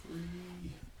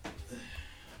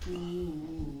Now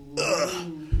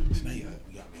you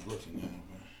got me looking now,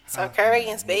 man.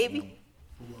 Aquarians, baby.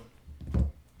 For what?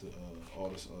 The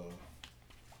artist,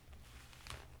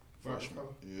 freshman.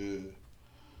 Yeah.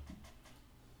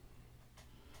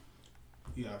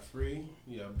 You got Free.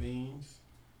 You got Beans.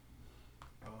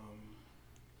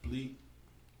 Bleak.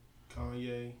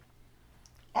 Kanye.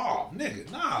 Oh,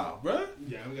 nigga, nah, bruh.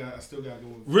 Yeah, I still gotta go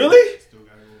with Free. Really? Still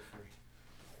gotta go with Free.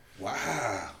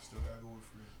 Wow. Still gotta go with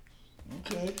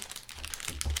Free. Okay.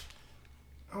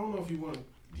 I don't know if you want to.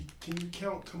 Can you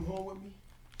count Come Home With Me?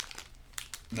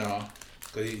 No.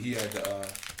 Because he had the,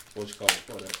 what you call it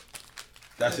before that.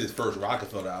 That's his first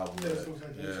Rockefeller album. Yeah, Right?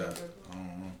 yeah. I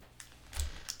don't know.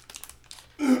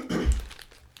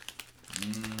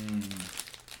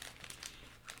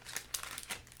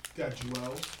 Got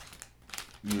Jewel.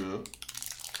 Yeah.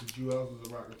 Jewel was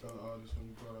a Rockefeller artist when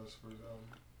he brought out his first album.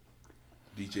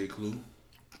 DJ Clue.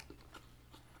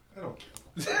 I don't care.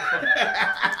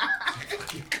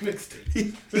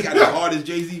 Mixtape. He got the hardest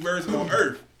Jay-Z verse on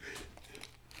earth.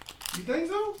 You think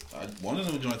so? One of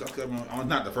them joints, I can't remember.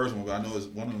 Not the first one, but I know it's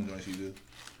one of them joints he did.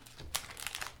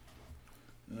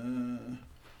 Now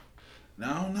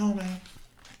I don't know, man.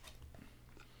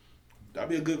 That'd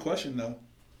be a good question, though.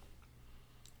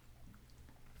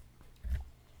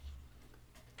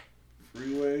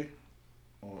 Freeway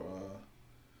or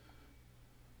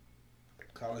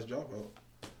College Dropout?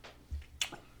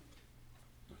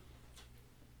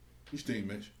 You think,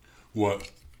 Mitch? What?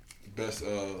 Best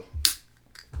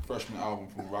freshman album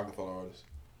from Rockefeller artist.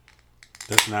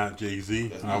 That's not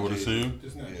Jay-Z, I would assume.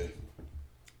 It's not. Yeah.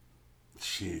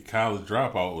 Shit, College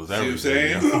Dropout was See what I'm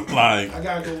everything. saying? Like, I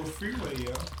gotta go with Freeway,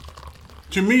 yo.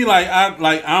 to me, I'm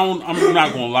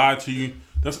not gonna lie to you.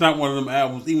 That's not one of them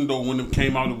albums, even though when it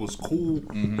came out it was cool,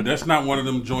 but that's not one of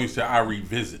them joints that I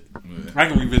revisit. Yeah. I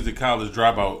can revisit College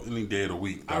Dropout any day of the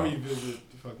week, though. I revisit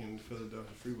the fucking Philadelphia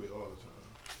Freeway all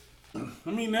the time.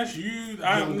 I mean, that's you.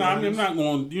 I'm not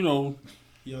going to,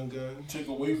 Young Gun. take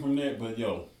away from that, but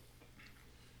yo.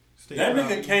 Stay That around.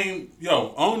 nigga came,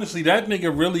 honestly, that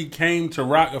nigga really came to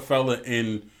Rockefeller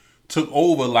and took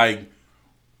over. Like,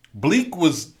 Bleak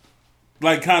was,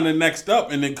 like, kind of next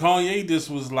up, and then Kanye just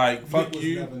was like, fuck was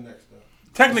you. Never next up.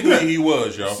 Technically, he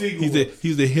was, yo.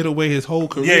 He's a hit away his whole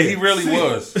career. Yeah, he really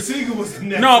was. Seagull was the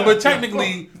next No, up. but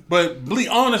technically, Bleak,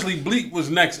 honestly, Bleak was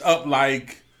next up,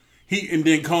 like, and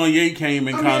then Kanye came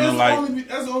and kind of like.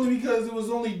 That's only because it was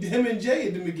only him and Jay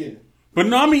at the beginning. But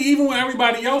no, I mean, even when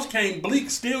everybody else came, Bleak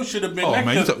still should have been next.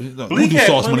 Man, Bleak don't do had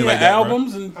sauce plenty money like of that,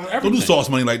 albums bro. and everything. Don't do sauce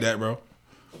money like that, bro.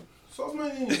 Sauce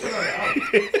Money didn't put out an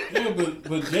album. Yeah,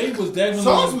 but Jay was definitely.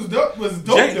 Sauce was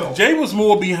dope though. Jay was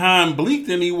more behind Bleak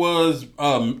than he was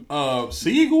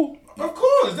Siegel. Of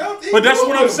course. But that's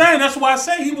what I'm saying. That's why I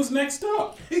say he was next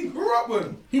up. He grew up with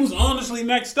him. He was honestly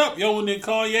next up. Yo, when then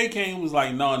Kanye came and was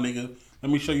like, nah, nigga,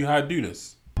 let me show you how to do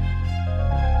this.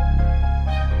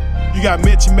 You got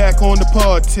Mitch and Mac on the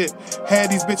pod tip.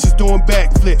 Had these bitches doing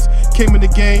backflips. Came in the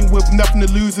game with nothing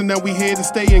to lose, and now we here to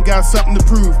stay and got something to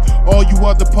prove. All you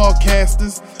other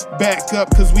podcasters, back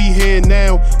up, cause we here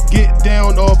now. Get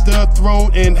down off the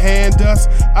throne and hand us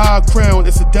our crown.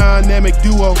 It's a dynamic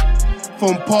duo.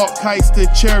 From Park Heights to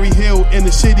Cherry Hill, and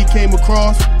the shit he came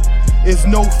across. It's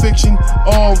no fiction,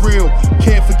 all real.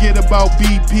 Can't forget about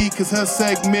BP, cause her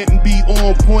segment be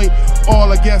on point.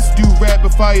 All I guess do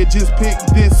rapid fire, just pick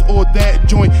this or that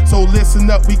joint. So listen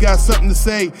up, we got something to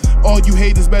say. All you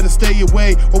haters better stay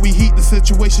away, or we heat the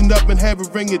situation up and have it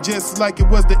ring it just like it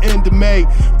was the end of May.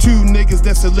 Two niggas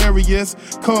that's hilarious,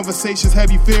 conversations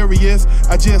have you furious.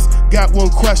 I just got one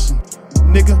question,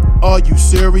 nigga, are you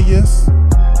serious?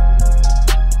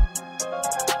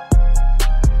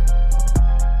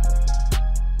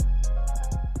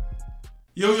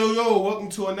 Yo, welcome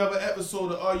to another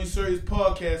episode of Are You Serious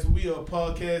Podcast. We are a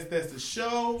podcast that's the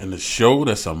show. And the show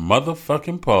that's a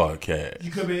motherfucking podcast.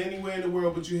 You could be anywhere in the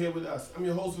world, but you're here with us. I'm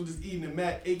your host for this evening,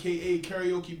 Matt, a.k.a.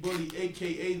 Karaoke Bully,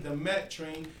 a.k.a. The Matt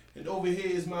Train. And over here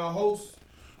is my host.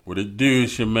 What it do?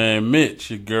 It's your man Mitch,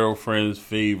 your girlfriend's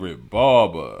favorite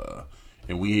barber.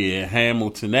 And we here at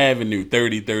Hamilton Avenue,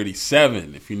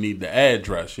 3037. If you need the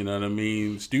address, you know what I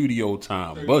mean? Studio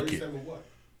time, book it. What?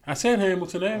 I said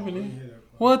Hamilton Avenue.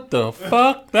 What the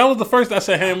fuck? That was the first I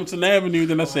said Hamilton Avenue,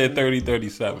 then I said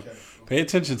 3037. Okay. Pay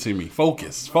attention to me.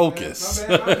 Focus. My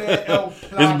bad,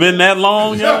 It's been that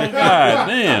long, y'all? God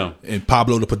damn. And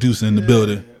Pablo, the producer in the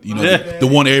building. You know, the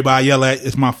one everybody yell at,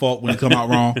 it's my fault when it come out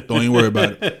wrong. Don't even worry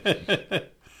about it.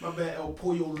 My bad, El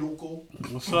Pollo Loco.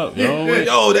 What's up, yo?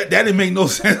 Yo, that didn't make no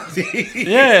sense.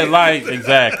 Yeah, like,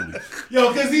 exactly.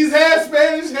 Yo, because he's half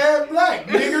Spanish, half black.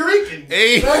 Niggerican.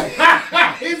 Hey.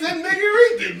 He's a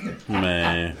Niggerican.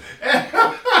 Man.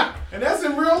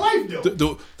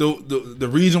 the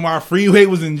reason why Freeway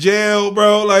was in jail,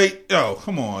 bro. Like, yo,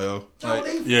 come on, yo. Like,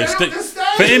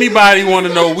 for anybody want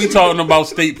to know, we talking about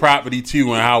state property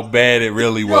too and how bad it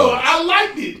really was. Yo, I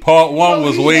liked it. Part 1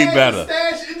 was way better.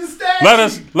 Let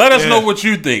us know what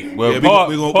you think. Well, we're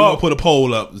gonna put a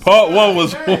poll up. Part 1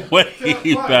 was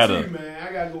way better. Man,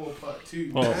 I gotta go with part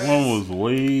 2. Part 1 was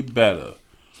way better.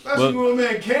 Especially when my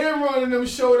man Cameron and them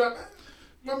showed up.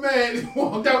 My man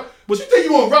walked out. What you think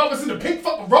you want Robinson the pink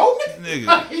fucking road, nigga?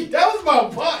 Like, that was my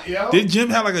part, yo. Did Jim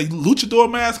have like a luchador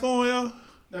mask on, yo?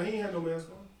 No, he ain't had no mask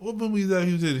on. What movie that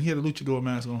he was in? He had a luchador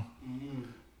mask on. Mm-hmm.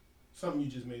 Something you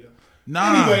just made up.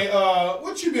 Nah. Anyway,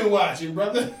 what you been watching,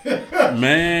 brother?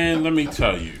 Man, let me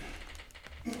tell you.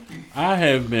 I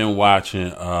have been watching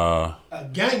a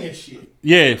gang of shit.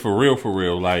 Yeah, for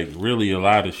real. Like really a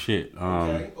lot of shit.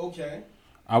 Okay.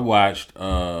 I watched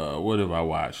what have I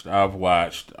watched? I've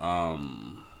watched What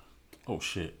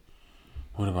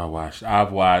have I watched?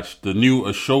 I've watched the new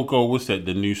Ashoka, what's that?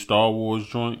 The new Star Wars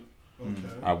joint.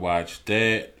 Okay. I watched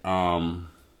that.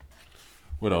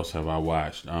 What else have I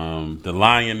watched? The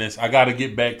Lioness. I got to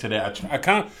get back to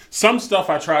that. Some stuff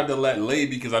I tried to let lay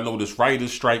because I know this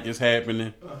writer's strike is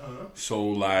happening. Uh-huh. So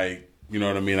like, you know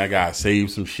what I mean? I got to save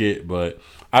some shit. But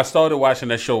I started watching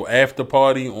that show After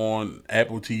Party on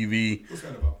Apple TV. What's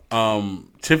that about?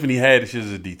 Tiffany Haddish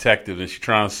is a detective and she's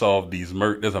trying to solve these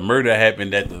There's a murder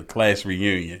happened at the class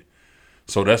reunion.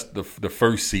 So that's the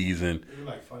first season. Is it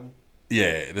like funny?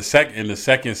 Yeah. In the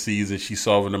second season, she's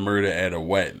solving a murder at a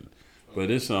wedding. But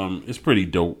it's pretty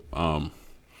dope.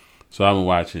 So I've been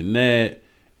watching that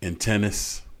and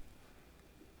tennis.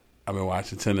 I've been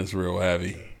watching tennis real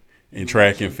heavy and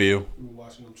track and field. You been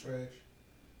watching them trash?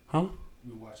 Huh?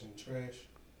 You been watching them trash?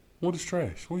 What is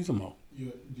trash? What are you talking about?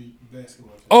 The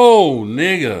basketball team. Oh,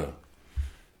 nigga.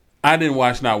 I didn't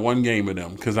watch not one game of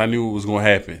them because I knew it was going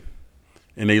to happen.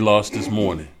 And they lost this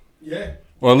morning. Yeah.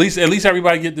 Well, at least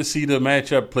everybody get to see the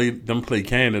matchup play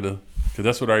Canada. Because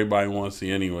that's what everybody wants to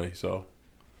see anyway, so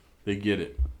they get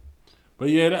it. But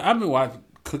yeah, I've been watching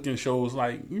cooking shows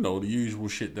like, you know, the usual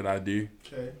shit that I do.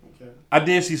 Okay. I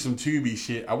did see some Tubi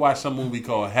shit. I watched some movie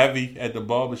called Heavy at the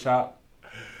barbershop.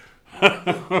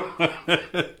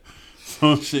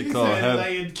 Some shit called Heavy.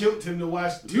 Like it killed him to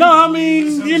watch Tubi. No, I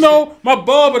mean, you know, my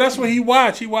barber, that's what he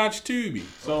watched. He watched Tubi.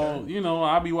 So, okay. You know,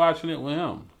 I'll be watching it with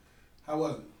him. How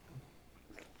was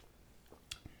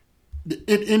it?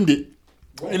 It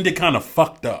ended kind of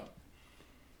fucked up.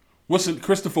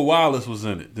 Christopher Wallace was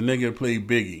in it. The nigga that played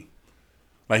Biggie.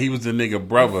 Like he was the nigga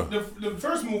brother. The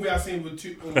first movie I seen on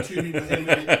Tubi was him in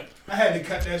it. I had to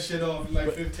cut that shit off in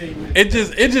like 15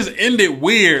 minutes. It just ended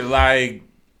weird. Like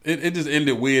it just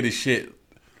ended weird as shit.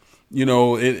 You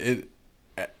know, it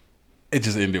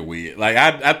just ended weird. Like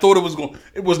I thought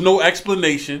it was no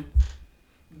explanation.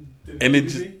 Did it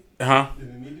need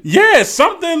Yeah,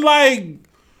 something like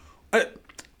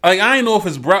I didn't know if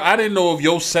his brother. I didn't know if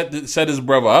Yo set his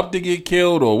brother up to get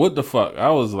killed or what the fuck.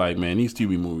 I was like, man, these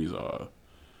TV movies are.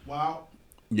 Wow.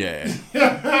 Yeah.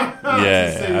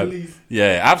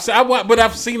 Yeah.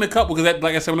 I've seen a couple because,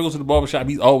 like I said, when I go to the barbershop,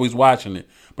 he's always watching it.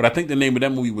 But I think the name of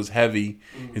that movie was Heavy,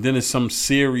 and then there's some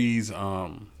series.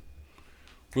 You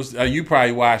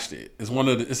probably watched it.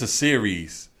 It's a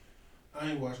series. I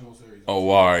ain't watching no series. Oh,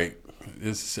 all right.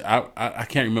 I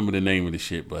can't remember the name of the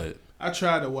shit, but. I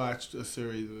tried to watch a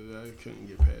series, but I couldn't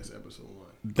get past episode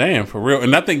 1. Damn, for real.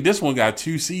 And I think this one got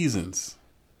 2 seasons.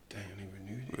 Damn, they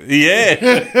renewed it.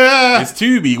 Yeah. It's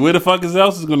Tubi. Where the fuck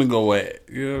else is going to go at?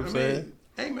 You know what I'm saying?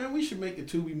 Hey, man, we should make a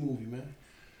Tubi movie, man.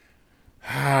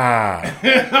 Ah.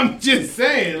 I'm just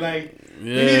saying, like, we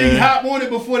need to hop on it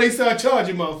before they start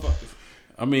charging motherfuckers.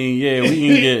 I mean, yeah, we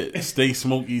can get Stay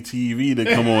Smoky TV to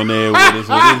come on there with us with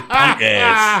his punk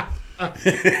ass.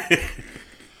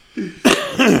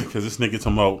 Because this nigga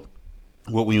talking about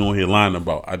what we on here lying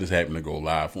about. I just happened to go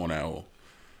live on our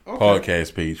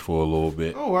podcast page for a little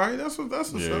bit. Oh, all right. That's just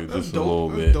dope. A That's little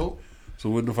bit. Dope. So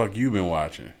what the fuck you been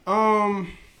watching?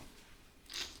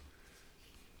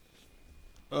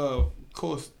 Of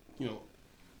course, you know,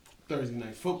 Thursday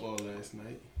night football last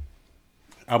night.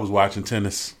 I was watching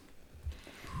tennis.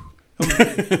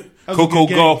 Coco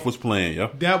Golf was playing, yo.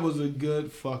 That was a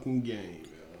good fucking game, yo.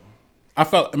 I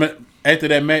felt after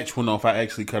that match went off, I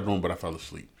actually cut it on, but I fell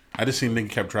asleep. I just seen nigga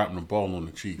kept dropping the ball on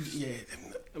the Chiefs. Yeah,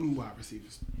 them wide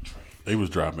receivers. They was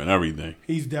dropping everything.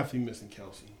 He's definitely missing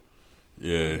Kelsey.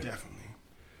 Yeah, definitely.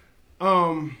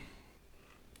 Of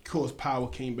course, Power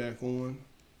came back on.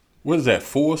 What is that,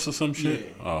 Force or some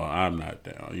shit? Yeah. Oh, I'm not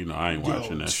down. You know, I ain't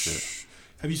watching that shit.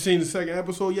 Have you seen the second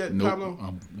episode yet, nope. Pablo?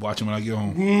 I'm watching when I get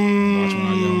home.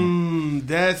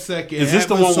 That second Is this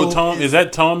the one with Tom? Is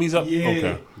that Tommy's up? Yeah.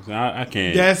 Okay. I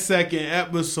can't. That second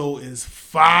episode is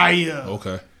fire.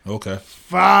 Okay.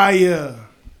 Fire.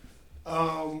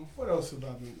 What else have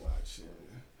I been watching?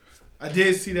 I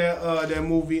did see that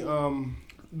movie,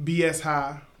 BS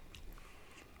High.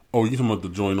 Oh, you talking about the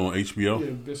joint on HBO?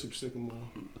 Yeah, Bishop Sycamore.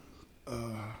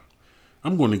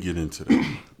 I'm going to get into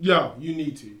that. Yo, you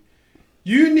need to.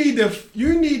 You need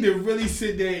to really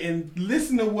sit there and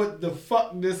listen to what the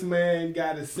fuck this man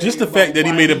got to say. Just the fact that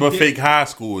he made up a fake high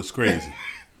school is crazy.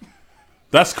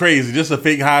 That's crazy. Just a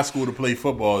fake high school to play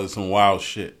football is some wild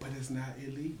shit. But it's not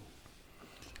illegal.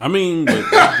 I mean,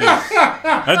 but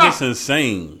that's just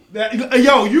insane. You got the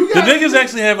niggas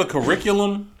actually have a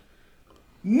curriculum.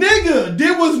 Nigga,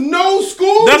 there was no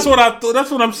school. That's what I thought. That's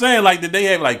what I'm saying. Like, did they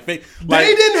have like fake? Like,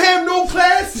 they didn't have no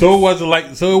classes. So it was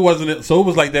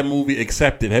like that movie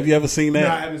Accepted. Have you ever seen that? No,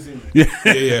 I haven't seen that.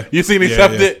 Yeah. You seen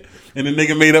Accepted? And the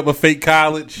nigga made up a fake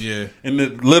college. Yeah. And the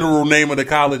literal name of the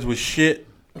college was shit.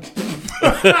 The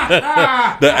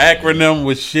acronym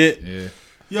was shit. Yeah.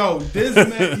 Yo, this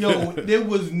man, there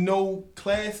was no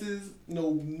classes,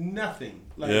 no nothing.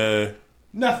 Like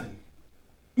nothing.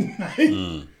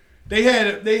 They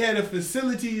had a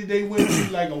facility that they went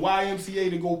to, like a YMCA,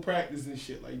 to go practice and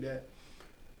shit like that.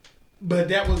 But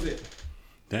that was it.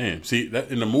 Damn. See,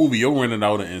 that in the movie, you're renting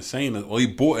out he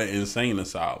bought an insane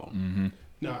asylum. Mm-hmm.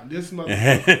 Nah, this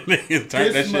motherfucker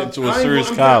turned that shit into a serious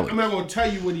college. I'm not gonna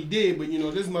tell you what he did, but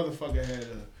this motherfucker had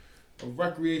a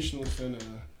recreational center.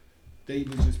 They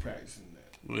was just practicing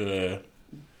that. Yeah.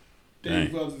 They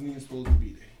brothers ain't even supposed to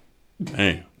be there.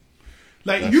 Damn.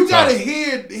 Like, that's you gotta tough.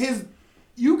 hear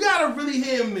you gotta really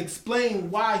hear him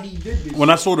explain why he did this. When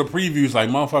I saw the previews, like,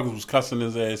 motherfuckers was cussing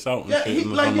his ass out and shit. He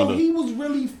was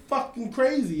really fucking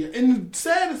crazy. And the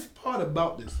saddest part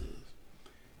about this is,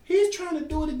 he's trying to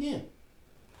do it again.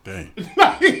 Damn.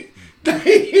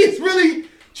 He's really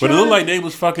But it looked like they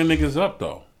was fucking niggas up,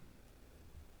 though.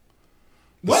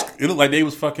 What? It looked like they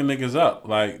was fucking niggas up.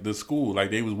 Like, the school.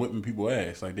 Like, they was whipping people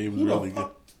ass. Like, they was really good.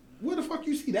 Where the fuck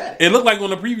you see that at? It looked like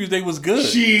on the previews they was good.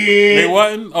 Shit. They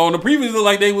wasn't? Oh, on the previews it looked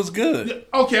like they was good.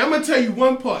 Okay, I'm going to tell you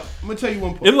one part. It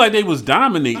looked like they was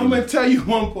dominating. I'm going to tell you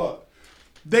one part.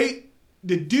 The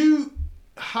dude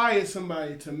hired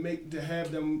somebody to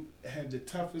have them have the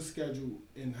toughest schedule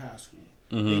in high school.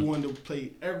 Mm-hmm. They wanted to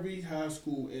play every high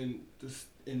school in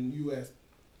U.S.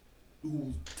 who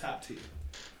was top tier.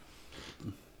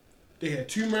 They had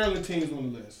 2 Maryland teams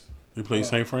on the list. They played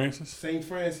St. Francis? St.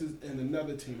 Francis and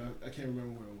another team. I can't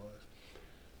remember where it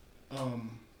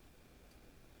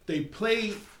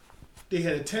was. They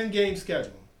had a 10-game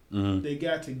schedule. Mm-hmm. They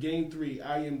got to game 3,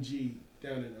 IMG,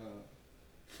 down in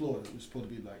Florida. It was supposed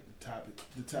to be like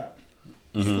the top.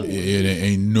 Mm-hmm. Yeah, there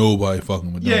ain't nobody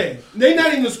fucking with them. Yeah, they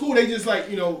not even in school. They just like,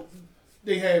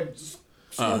 they have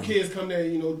school kids come there,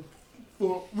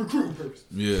 for recruiting purposes.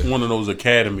 Yeah, one of those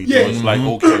academy joints, like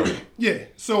okay. Yeah,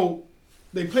 so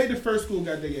they played the first school,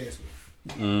 got their ass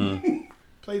whipped.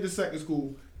 Played the second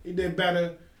school, they did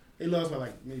better. They lost by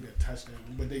like maybe a touchdown,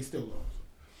 but they still lost.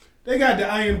 They got the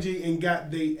IMG and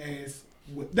got their ass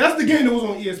whipped. That's the game that was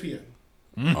on ESPN.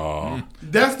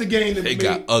 That's the game that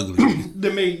got ugly.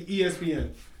 That made ESPN.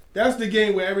 That's the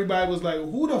game where everybody was like,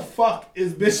 "Who the fuck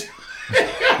is Bishop?"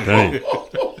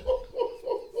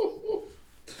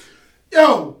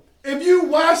 Yo, if you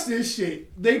watch this shit,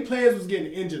 they players was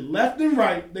getting injured left and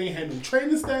right. They ain't had no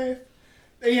training staff.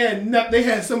 They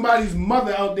had somebody's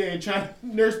mother out there trying to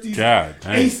nurse these fucked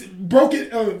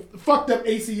up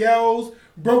ACLs,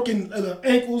 broken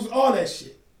ankles, all that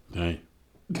shit. Dang.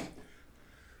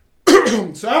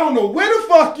 So I don't know where the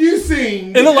fuck you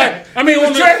seen. It looked like on the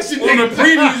previews,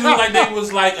 it looked like they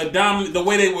was like a dominant. The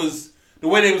way they was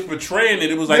portraying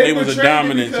it, it was like they was a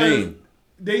dominant team.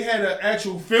 They had an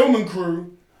actual filming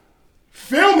crew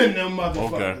filming them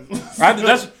motherfuckers.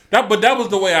 Okay, but that was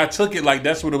the way I took it. Like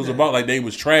that's what it was about. Like they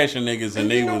was trashing niggas and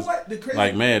they was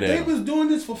like mad at them. They was doing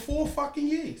this for 4 fucking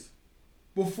years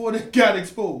before they got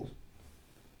exposed.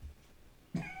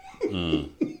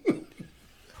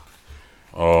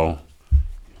 Oh,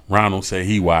 Ronald said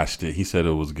he watched it. He said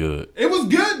it was good. It was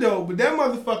good though, but that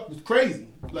motherfucker was crazy.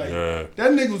 Like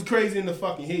that nigga was crazy in the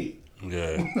fucking head.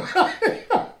 Yeah.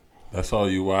 That's all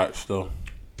you watched though?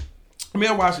 I mean,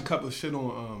 I watched a couple of shit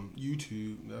on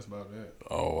YouTube. That's about it.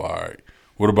 Oh, all right.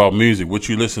 What about music? What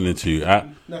you listening to?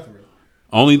 Nothing really.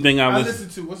 Only thing I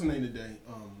listened to, what's his name today?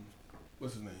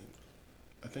 What's his name?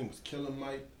 I think it was Killer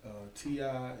Mike, T.I.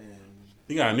 and...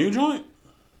 He got a new joint?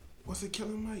 Was it Killer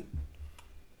Mike?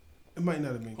 It might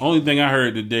not have been. Only thing I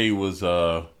heard today was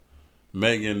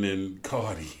Megan and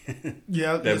Cardi.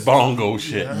 Yeah, that bongo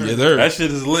shit. Yeah, that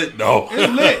shit is lit though.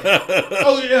 It's lit.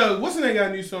 Oh yeah, what's the name got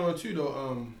a new song too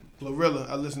though? Glorilla.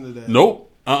 I listened to that. Nope.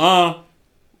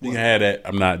 You can have that.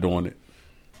 I'm not doing it.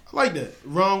 I like that.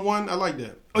 Wrong one. I like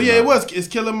that. Oh yeah, it was. It's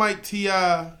Killer Mike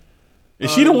T.I.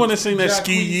 Is she the one that sing that Jack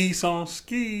Ski Queens. Yee song?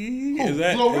 Ski. Who, Is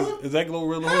that Glorilla? is that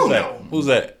Glorilla? I Who's don't that? know. Who's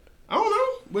that? I don't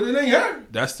know, but it ain't her.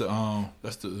 That's the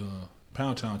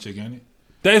Pound Town chick, ain't it?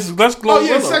 That's Glorilla. Oh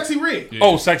yeah, Sexy Red. Yeah.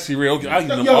 Oh, Sexy Red. Okay.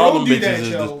 Yo, all don't them do bitches that, is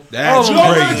yo. That's Yo, crazy.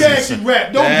 Glorilla can actually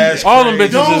rap. Don't That's do that. all them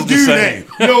bitches Don't is the do same.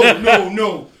 that.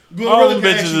 No. Glorilla All them can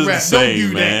bitches actually is the rap. same, Don't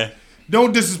do man. that.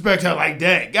 Don't disrespect her like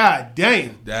that. God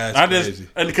damn. That's crazy.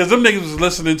 Because them niggas was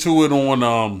listening to it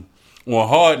on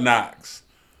Hard Knocks.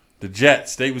 The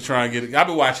Jets, they was trying to get it. I've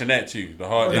been watching that too. The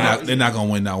Hard Knocks. They're not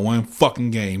gonna win that one fucking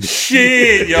game.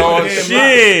 Shit, yo,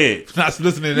 shit. Not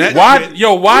listening to that.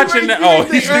 Watching that. Oh,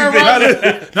 he's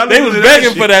stupid. They was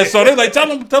begging for that song. They was like, tell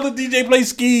the DJ play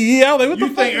Ski. Yeah, like, what You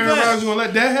the fuck think is Aaron that? Rodgers gonna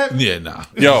let that happen? Yeah, nah.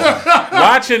 Yo,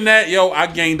 watching that, I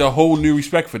gained a whole new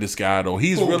respect for this guy. Though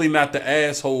he's really not the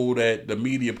asshole that the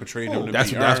media portrayed him to be.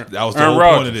 That was the Aaron whole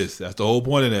Rodgers. point of this. That's the whole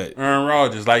point of that. Aaron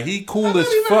Rodgers, like he cool I as never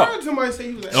even fuck. heard somebody say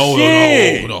he was like, Oh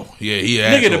Shit. no. Yeah, he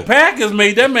Nigga, asshole. the Packers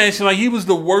made that man seem like he was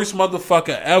the worst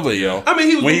motherfucker ever, yo. I mean,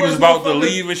 he was when the he was worst about to motherfucker.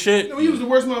 leave and shit. No, he was the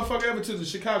worst motherfucker ever to the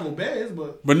Chicago Bears,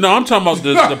 but But no, I'm talking about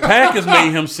the Packers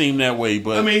made him seem that way.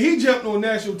 But I mean, he jumped on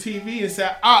national TV and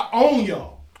said, "I own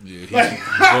y'all." Yeah,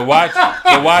 but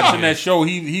watching that show,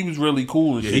 he was really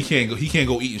cool and shit. he can't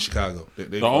go eat in Chicago.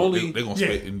 They're gonna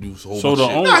spit and do a whole So bunch the of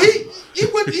shit. only- Nah,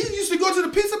 he used to go to the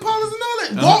pizza parlors and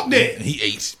all that. Walk there. He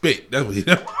ate spit. That's what he.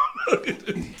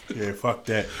 Yeah, fuck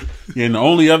that. Yeah, and the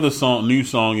only other new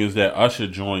song is that Usher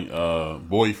joint,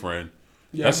 Boyfriend.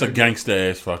 Yeah, That's a gangster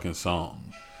ass fucking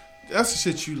song. That's the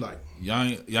shit you like. Y'all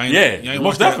ain't Most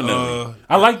watched definitely.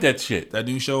 I like that shit. That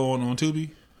new show on Tubi,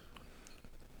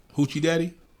 Hoochie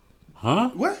Daddy. Huh?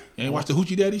 What? You ain't watched the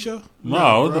Hoochie Daddy show?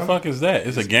 No, what the bro. fuck is that?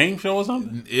 It's a game show or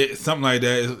something? It's something like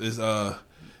that. It's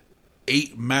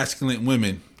 8 masculine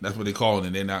women. That's what they call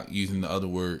it. They're not using the other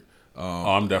word.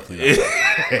 I'm definitely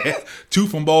not. 2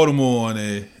 from Baltimore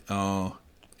and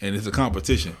it's a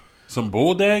competition. Some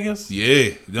bulldaggers?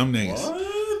 Yeah, them niggas. What?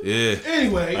 Yeah.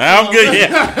 Anyway, I'm good.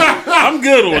 Yeah, I'm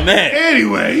good on that.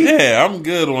 Anyway, Yeah, I'm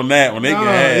good on that. When they can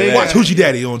have yeah. that. Watch Hoochie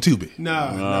Daddy on Tubi.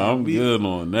 nah, I'm good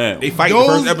on that. They fight the Those-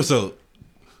 first episode.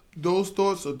 Those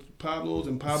thoughts are Pablo's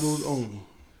and Pablo's only.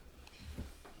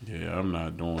 Yeah, I'm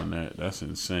not doing that. That's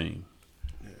insane.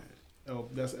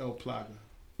 That's El Plaga.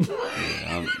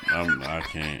 Yeah, I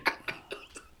can't.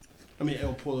 I mean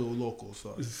El Pollo Loco.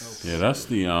 Sorry. Yeah, that's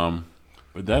the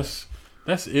but that's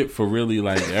it for really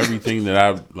like everything that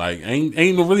I like. Ain't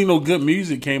really no good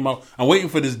music came out. I'm waiting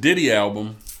for this Diddy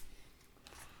album.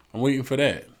 I'm waiting for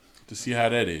that to see how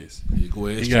that is. Yeah, go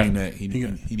ahead, stream that. He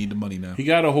need the money now. He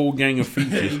got a whole gang of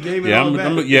features. He gave it all back.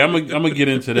 I'm gonna get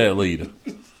into that later.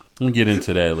 I'm gonna get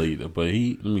into that later. But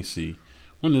let me see.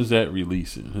 When is that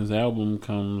releasing? His album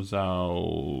comes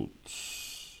out.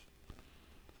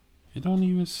 It don't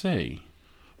even say.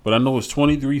 But I know it's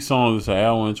 23 songs. It's an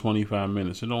hour and 25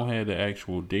 minutes. It don't have the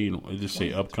actual date. It just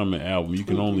say upcoming album. You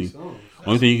can only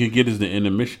thing you can get is the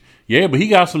intermission. Yeah, but he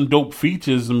got some dope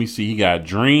features. Let me see. He got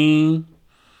Dream,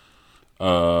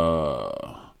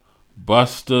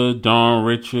 Busta, Don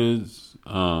Richards.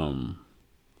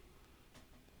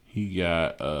 He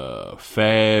got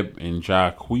Fab and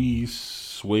Jacquees,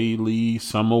 Sway Lee,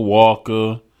 Summer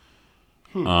Walker,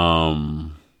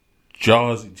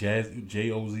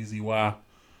 J-O-Z-Z-Y.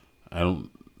 I don't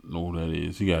know who that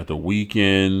is. He got The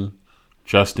Weeknd,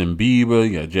 Justin Bieber.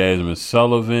 You got Jasmine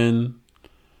Sullivan,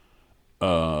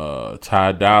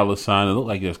 Ty Dolla $ign. It looked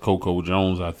like that's Coco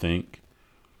Jones, I think.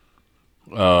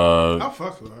 I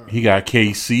fuck with her. He got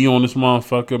KC on this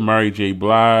motherfucker. Mary J.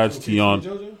 Blige, KC Tion.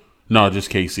 JoJo? No,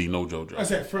 just KC, no JoJo. I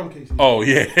said from KC. Oh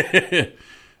yeah.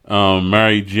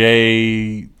 Mary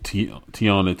J.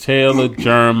 Tiana Taylor,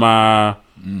 Jeremiah.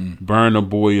 Burna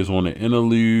Boy is on the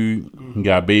interlude. He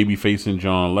got Babyface and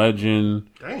John Legend.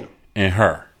 Damn. And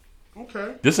her.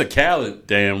 Okay. This a Khaled.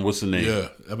 Damn, what's the name? Yeah,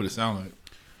 that's what it sound like.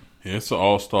 Yeah, it's an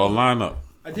all-star lineup.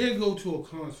 I did go to a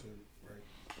concert.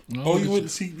 Right? Oh, you went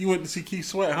to see Keith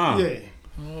Sweat, huh? Yeah.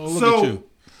 Oh, look at you.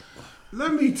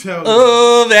 Let me tell you.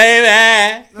 Oh,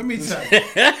 baby. Let me tell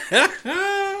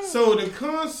you. So the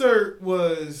concert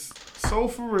was so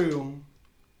for real,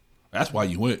 That's why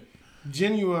you went.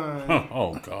 genuine.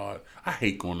 Oh God, I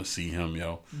hate going to see him,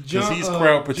 yo, because John- he's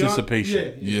crowd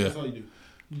participation. Yeah, that's all you do.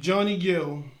 Johnny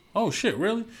Gill, Oh shit,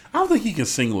 really? I don't think he can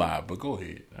sing live, but go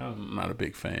ahead. I'm not a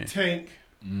big fan. Tank,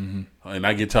 And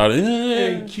I get tired of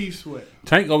And Keith Sweat.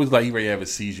 Tank always like he ready to have a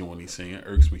seizure when he's singing. It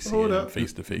irks me seeing him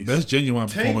face to face. Best genuine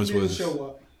Tank performance didn't was show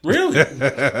up. Really?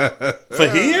 For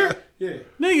here? Yeah.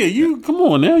 Nigga, you come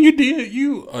on now. You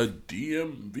a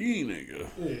DMV nigga.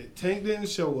 Yeah, Tank didn't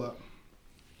show up.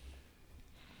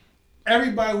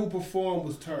 Everybody who performed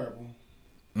was terrible.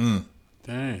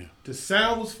 Damn. The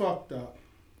sound was fucked up.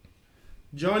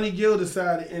 Johnny Gill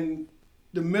decided in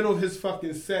the middle of his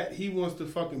fucking set, he wants to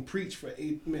fucking preach for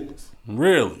 8 minutes.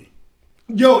 Really?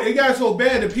 Yo, it got so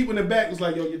bad that people in the back was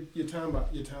like, yo, your time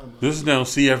out. This is down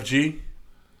CFG?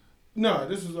 No,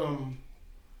 this is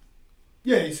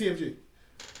yeah, CFG.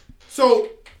 So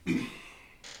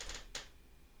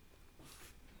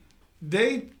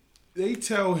they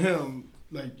tell him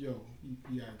like, yo,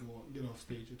 you gotta get off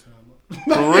stage, your time up.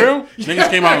 For real? Niggas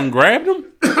came out and grabbed him?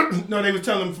 No, they were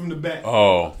telling him from the back.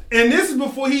 Oh. And this is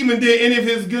before he even did any of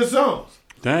his good songs.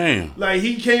 Damn. Like,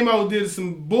 he came out and did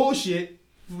some bullshit.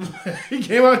 He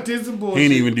came out and did some bullshit. He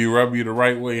didn't even do Rub You the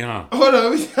Right Way, huh? Hold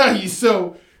on, let me tell you.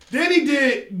 So, then he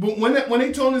did, but when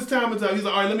they told him his time was up, he's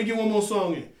like, all right, let me get one more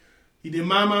song in. He did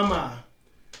My, My, My.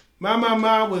 My, My,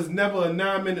 My was never a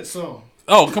 9-minute song.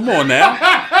 Oh, come on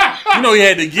now. You know he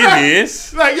had to get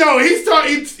his. Like, yo,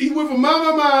 he went from My,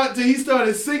 My, My to he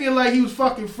started singing like he was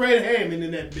fucking Fred Hammond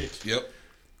in that bitch. Yep.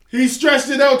 He stretched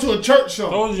it out to a church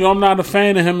song. Told you I'm not a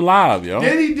fan of him live, yo.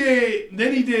 Then he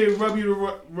did Rub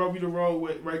You the Wrong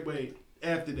Way, Right Way.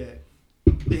 After that,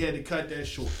 they had to cut that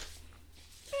short.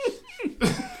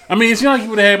 I mean, it seemed like he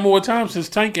would have had more time since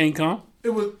Tank ain't come.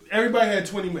 Everybody had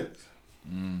 20 minutes.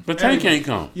 But Tank ain't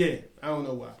come. Yeah, I don't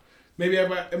know why. Maybe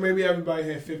everybody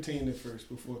had 15 at first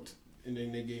before, and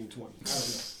then they gave him 20. I don't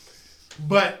know.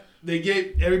 But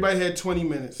everybody had 20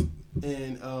 minutes,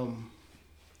 and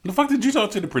The fuck did you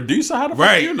talk to the producer? How the fuck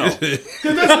Right. do you know? because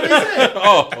that's what they said.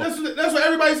 Oh. That's what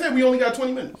everybody said. We only got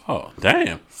 20 minutes. Oh,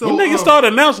 damn. So, when niggas start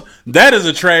announcing, that is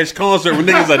a trash concert when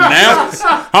niggas announce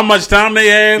how much time they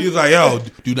have. He was like, yo,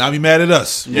 do not be mad at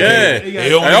us. Yeah.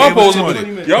 They only Y'all gave us supposed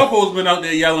 20. to been out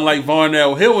there yelling like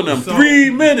Varnell Hill and them.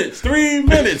 3 minutes.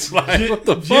 Like, what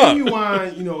the fuck?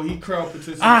 Genuine, he crowd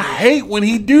participated. I hate when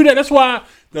he do that. That's why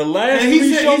the last And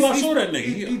three shows I saw that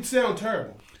nigga. He'd sound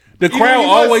terrible. The Even crowd when he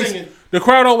was always singing. The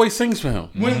crowd always sings for him.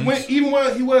 Even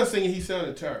when he was singing, he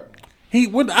sounded terrible.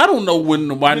 I don't know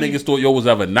why niggas thought yo was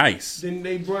ever nice. Then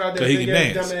they brought out that So he big can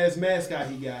ass dance. dumbass mascot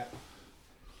he got.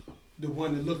 The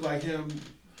one that looked like him.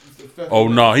 Oh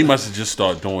no, he must have just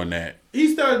started doing that.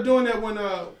 He started doing that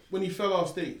when he fell off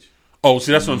stage. Oh,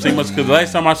 see, that's what I'm saying. Because the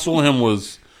last time I saw him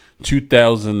was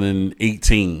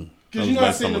 2018. Because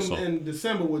I seen him in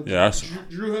December with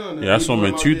Drew Hill. Yeah, I saw him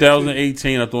in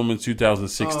 2018. I saw him in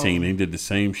 2016. He did the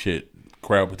same shit.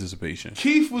 Crowd participation.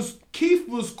 Keith was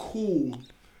cool,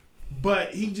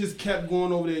 but he just kept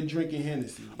going over there drinking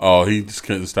Hennessy. Oh, he just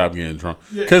couldn't stop getting drunk.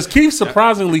 Because Keith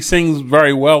surprisingly sings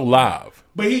very well live.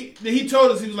 But he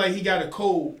told us, he was like, he got a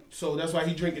cold, so that's why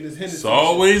he drinking his Hennessy. It's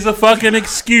always a fucking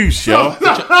excuse, yo. You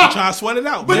trying to sweat it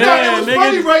out. But Man. no, it was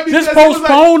funny, right? Because Just he was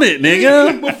postpone it,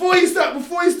 nigga. Before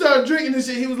he started drinking this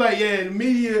shit, he was like, yeah, the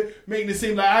media making it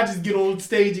seem like I just get on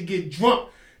stage and get drunk.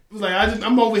 It was like,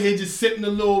 I'm over here just sipping a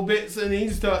little bit. So then he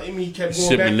just started, he kept going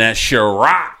Sipping back. that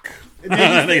Ciroc. And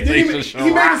then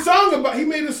he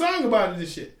made a song about it,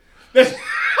 this shit.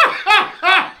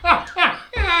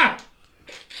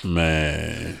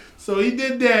 Man. So he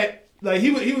did that. Like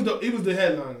he was the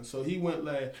headliner. So he went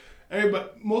like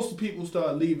most of the people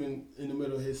started leaving in the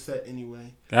middle of his set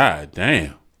anyway. God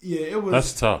damn. Yeah, it was.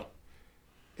 That's tough.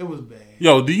 It was bad.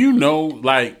 Yo, do you know?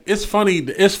 Like, it's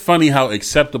funny how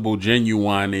acceptable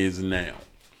Genuine is now.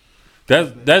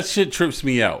 That shit trips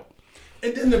me out.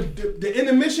 And then the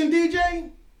intermission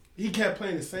DJ, he kept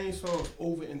playing the same songs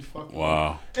over and fucking.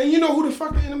 Wow. And you know who the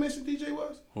fuck the intermission DJ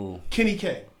was? Who? Kenny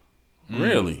K.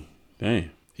 Really?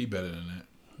 Damn. He better than that.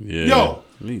 Yeah. Yo,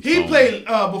 he played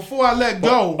Before I Let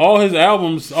Go. All his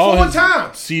albums, 4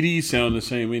 times. CDs sound the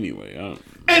same anyway.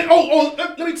 And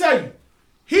let me tell you,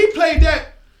 he played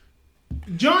that.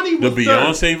 Johnny was the third.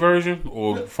 Beyonce version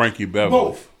or Frankie Beverly?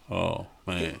 Both. Oh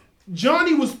man.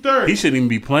 Johnny was third. He shouldn't even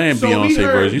be playing So Beyonce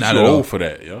version. He's Not too at all. old for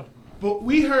that, yo. But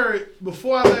we heard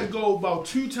Before I Let Go about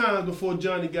 2 times before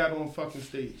Johnny got on fucking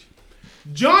stage.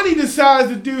 Johnny decides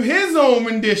to do his own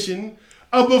rendition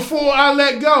of Before I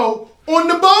Let Go on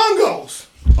the bongos.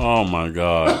 Oh my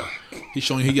God. He's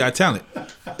showing he got talent.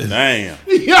 Damn.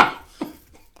 Yeah.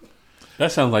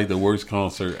 That sounds like the worst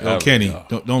concert Yo, ever. Kenny, yo.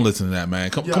 don't listen to that,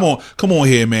 man. Come on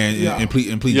here, man, and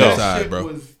please Yo. decide,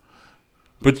 bro.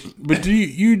 But do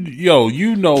you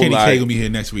know Kenny like K gonna be here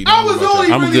next week. I was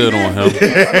only I'm really good there on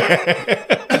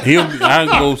him.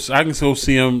 I can go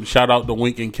see him. Shout out to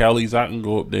Wink and Kelly's. I can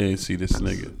go up there and see this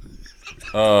nigga.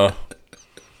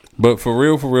 But for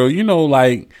real, you know,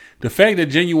 like the fact that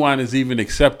Genuine is even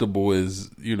acceptable is,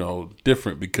 you know,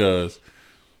 different because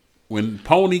when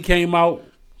Pony came out,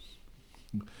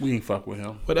 we ain't fuck with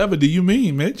him. Whatever do you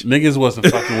mean, Mitch? Niggas wasn't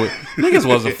fucking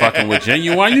with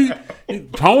Genuine.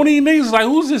 Pony niggas like,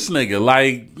 who's this nigga?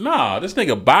 Like, nah, this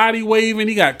nigga body waving.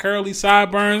 He got curly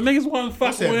sideburns. Niggas wasn't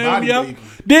fucking with him, yo. Waving?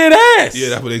 Dead ass. Yeah,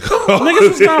 that's what they call. Niggas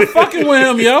was not fucking with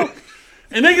him, yo.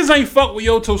 And niggas ain't fuck with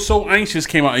Yo till So Anxious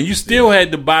came out, and you still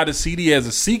had to buy the CD as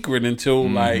a secret until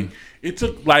like it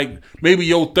took like maybe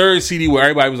your third CD where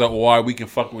everybody was like, "Oh, all right, we can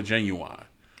fuck with Genuine."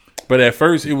 But at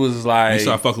first, it was like... You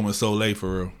start fucking with Soleil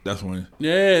for real. That's when...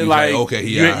 Yeah, like... okay,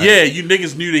 you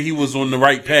niggas knew that he was on the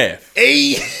right path.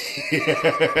 Hey!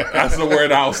 That's the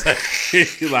word I was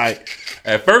saying. Like,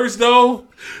 at first, though,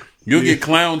 you'll get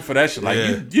clowned for that shit.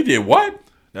 Like, you did what?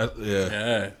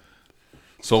 Yeah.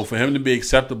 So, for him to be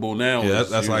acceptable now... Yeah,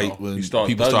 that's like when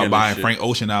people start buying Frank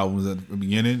Ocean albums at the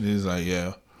beginning. It's like,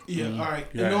 Yeah, all right.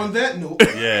 Yeah. And on that note...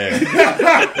 Yeah.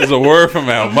 There's a word from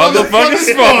our motherfucking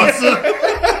sponsor.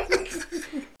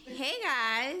 Hey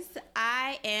guys,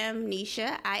 I am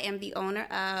Nisha. I am the owner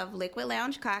of Liquid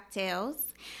Lounge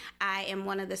Cocktails. I am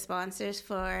one of the sponsors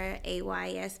for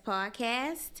AYS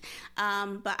Podcast,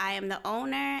 but I am the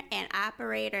owner and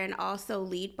operator and also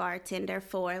lead bartender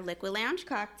for Liquid Lounge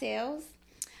Cocktails.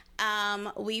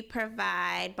 We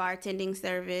provide bartending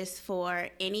service for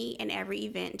any and every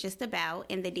event just about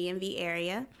in the DMV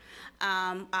area.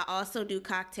 I also do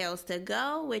cocktails to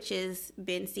go, which has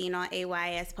been seen on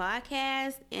AYS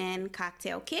Podcast, and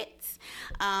cocktail kits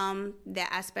that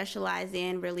I specialize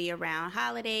in really around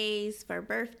holidays, for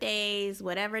birthdays,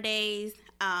 whatever days,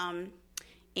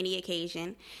 any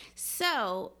occasion.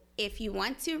 So if you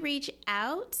want to reach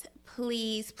out,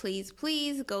 please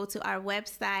go to our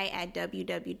website at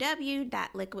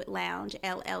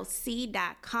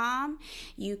www.liquidloungellc.com.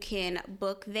 You can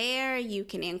book there, you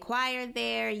can inquire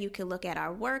there, you can look at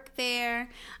our work there.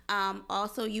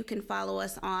 Also, you can follow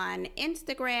us on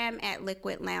Instagram at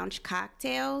Liquid Lounge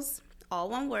Cocktails, all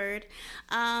one word.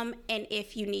 And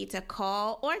if you need to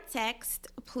call or text,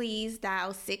 please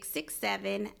dial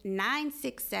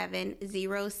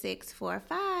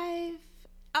 667-967-0645.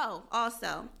 Oh,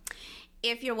 also,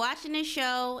 if you're watching the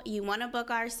show, you want to book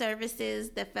our services,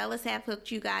 the fellas have hooked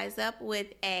you guys up with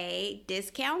a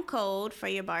discount code for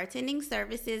your bartending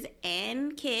services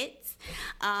and kits.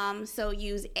 So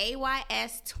use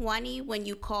AYS20 when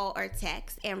you call or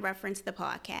text and reference the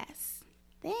podcast.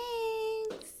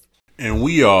 Thanks. And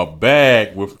we are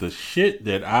back with the shit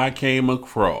that I came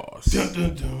across.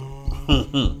 Dun,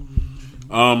 dun,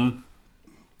 dun.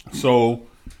 So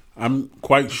I'm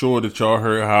quite sure that y'all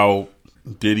heard how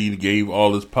Diddy gave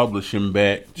all his publishing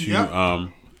back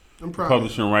to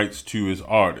publishing rights to his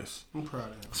artists. I'm proud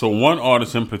of him. So one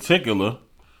artist in particular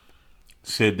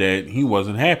said that he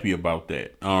wasn't happy about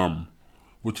that,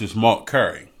 which is Mark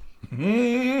Curry.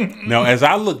 Now, as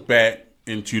I look back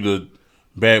into the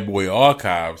Bad Boy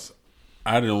archives,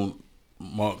 I don't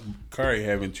Mark Curry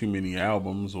having too many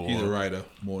albums. Or he's a writer.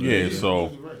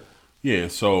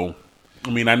 So I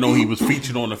mean, I know he was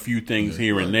featured on a few things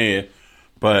here and there,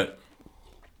 but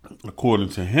according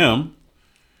to him,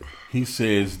 he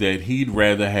says that he'd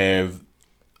rather have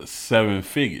 7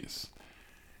 figures.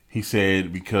 He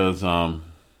said because the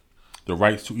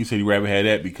rights to, he said he'd rather have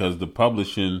that because the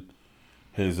publishing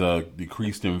has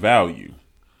decreased in value.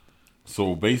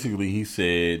 So basically, he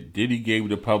said, Diddy gave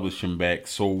the publishing back,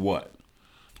 so what?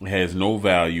 It has no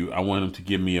value. I want him to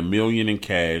give me $1 million in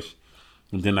cash,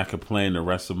 and then I could plan the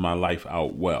rest of my life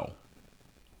out well.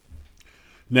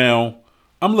 Now,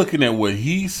 I'm looking at what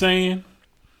he's saying,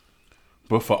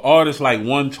 but for artists like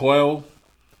 112,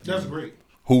 that's great,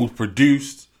 who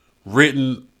produced,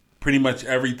 written pretty much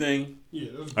everything. Yeah,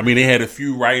 I mean, they had a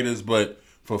few writers, but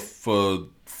for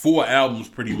 4 albums,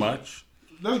 pretty much.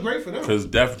 That's great for them. Because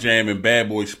Def Jam and Bad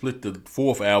Boy split the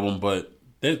 4th album, but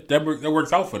that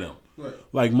works out for them. Right.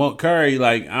 Like Mark Curry,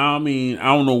 like I mean,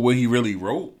 I don't know what he really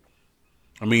wrote.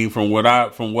 I mean, from what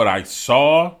I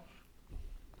saw,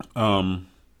 it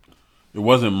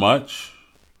wasn't much.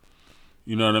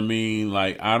 You know what I mean?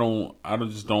 Like I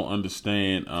just don't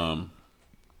understand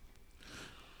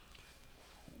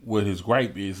what his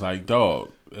gripe is. Like, dog,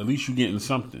 at least you getting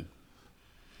something.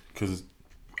 Because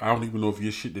I don't even know if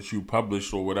your shit that you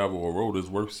published or whatever or wrote is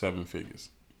worth 7 figures.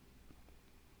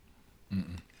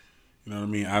 Mm-mm. You know what I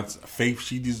mean? Faith,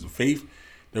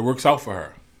 that works out for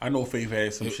her. I know Faith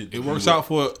has some shit. It works out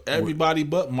for everybody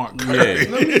but Mark Curry. Yeah.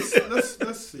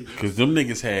 Let's see. Because them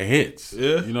niggas had hits.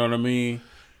 Yeah. You know what I mean?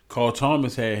 Carl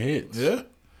Thomas had hits. Yeah.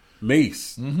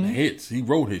 Mace, hits. He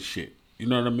wrote his shit. You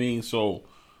know what I mean? So,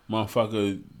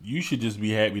 motherfucker, you should just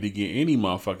be happy to get any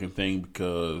motherfucking thing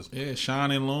because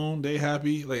Sean and Loon, they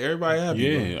happy. Like everybody happy.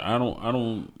 Yeah, bro. I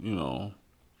don't. You know,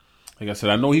 like I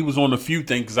said, I know he was on a few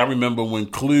things because I remember when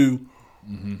Clue.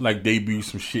 Like debuted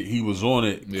some shit, he was on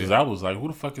it because I was like, "Who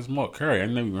the fuck is Mark Curry?" I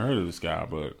never even heard of this guy,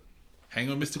 but hang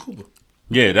on, Mr. Cooper.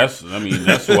 Yeah, that's what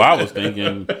I was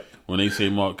thinking when they say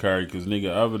Mark Curry. Because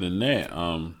nigga, other than that,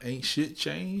 ain't shit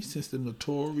changed since the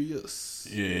Notorious.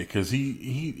 Yeah, because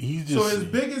he just. So his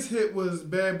biggest hit was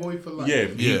 "Bad Boy for Life." Yeah,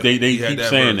 they keep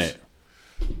saying that.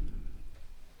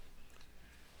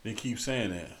 They keep saying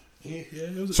that.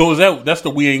 Yeah. So that's the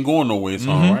 "We Ain't Going Nowhere"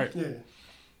 song, right?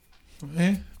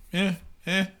 Yeah.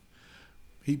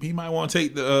 He might want to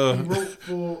take the.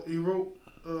 He wrote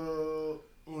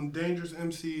on Dangerous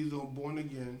MCs on Born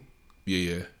Again.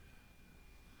 Yeah.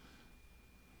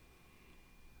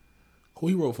 Who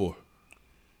he wrote for?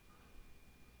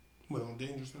 Well, on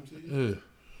Dangerous MCs. Yeah.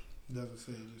 Doesn't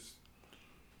say.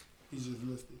 He's just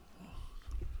listed.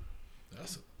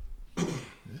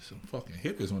 There's some fucking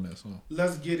hippies on that song.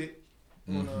 Let's Get It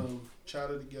on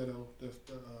Child of the Ghetto. That's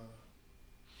the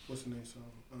what's the name song?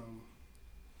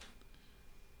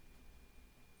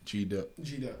 G-Dep.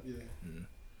 G-Dep, yeah.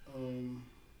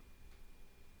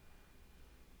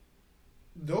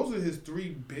 Those are his three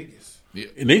biggest. Yeah.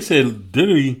 And they said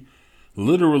Diddy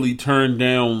literally turned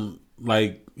down,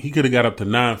 like, he could have got up to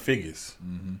 9 figures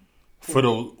for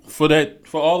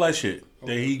all that shit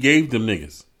that he gave them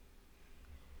niggas.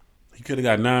 He could have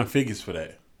got 9 figures for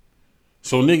that.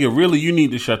 So, nigga, really, you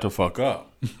need to shut the fuck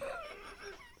up.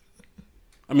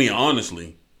 I mean,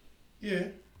 honestly. Yeah.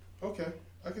 Okay.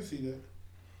 I can see that.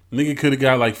 Nigga could have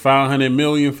got like $500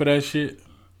 million for that shit.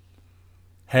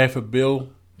 $500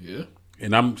 million. Yeah.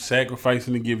 And I'm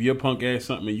sacrificing to give your punk ass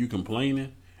something and you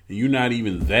complaining. And you not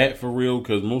even that for real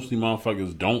because mostly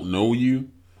motherfuckers don't know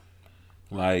you.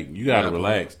 Like, you gotta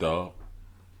relax, dog.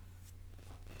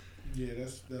 Yeah,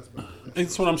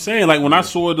 that's what I'm saying. Like, when I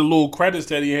saw the little credits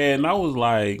that he had, and I was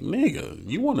like, nigga,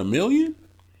 you want $1 million?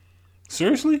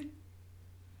 Seriously?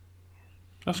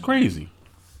 That's crazy.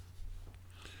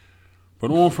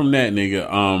 But on from that,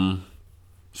 nigga.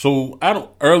 So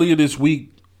earlier this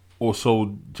week or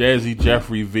so, Jazzy Jeff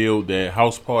revealed that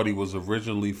House Party was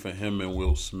originally for him and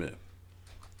Will Smith,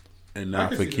 and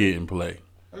not for Kid and Play.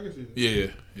 I can see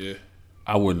that. Yeah.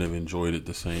 I wouldn't have enjoyed it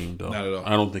the same though. Not at all.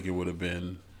 I don't think it would have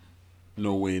been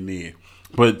nowhere near.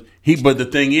 But the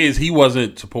thing is, he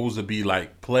wasn't supposed to be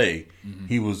like Play.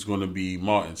 He was going to be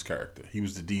Martin's character. He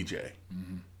was the DJ.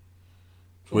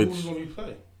 So who was going to be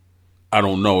Play? I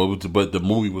don't know. But the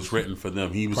movie was written for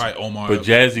them. He was probably Omar. But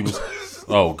Jazzy was.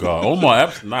 Oh God, Omar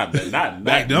Epps not in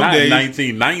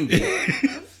 1990.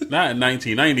 Not in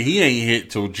 1990. He ain't hit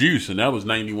till Juice, and that was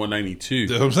 91, 92.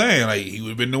 That's what I'm saying. Like he would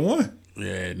have been the one.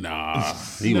 Yeah, nah,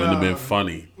 he wouldn't have been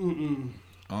funny.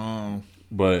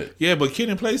 But Kid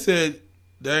and Play said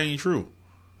that ain't true.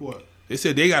 What? They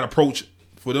said they got approached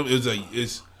for them.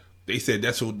 They said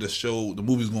that's what the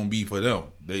movie's gonna be for them.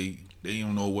 They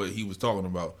don't know what he was talking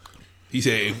about. He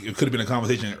said it could have been a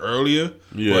conversation earlier.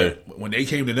 Yeah. But when they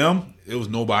came to them, it was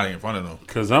nobody in front of them.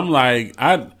 Cause I'm like,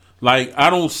 I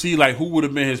don't see like who would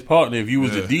have been his partner if you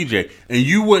was the DJ. And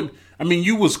you would, I mean,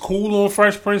 you was cool on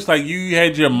Fresh Prince, like you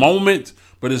had your moments,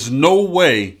 but there's no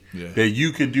way that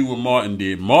you could do what Martin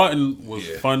did. Martin was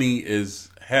funny as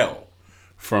hell.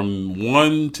 From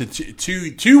 1 to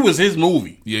 2. 2 was his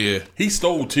movie. Yeah. He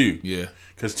stole 2. Yeah.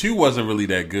 Cause 2 wasn't really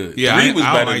that good. Yeah, 3 was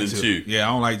better like than 2. Yeah,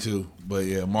 I don't like 2. But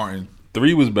yeah, Martin.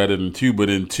 3 was better than 2, but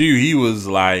in 2, he was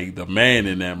like the man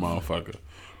in that motherfucker.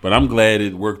 But I'm glad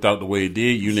it worked out the way it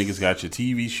did. You niggas got your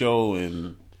TV show,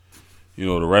 and you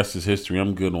know the rest is history.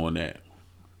 I'm good on that.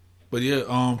 But yeah,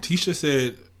 Tisha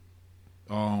said,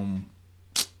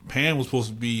 Pam was supposed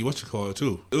to be what you call it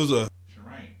too. It was a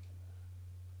shrine.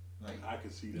 Like I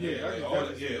could see that. It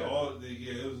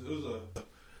was a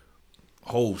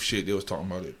whole shit. They was talking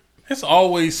about it. It's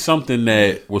always something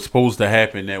that was supposed to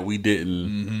happen that we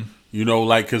didn't. You know,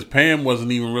 like because Pam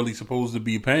wasn't even really supposed to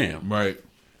be Pam. Right.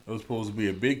 It was supposed to be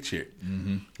a big chick,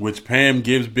 which Pam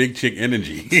gives big chick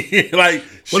energy. Like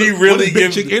she really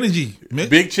gives big chick energy.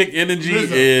 Big chick energy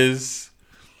is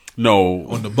no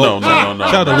on the boat. No.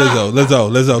 Shout out to Lizzo.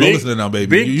 Don't listen to now,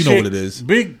 baby. You know what it is.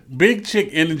 Big chick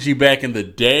energy back in the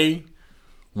day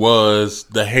was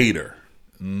the hater.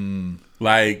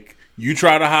 Like you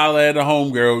try to holler at a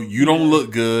homegirl, you don't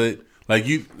look good. Like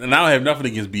you, and I don't have nothing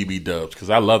against BB Dubs because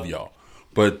I love y'all.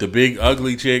 But the big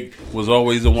ugly chick was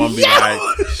always the one being like,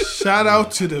 shout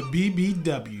out to the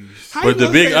BBWs. But the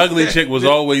big ugly chick was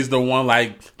always the one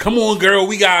like, come on girl,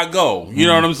 we gotta go. You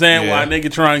know what I'm saying? Why nigga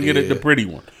try and get at the pretty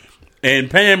one. And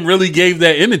Pam really gave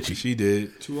that energy. She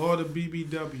did. To all the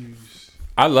BBWs,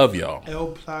 I love y'all.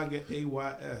 El Plaga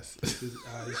AYS. Is his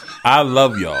eyes. I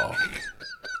love y'all.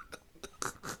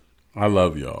 I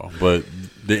love y'all. But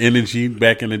the energy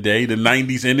back in the day, the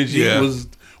 90s energy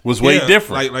was way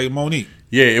different. Like Monique.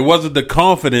 Yeah, it wasn't the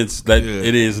confidence that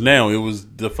it is now. It was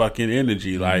the fucking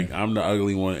energy. Like, I'm the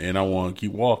ugly one and I want to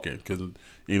keep walking because ain't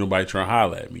nobody trying to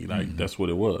holler at me. Like, that's what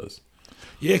it was.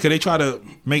 Yeah, because they try to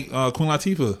make Queen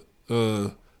Latifah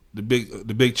the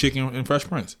big chick in Fresh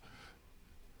Prince.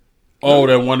 Oh,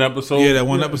 that one episode? Yeah, that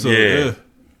one episode. Yeah.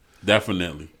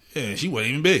 Definitely. Yeah, she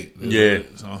wasn't even big. Yeah.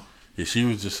 So. Yeah, she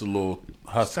was just a little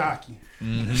hustler. Saki.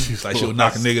 She's like, she'll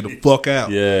knock a nigga the fuck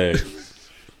out. Yeah.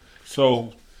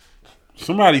 So,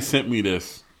 somebody sent me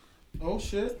this. Oh,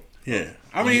 shit. Yeah.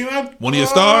 I mean, one of your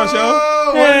stars,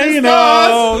 yo? Yeah, you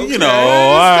know.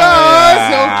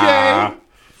 Okay.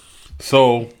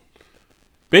 So,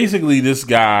 basically, this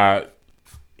guy,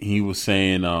 he was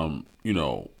saying, you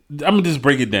know, I'm going to just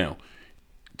break it down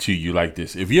to you like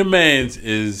this. If your man's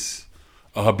is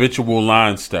a habitual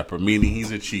line stepper, meaning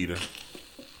he's a cheater,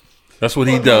 that's what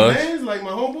he does. My man's like my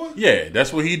homeboy? Yeah,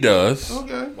 that's what he does.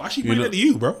 Okay. Why she bring that to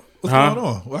you, bro? What's going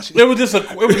on? Why she... It was just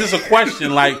a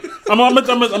question. Like, I'm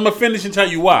gonna finish and tell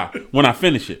you why when I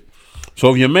finish it.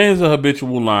 So if your man's a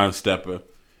habitual line stepper,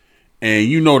 and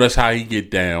you know that's how he get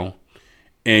down,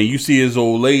 and you see his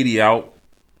old lady out,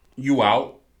 you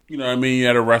know what I mean,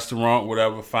 at a restaurant,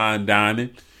 whatever, fine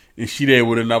dining, and she there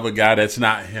with another guy that's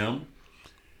not him,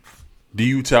 do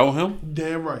you tell him?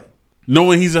 Damn right.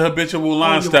 Knowing he's a habitual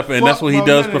line stepper, and that's what he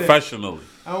does professionally.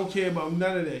 I don't care about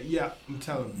none of that. Yeah, I'm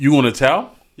telling him. You gonna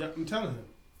tell? Yeah, I'm telling him.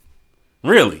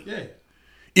 Really? Yeah.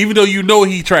 Even though you know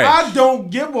he trash. I don't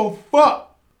give a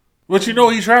fuck. But you know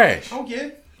he trash. I don't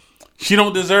care. She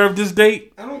don't deserve this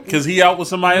date because he out with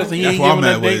somebody else and he ain't giving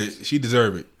that date. She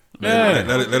deserve it. Yeah.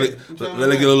 Let it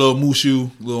get a little mushu,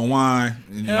 a little wine.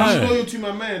 I'm loyal to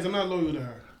my mans. I'm not loyal to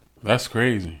her. That's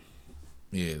crazy.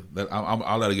 Yeah,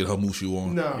 I'll let her get her mushu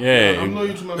on. No, yeah, I'm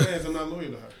loyal to my mans. I'm not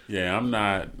loyal to her. Yeah, I'm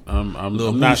not. I'm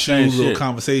little not mushu, saying little shit.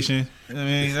 conversation. I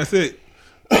mean, that's it.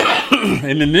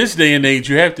 And in this day and age,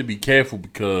 you have to be careful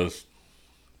because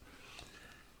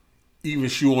even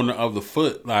shoe on the other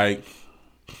foot, like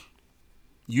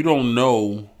you don't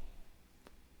know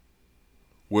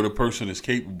what a person is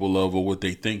capable of or what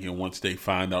they thinking once they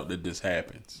find out that this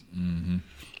happens. Mm-hmm.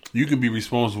 You can be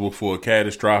responsible for a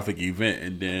catastrophic event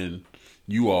and then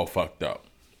you all fucked up.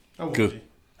 I won't be.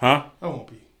 Huh? I won't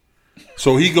be.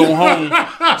 So he go home.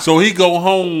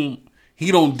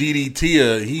 He don't DDT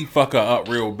her. He fuck her up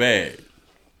real bad.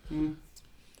 Mm.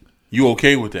 You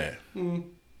okay with that? Mm.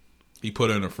 He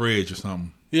put her in the fridge or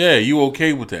something. Yeah, you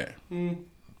okay with that? Mm.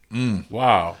 Mm.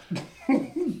 Wow.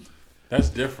 That's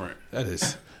different. That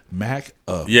is Mac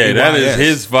up. Yeah, that is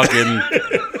his fucking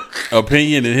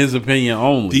opinion and his opinion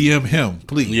only. DM him,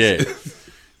 please. Yeah.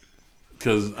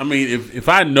 Because, I mean, if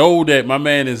I know that my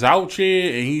man is out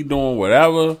here and he doing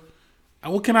whatever,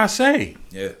 what can I say?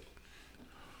 Yeah.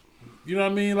 You know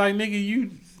what I mean? Like,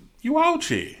 nigga, you out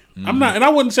here. Mm-hmm. I'm not, and I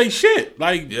wouldn't say shit.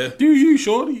 Like, do you,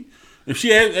 shorty? If she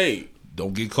had, hey.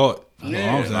 Don't get caught.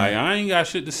 Yeah, like, I ain't got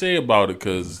shit to say about it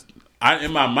because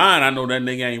in my mind, I know that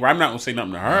nigga ain't right. I'm not going to say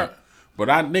nothing to her. But,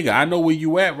 I know where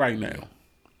you at right now.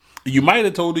 You might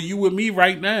have told her you with me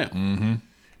right now. Mm-hmm.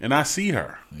 And I see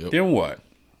her. Yep. Then what?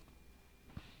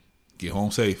 Get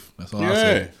home safe. That's all I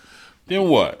say. Then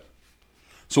what?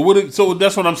 So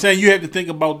that's what I'm saying. You have to think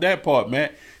about that part,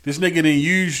 Matt. This nigga done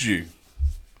used you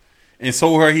and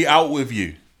told her he out with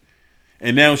you.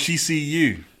 And now she see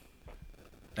you.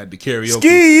 At the karaoke.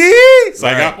 Ski!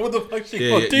 Like, what the fuck she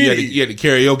gonna do? You at the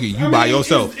karaoke. You by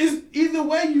yourself. It's either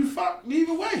way you fuck.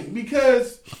 Either way.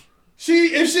 Because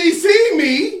if she see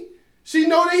me, she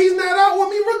know that he's not out with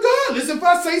me regardless if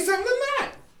I say something or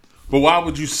not. But why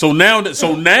would you? Now that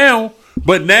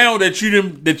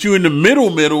you in the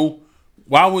middle,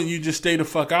 why wouldn't you just stay the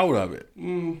fuck out of it?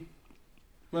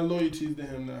 My loyalty is to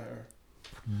him, not her.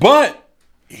 But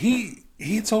he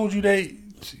told you that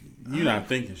you're not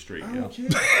thinking straight. I don't care.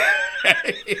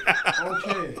 I don't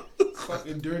care.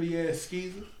 Fucking dirty ass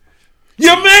skeezer.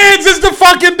 Your man's is the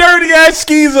fucking dirty ass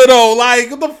skeezer though. Like,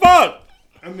 what the fuck?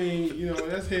 I mean,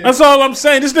 that's here. That's all I'm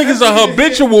saying. This nigga's a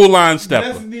habitual line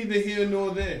stepper. That's neither here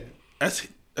nor there. That's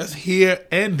here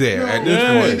and there at this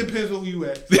point. It depends on who you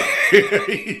ask.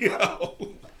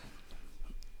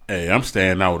 Hey, I'm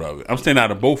staying out of it. I'm staying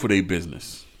out of both of their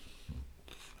business.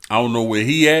 I don't know where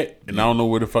he at, and I don't know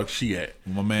where the fuck she at.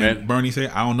 My man Bernie said,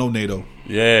 I don't know NATO.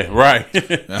 Yeah, right.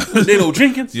 NATO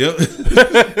Jenkins? Yep.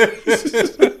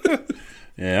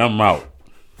 Yeah, I'm out.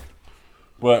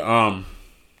 But,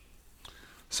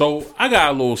 So I got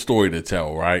a little story to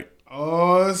tell, right?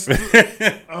 Story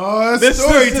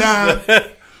time.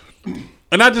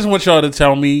 And I just want y'all to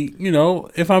tell me,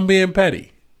 if I'm being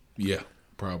petty. Yeah,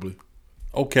 probably.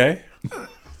 Okay.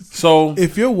 So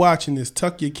If you're watching this,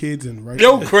 tuck your kids in right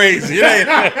yo now. crazy. It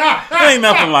ain't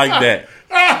nothing like that.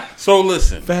 So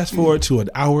listen. Fast forward to an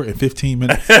hour and 15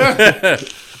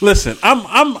 minutes. Listen,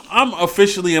 I'm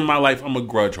officially in my life, I'm a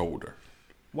grudge holder.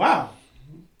 Wow.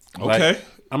 Okay.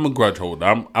 I'm a grudge holder.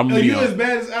 I'm Are you as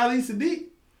bad as Ali Sadiq?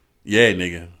 Yeah,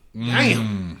 nigga.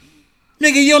 Damn.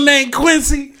 Nigga, your name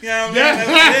Quincy? You know what I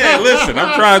mean? Yeah, listen,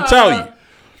 I'm trying to tell you.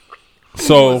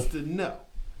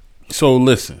 So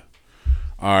listen.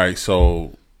 All right,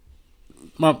 so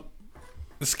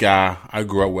this guy I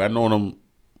grew up with, I've known him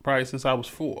probably since I was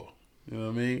 4. You know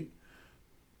what I mean?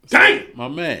 Damn. My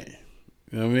man.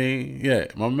 You know what I mean? Yeah,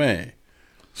 my man.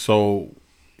 So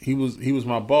he was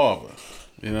my barber.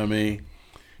 You know what I mean?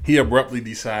 He abruptly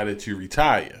decided to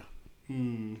retire.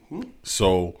 Mm-hmm.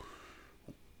 So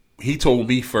he told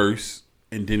me first,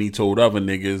 and then he told other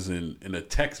niggas in a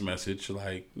text message,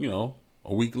 like, a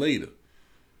week later.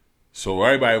 So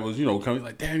everybody was, coming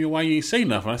like, damn, why you ain't say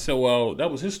nothing? I said, well, that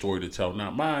was his story to tell,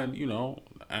 not mine.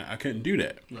 I couldn't do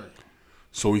that. Right.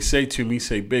 So he said to me,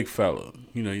 big fella,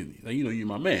 you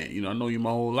my man. I know you my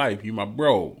whole life. You my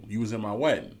bro. You was in my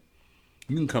wedding.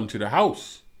 You can come to the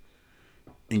house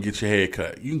and get your hair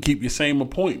cut. You can keep your same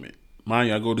appointment. Mind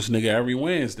you, I go to this nigga every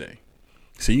Wednesday.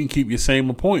 So you can keep your same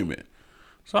appointment.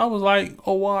 So I was like,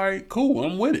 oh, all right, cool.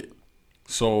 I'm with it.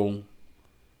 So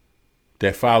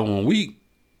that following week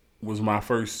was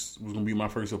going to be my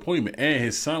first appointment. And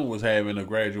his son was having a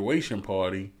graduation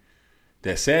party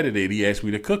that Saturday. He asked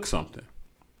me to cook something.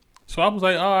 So I was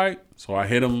like, all right. So I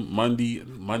hit him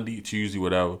Monday, Tuesday,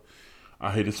 whatever.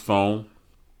 I hit his phone.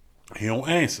 He don't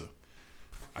answer.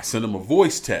 I sent him a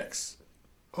voice text.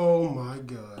 Oh, my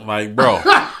God. I'm like, bro.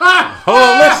 Hold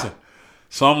on, listen.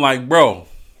 So I'm like, bro,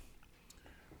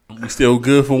 we still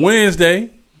good for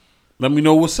Wednesday. Let me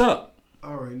know what's up.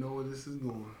 I already know where this is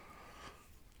going.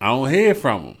 I don't hear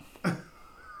from him.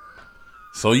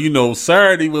 So,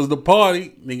 Saturday was the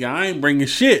party. Nigga, I ain't bringing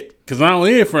shit because I don't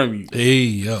hear from you. Hey,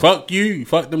 yo. Fuck you.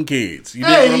 Fuck them kids. You know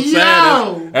what I'm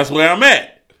saying? That's where I'm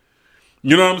at.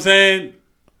 You know what I'm saying?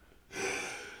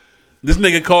 This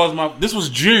nigga calls this was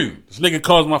June. This nigga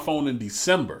calls my phone in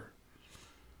December.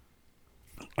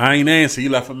 I ain't answer. He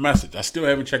left a message. I still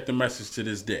haven't checked the message to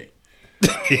this day.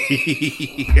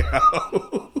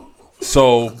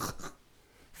 So,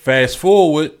 fast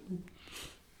forward,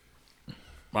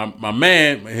 my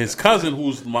man, his cousin,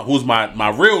 who's my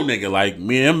real nigga, like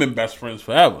me and him been best friends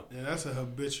forever. Yeah, that's a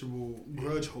habitual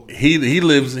grudge holder. He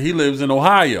lives in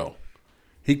Ohio.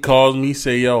 He calls me,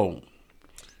 say, yo,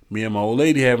 me and my old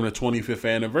lady having a 25th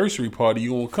anniversary party.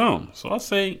 You gonna come? So I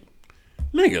say,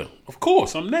 nigga, of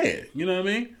course I'm there. You know what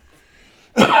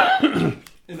I mean?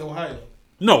 In Ohio?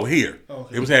 No, here.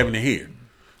 Okay. It was happening here.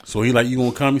 So he like, you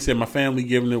gonna come? He said, my family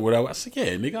giving it, whatever. I said,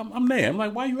 yeah, nigga, I'm there. I'm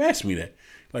like, why you ask me that?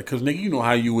 Like, cause nigga, you know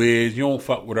how you is. You don't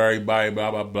fuck with everybody,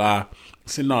 blah, blah, blah. I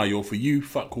said, nah, yo, for you,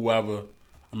 fuck whoever.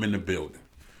 I'm in the building.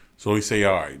 So he say,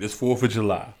 all right, this 4th of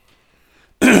July.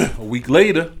 A week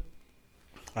later,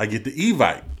 I get the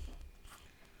Evite.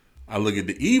 I look at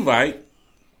the Evite.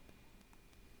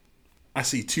 I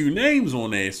see 2 names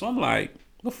on there. So I'm like,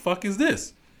 the fuck is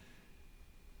this?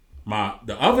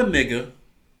 The other nigga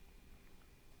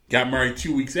got married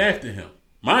 2 weeks after him.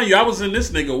 Mind you, I was in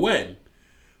this nigga wedding.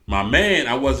 My man,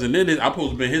 I wasn't in it. I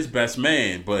supposed to be his best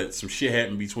man, but some shit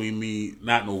happened between me.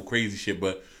 Not no crazy shit,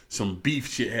 but some beef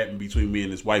shit happened between me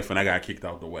and his wife, and I got kicked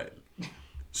out the wedding.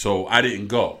 So I didn't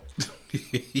go.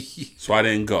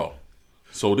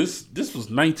 So this was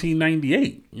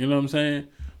 1998. You know what I'm saying?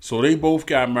 So they both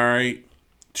got married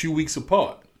 2 weeks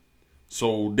apart.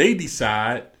 So they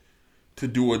decide to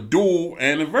do a dual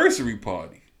anniversary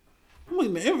party. I'm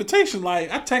looking at the invitation,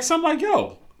 like, I text him like,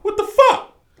 yo, what the fuck?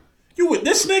 You with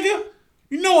this nigga?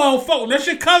 You know I don't fuck with him. That's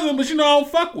your cousin, but you know I don't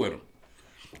fuck with him.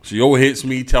 So yo hits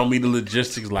me, tell me the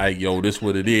logistics, like, yo, this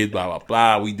what it is, blah, blah,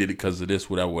 blah. We did it because of this,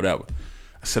 whatever, whatever.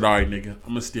 I said, all right, nigga,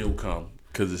 I'm going to still come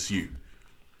because it's you.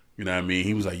 You know what I mean?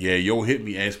 He was like, yeah, yo hit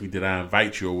me, asked me, did I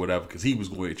invite you or whatever, because he was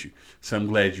going to hit you. So I'm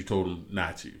glad you told him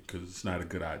not to, because it's not a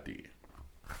good idea.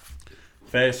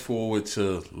 Fast forward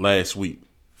to last week.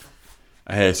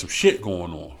 I had some shit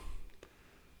going on.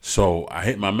 So I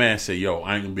hit my man and said, yo,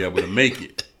 I ain't going to be able to make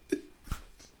it. You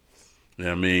know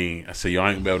what I mean? I said, yo,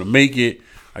 I ain't going to be able to make it.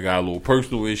 I got a little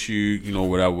personal issue, you know,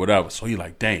 whatever, whatever. So he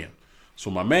like, damn.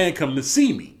 So my man come to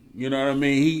see me. You know what I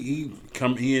mean?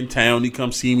 He in town. He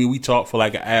come see me. We talk for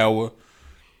like an hour.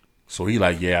 So he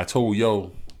like, yeah, I told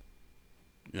yo,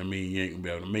 I mean, you ain't gonna be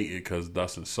able to make it because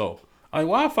thus and so. Like,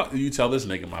 why the fuck do you tell this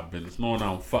nigga my business knowing I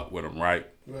don't fuck with him, right?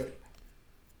 Right.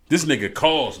 This nigga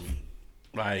calls me.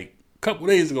 Like, a couple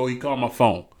days ago, he called my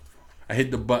phone. I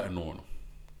hit the button on him.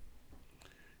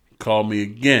 He called me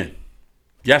again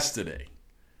yesterday.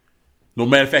 No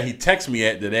matter of fact, he texted me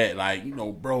after that, like, you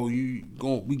know, bro, we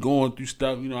going through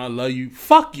stuff, you know, I love you.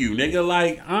 Fuck you, nigga.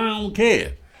 Like, I don't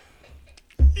care.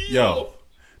 Yo,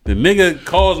 the nigga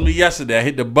calls me yesterday. I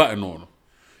hit the button on him.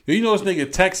 Yo, you know this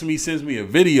nigga texts me, sends me a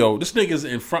video. This nigga's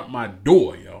in front of my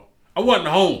door, yo. I wasn't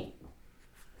home.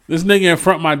 This nigga in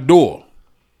front of my door.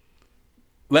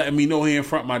 Letting me know he in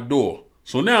front of my door.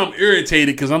 So now I'm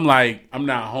irritated because I'm like, I'm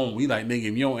not home. He like, nigga,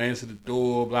 if you don't answer the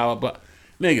door, blah, blah, blah.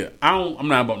 Nigga, I'm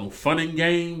not about no fun and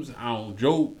games. I don't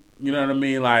joke. You know what I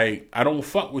mean? Like, I don't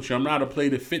fuck with you. I'm not a play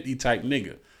the 50 type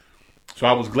nigga. So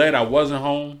I was glad I wasn't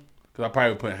home because I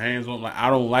probably would put hands on him. Like, I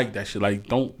don't like that shit. Like,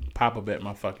 don't pop up at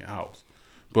my fucking house.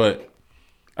 But,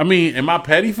 I mean, am I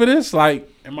petty for this?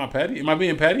 Like, am I petty? Am I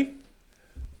being petty?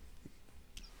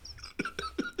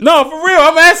 No, for real.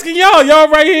 I'm asking y'all. Y'all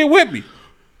right here with me.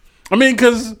 I mean,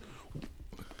 because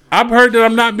I've heard that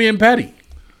I'm not being petty.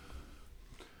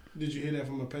 Did you hear that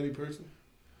from a petty person?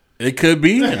 It could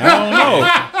be. I don't know.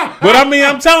 But I mean,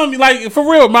 I'm telling you, like, for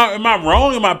real, am I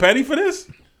wrong? Am I petty for this?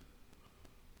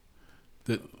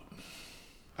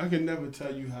 I can never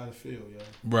tell you how to feel, yo.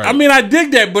 Right. I mean, I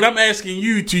dig that, but I'm asking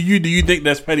you, do you think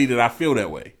that's petty that I feel that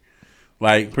way?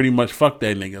 Like, pretty much fuck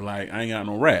that nigga. Like, I ain't got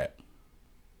no rap.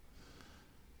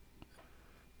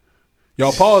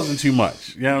 Y'all pausing too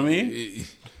much. You know what I mean? I'm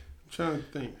trying to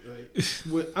think.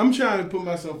 Like, I'm trying to put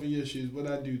myself in your shoes, but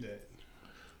I do that.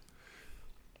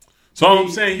 So I'm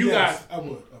saying you yes, got. I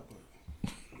would.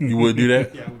 You would do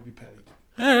that? Yeah, I would be petty.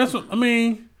 Yeah, that's what I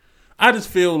mean. I just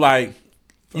feel like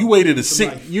you waited a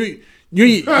six. You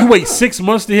wait 6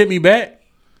 months to hit me back.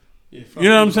 Yeah, you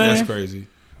know what I'm saying? That's crazy.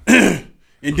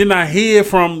 And then I hear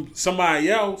from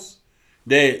somebody else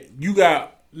that you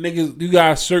got niggas, you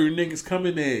got certain niggas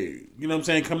coming there. You know what I'm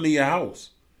saying? Coming to your house.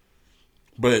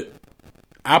 But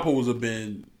I supposed to have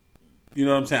been, you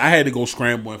know what I'm saying? I had to go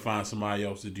scramble and find somebody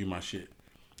else to do my shit.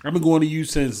 I've been going to you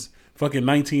since fucking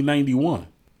 1991.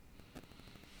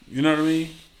 You know what I mean?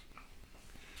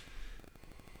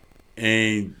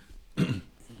 And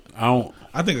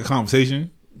I think a conversation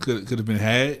could have been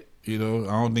had. You know,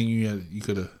 I don't think you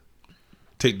could have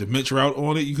take the Mitch route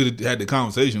on it. You could have had the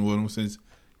conversation with him since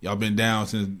y'all been down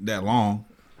since that long.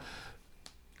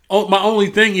 Oh, my only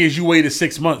thing is you waited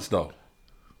 6 months though.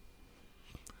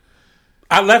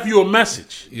 I left you a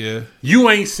message. Yeah. You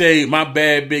ain't say my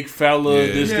bad big fella,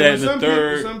 this, that, and the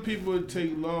third. Some people would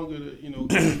take longer to,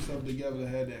 get themselves together to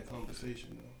have that conversation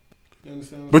though. You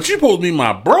understand? But you supposed to be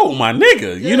my bro, my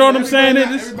nigga. Yeah, you know what I'm saying?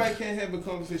 Everybody can't have a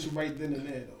conversation right then and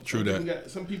there though. True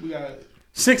that. Some people got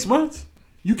 6 months?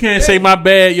 You can't say my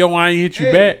bad, yo, I ain't hit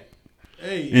you back.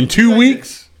 Hey, in 2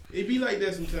 weeks? It be like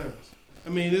that sometimes. I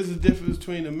mean, there's a difference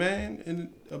between a man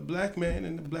and a black man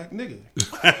and a black nigga.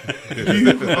 You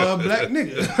are a black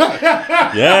nigga.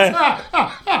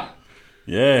 Yeah.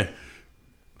 Yeah.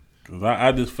 Because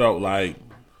I just felt like,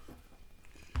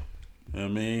 I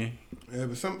mean. Yeah,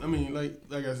 but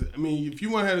like I said, if you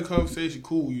want to have a conversation,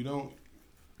 cool. You don't,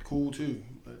 cool too.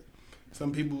 But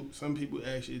some people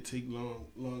actually take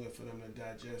longer for them to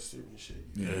digest certain shit.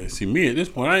 Yeah, see, me at this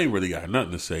point, I ain't really got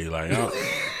nothing to say. Like,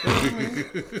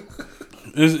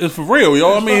 it's for real,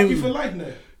 yo. Fuck you for life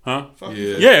now. Huh?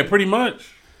 Yeah, pretty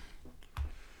much.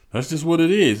 That's just what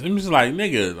it is. I'm just like,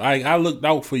 nigga, like, I looked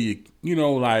out for you. You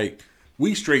know, like,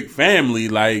 we straight family.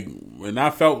 Like, when I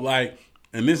felt like,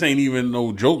 and this ain't even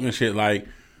no joke and shit, like,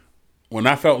 when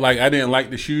I felt like I didn't like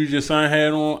the shoes your son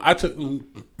had on, I took them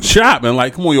shopping.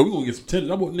 Like, come on, yo, we gonna get some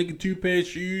tennis. I bought nigga 2 pair of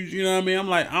shoes. You know what I mean? I'm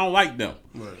like, I don't like them.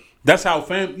 Right. That's how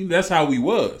that's how we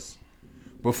was.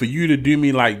 But for you to do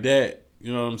me like that,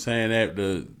 you know what I'm saying?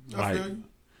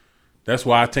 That's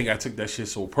why I think I took that shit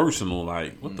so personal.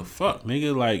 Like, what the fuck,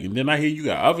 nigga? Like, and then I hear you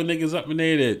got other niggas up in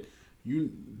there that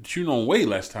you on way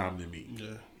less time than me.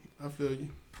 Yeah, I feel you.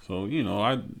 So,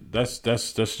 that's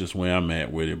just where I'm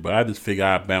at with it. But I just figure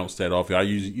I bounce that off. I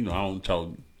usually, I don't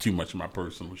tell too much of my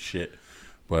personal shit.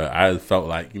 But I felt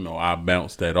like, I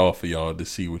bounced that off of y'all to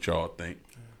see what y'all think.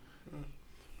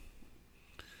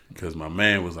 Because my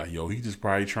man was like, yo, he just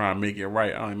probably trying to make it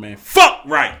right. I'm like, man, fuck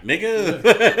right, nigga.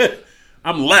 Yeah.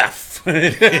 I'm left.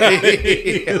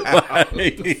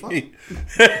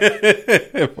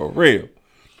 For real.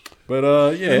 But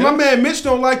yeah. If my man Mitch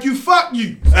don't like you, fuck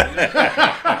you.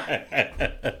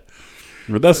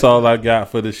 But that's all I got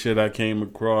for the shit I came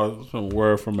across. Some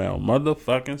word from our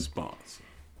motherfucking sponsor.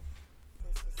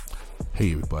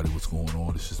 Hey everybody, what's going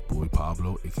on? This is boy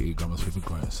Pablo, aka Grandma's favorite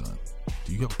grandson.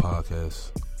 Do you have a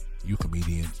podcast? You a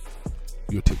comedian?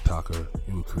 You a TikToker?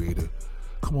 You a creator?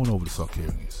 Come on over to Start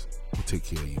Carrying Us. We'll take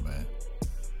care of you, man.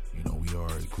 You know, we are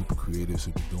a group of creatives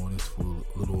who've been doing this for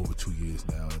a little over 2 years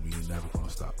now, and we ain't never gonna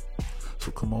stop.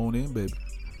 So come on in, baby.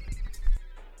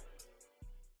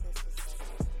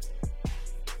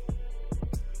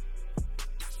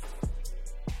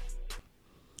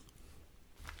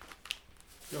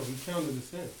 Yo, he counted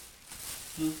us in.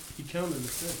 He counted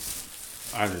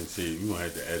us in. I didn't see it. You gonna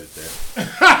have to edit that.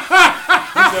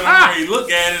 He said I'm ready to look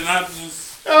at it, and I was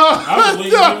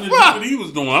waiting for him to do what he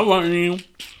was doing. I wasn't him.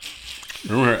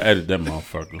 I'm gonna edit that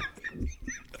motherfucker.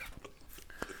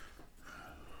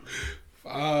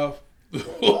 5,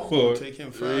 4, Take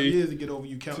him 5 years to get over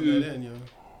you counting that in,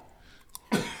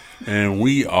 yo. And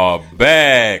we are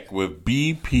back with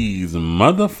BP's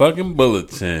motherfucking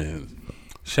bulletin.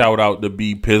 Shout out to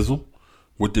B Pizzle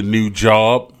with the new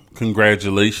job.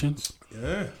 Congratulations.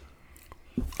 Yeah.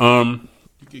 You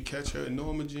could catch her in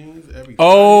Norma jeans every.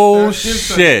 Oh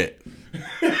shit.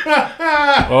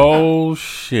 Oh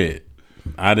shit.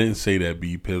 I didn't say that,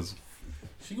 B Pizzle.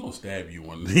 She gonna stab you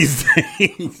one of these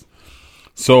days.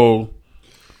 So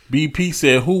BP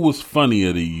said, who was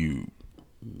funnier to you?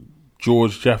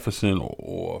 George Jefferson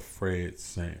or Fred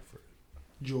Sanford?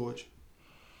 George.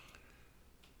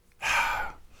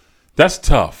 That's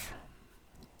tough.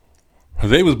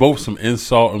 They was both some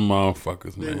insulting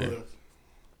motherfuckers, man. They were.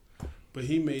 But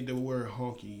he made the word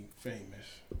honky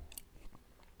famous.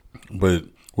 But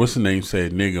what's the name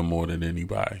said nigga more than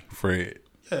anybody? Fred.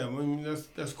 Yeah, I mean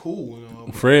that's cool. You know,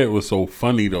 Fred was so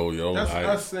funny though, yo.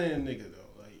 That's saying nigga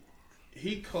though. Like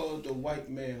he called the white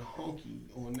man honky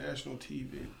on national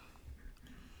TV.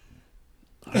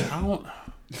 I don't.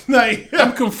 Like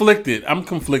I'm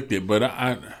conflicted, but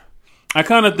I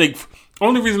kind of think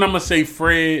only reason I'm gonna say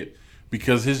Fred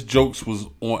because his jokes was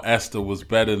on Esther was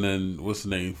better than what's the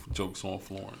name jokes on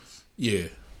Florence. Yeah,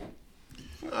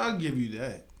 I'll give you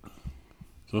that.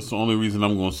 So that's the only reason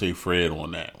I'm gonna say Fred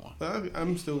on that one.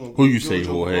 I'm still gonna. Who you say,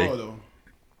 Jorge?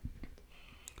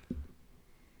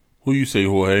 Who you say,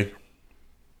 Jorge?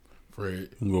 Fred.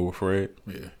 You go with Fred.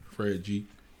 Yeah, Fred G.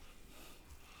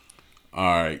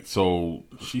 All right, so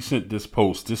she sent this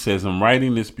post. This says, I'm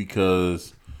writing this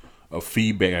because of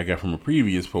feedback I got from a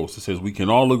previous post. It says, we can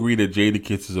all agree that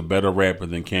Jadakiss is a better rapper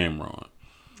than Cameron.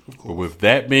 But with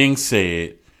that being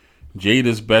said,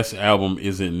 Jada's best album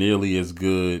isn't nearly as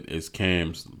good as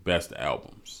Cam's best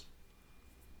albums.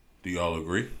 Do y'all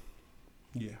agree?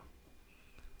 Yeah.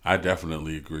 I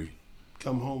definitely agree.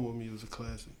 Come Home With Me was a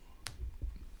classic.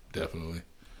 Definitely.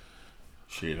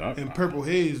 Shit, and Purple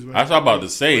Haze. Right? I was about to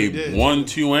say 1,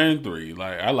 2, and 3.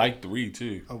 Like I like 3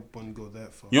 too. I wouldn't go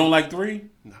that far. You don't like 3?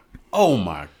 No. Oh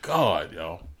my god,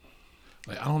 yo.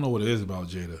 Like I don't know what it is about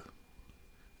Jada.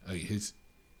 Like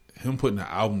him putting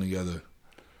the album together.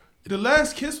 The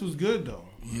Last Kiss was good though.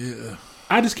 Yeah.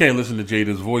 I just can't listen to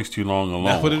Jada's voice too long alone.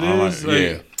 That's what it is? Like,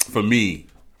 yeah. For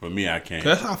me, I can't.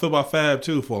 That's how I feel about Fab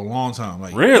too for a long time.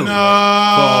 Like Really?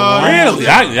 No. Really?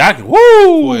 I can. Woo!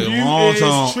 For a long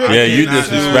time. Yeah, you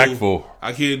disrespectful.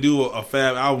 I can't do a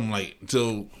Fab album like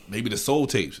until maybe the Soul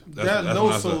tapes. That's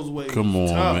No Soul's way. Come on,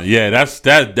 man. Yeah, that's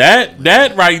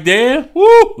that right there.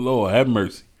 Woo! Lord have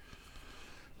mercy.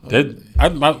 That I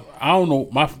don't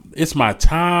know. It's My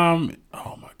Time.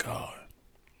 Oh my god,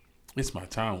 It's My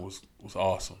Time was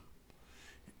awesome.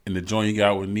 And the joint you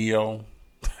got with Neo,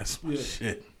 that's my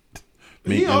shit.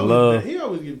 He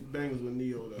always get bangers with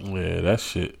Neo though. Yeah, that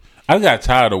shit. I got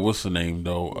tired of what's the name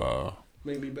though.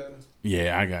 Make Me Better.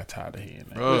 Yeah, I got tired of hearing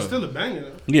that. It's still a banger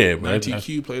though. Yeah, but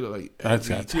TQ played it like I got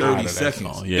tired 30 of that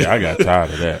seconds. song. Yeah, I got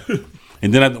tired of that.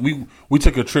 And then we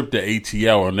took a trip to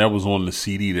ATL, and that was on the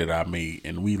CD that I made,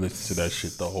 and we listened to that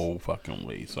shit the whole fucking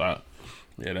way. So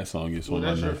that song gets on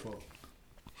my nerves.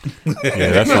 Yeah,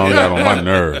 that song got on my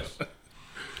nerves.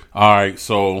 All right,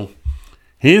 so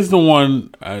here's the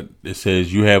one that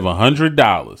says you have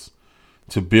 $100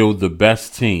 to build the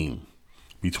best team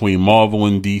between Marvel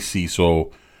and DC.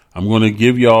 So I'm going to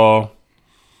give y'all.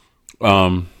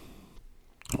 Are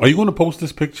you going to post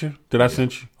this picture that I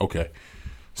sent you? Okay.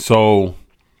 So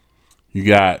you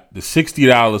got the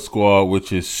 $60 squad,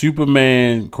 which is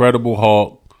Superman, Incredible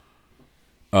Hulk,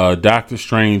 Doctor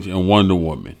Strange, and Wonder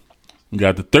Woman. You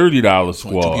got the $30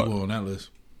 squad. 2 people on that list.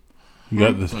 You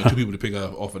got the 2 people to pick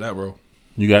off of that, bro.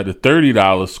 You got the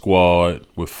 $30 squad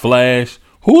with Flash.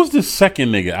 Who's the second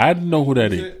nigga? I didn't know who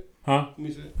that is. Huh? Let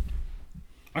me see it.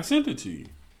 I sent it to you.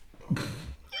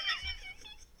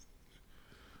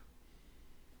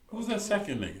 Who's that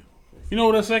second nigga? You know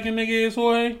who that second nigga is,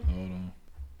 Jorge? Hold on.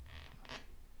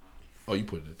 Oh, you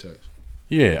put it in the text.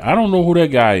 Yeah, I don't know who that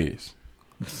guy is.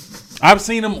 I've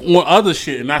seen him on other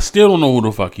shit, and I still don't know who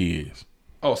the fuck he is.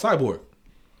 Oh, Cyborg.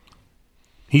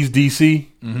 He's DC?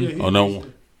 Yeah, he's Oh, no.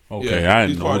 decent. Okay, Yeah, I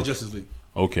he's didn't part know. of Justice League.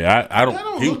 Okay, I don't. That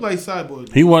don't He, look like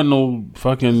Cyborg. he wasn't no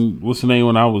fucking, what's the name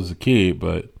when I was a kid,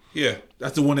 but. Yeah,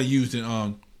 that's the one they used in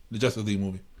the Justice League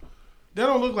movie. That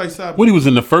don't look like Cyborg. What, he was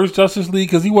in the first Justice League?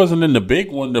 Because he wasn't in the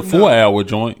big one, the 4-hour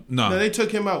joint. No, No, they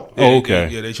took him out. Yeah, Oh, okay.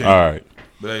 yeah, they changed. All right.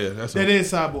 But yeah, that's That is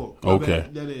Cyborg. My Okay.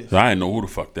 bad. That is. I didn't know who the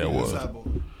fuck that was.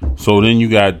 Cyborg. So then you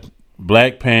got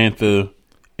Black Panther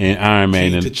and Iron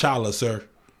Man. King And T'Challa, sir.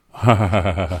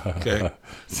 Okay.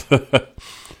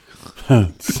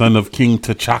 son of King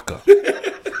T'Chaka.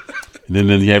 And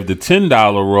then you have the $10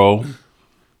 roll,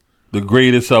 the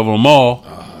greatest of them all,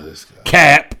 Oh, this guy.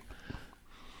 Cap,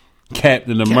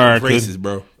 Captain America. Racist,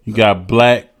 bro. You got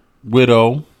Black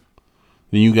Widow,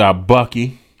 then you got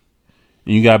Bucky,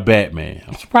 and you got Batman.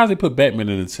 I'm surprised they put Batman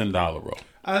in the $10 roll.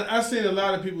 I've seen a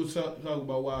lot of people talk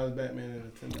about why is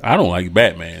Batman in the $10. I don't like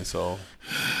Batman, so.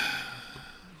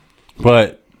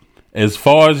 But as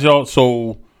far as y'all,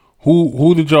 so who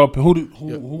would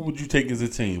you take as a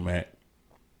team, Matt?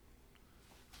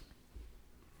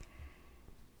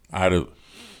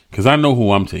 Because I know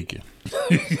who I'm taking.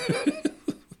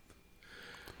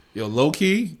 Yo, low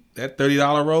key, that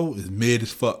 $30 roll is mid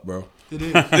as fuck, bro. It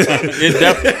is.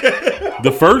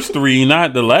 The first three,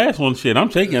 not the last one. Shit, I'm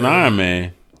taking Iron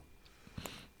Man.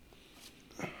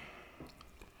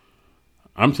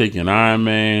 I'm taking Iron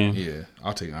Man. Yeah,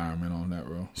 I'll take Iron Man on that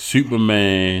roll.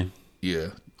 Superman. Yeah,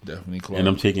 definitely Clark. And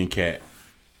I'm taking Cap.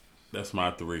 That's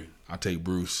my three. I'll take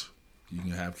Bruce. You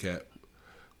can have Cap.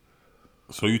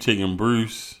 So you taking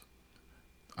Bruce,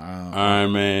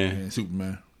 Iron Man, And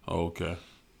Superman. Oh, okay.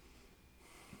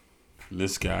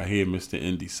 This guy here, Mr.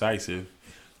 Indecisive,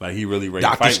 like he really ready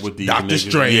to fight with these Doctor niggas.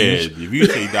 Strange. Yeah, if you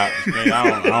say Doctor Strange,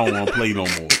 I don't want to play no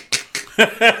more.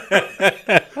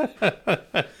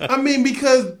 I mean,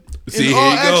 because See, in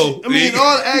here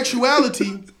all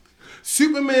actuality,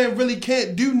 Superman really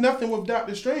can't do nothing with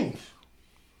Doctor Strange.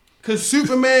 Because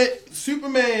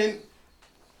Superman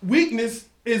weakness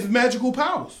is magical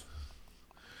powers.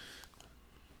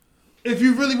 If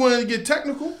you really wanted to get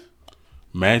technical,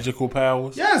 Magical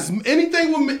powers? yes,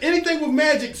 anything with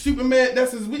magic, Superman,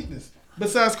 that's his weakness.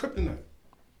 Besides kryptonite,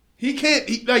 he can't.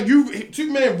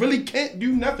 Superman really can't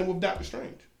do nothing with Doctor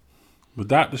Strange. But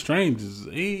Doctor Strange is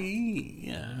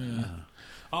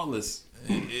all this.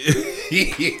 But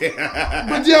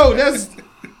yo, that's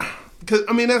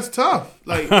tough.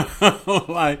 Like,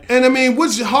 Like and I mean,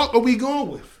 which Hawk are we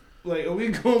going with? Like, are we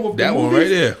going with That the one movies right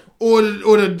there. or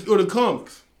the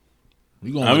comics?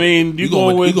 You going I mean, you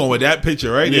going with that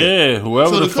picture right there. yeah,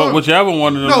 whoever So the the fuck, com- whichever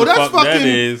one of them No, the that's fuck fucking. that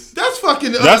is. That's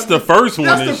fucking. That's the first one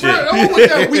That's and the shit. first. Oh, what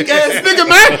that weak ass nigga,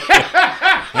 man?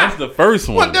 That's the first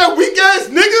one. What that weak ass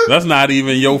nigga? That's not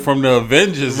even Yo from the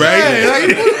Avengers, Right. Hey,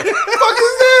 like, what the fuck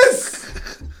is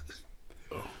this?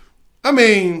 I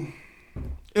mean,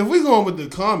 if we going with the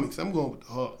comics, I'm going with the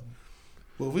Hawk.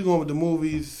 But if we going with the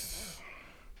movies,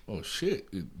 Oh shit!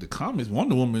 The comics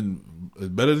Wonder Woman is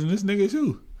better than this nigga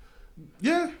too.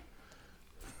 yeah.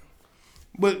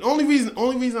 But only reason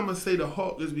I'm gonna say the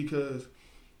Hawk is because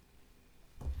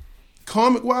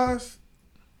comic wise,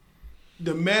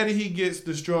 the madder he gets,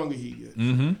 the stronger he gets.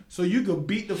 Mm-hmm. So you could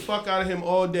beat the fuck out of him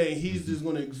all day, and he's just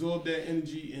gonna absorb that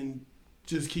energy and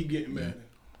just keep getting madder.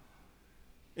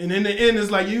 And in the end,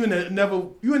 it's like you in a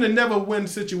never win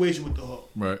situation with the Hawk.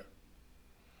 Right.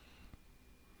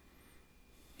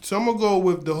 So I'm gonna go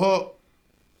with the Hawk,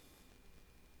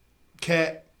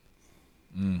 Cat.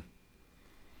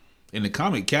 In the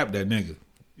comic, Cap that nigga.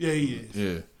 Yeah, he is.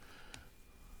 Yeah.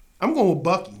 I'm going with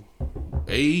Bucky.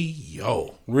 Hey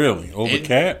yo. Really? Over And-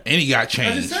 Cap? And he got I just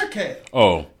changed. said Cat.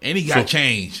 Oh. And he got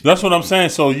changed. That's what I'm saying.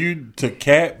 So you took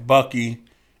Cap, Bucky,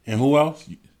 and who else?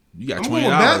 You got I'm going $20.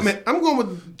 with Batman. I'm going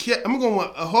with Cat. I'm going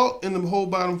with a Hawk in the whole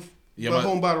bottom. Yeah, the but-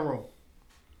 whole bottom row.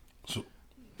 So,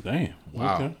 damn.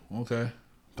 Wow. Okay. Okay.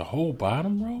 The whole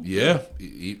bottom row? Yeah.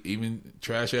 Even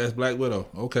trash ass Black Widow.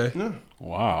 Okay. Yeah.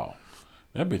 Wow.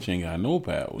 That bitch ain't got no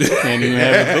power. She can't even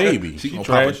have a baby. She gonna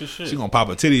trash pop as shit. She gonna pop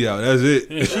a titty out. That's it.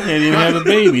 Yeah, she can't even have a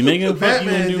baby, nigga. Fuck you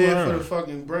gonna Batman's do with there for the her?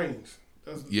 fucking brains.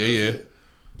 Yeah. Yeah,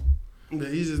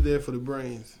 he's just there for the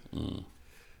brains.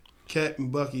 Cat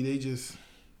and Bucky, they just.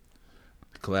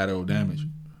 Collateral damage.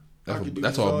 I could do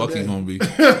That's this all all Bucky's day. gonna be.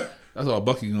 That's all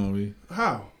Bucky's gonna be.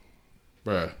 How?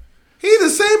 Bruh. He's the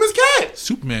same as Cat.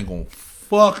 Superman gonna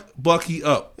fuck Bucky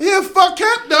up. Yeah, fuck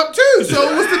Cap up too.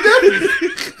 So what's the difference?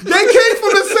 They came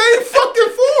from the same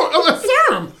fucking form of a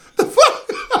serum. The fuck?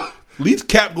 least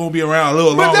Cap gonna be around a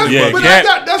little But longer. Yeah, but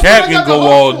Cap that's Cap what I can got go the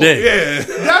hope all for. day. Yeah.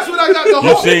 That's what I got the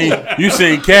hook for. You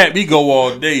seen Cap? He go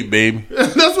all day, baby.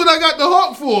 That's what I got the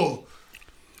hook for.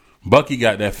 Bucky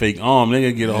got that fake arm.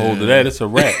 Nigga get a hold of that. It's a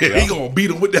wrap. He gonna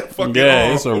beat him with that fucking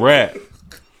arm. It's a wrap.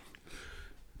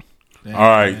 Damn, All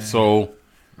right, man. so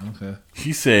Okay.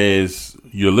 he says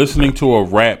you're listening to a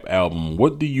rap album.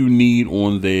 What do you need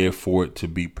on there for it to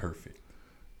be perfect?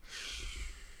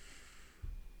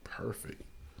 Perfect.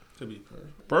 To be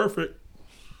perfect. Perfect.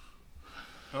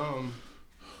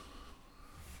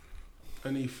 I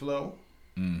need flow.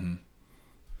 Mm-hmm.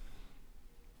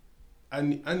 I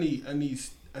need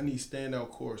standout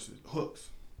choruses, hooks.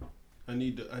 I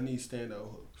need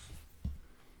standout hooks.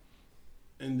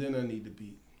 And then I need the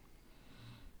beat.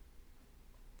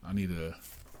 I need it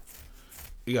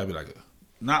gotta be like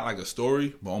not like a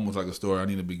story, but almost like a story. I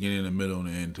need a beginning, a middle, and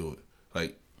an end to it.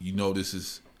 Like,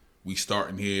 we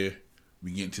starting here,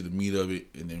 we getting to the meat of it,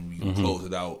 and then we gonna close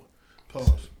it out.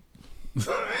 Pause.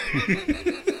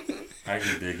 I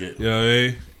can dig it. You know what I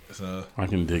mean? So, I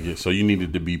can dig it. So you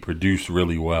needed to be produced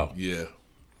really well. yeah.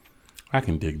 I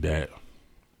can dig that.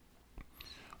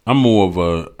 I'm more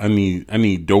of I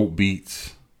need dope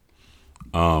beats.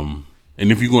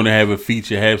 And if you're going to have a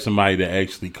feature, have somebody that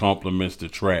actually complements the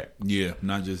track. Yeah,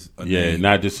 not just a Yeah, name.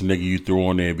 not just a nigga you throw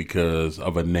on there because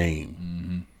of a name.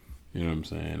 Mm-hmm. You know what I'm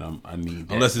saying? I need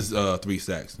that. Unless it's 3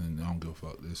 stacks, then I don't give a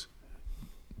fuck. Just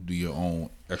do your own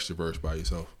extra verse by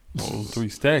yourself. Well, 3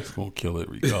 stacks gonna kill it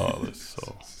regardless.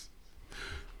 So,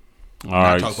 all Not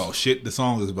right. talk about shit the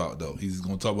song is about though. He's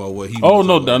gonna talk about what he. Oh wants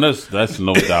to no, talk about. that's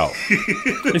no doubt.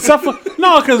 Except for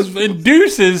because in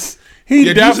Deuces, he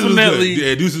Yeah, Deuces was definitely good.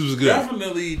 Yeah, Deuces was good.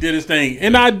 definitely did his thing,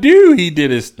 and he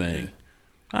did his thing.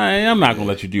 I'm not gonna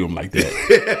let you do him like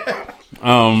that.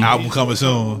 Album coming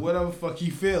soon. Whatever fuck he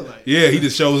feel like. Yeah, he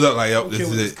just shows up like, I yep, don't this care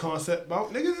what is this it. concept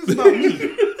about. Niggas, it's about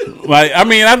me. Like, I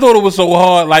mean, I thought it was so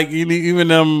hard. Like even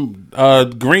them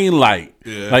Green Light,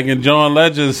 Yeah. like in John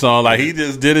Legend's song, like he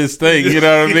just did his thing. You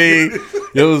know what I mean?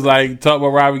 It was like talk about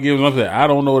Robbie Gibbs. I said, I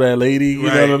don't know that lady. You know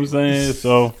Right. what I'm saying?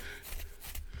 So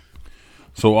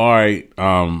all right.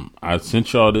 I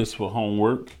sent y'all this for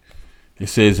homework. It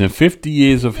says in 50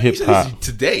 years of hip hop.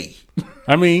 Today.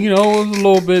 I mean, it was a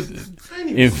little bit. I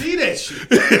didn't even see that shit.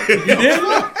 You did?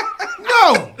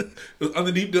 No. It was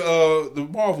underneath the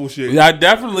Marvel shit. I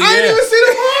definitely. I didn't Yeah. even see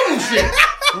the Marvel shit.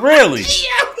 Really?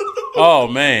 Oh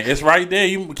man, it's right there.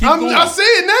 You keep going. I see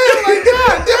it now. Like,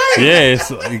 God damn.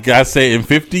 Yes, you gotta say in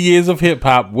 50 years of hip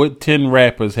hop, what 10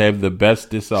 rappers have the best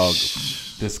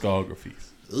discographies?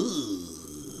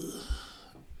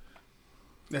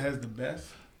 That has the best.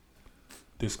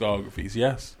 Discographies,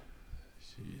 yes.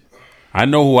 I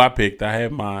know who I picked. I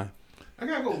have mine. I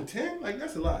gotta go with 10. Like,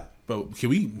 that's a lot. But can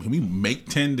we make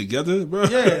 10 together, bro?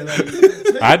 Yeah,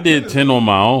 like I did 10 on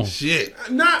my own. Shit.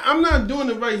 I'm not doing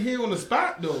it right here on the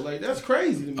spot though. Like, that's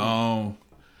crazy to me.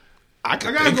 I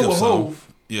can gotta think go of with some. Hove.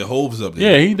 Yeah, Hove's up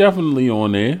there. Yeah, he definitely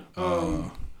on there.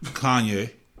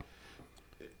 Kanye.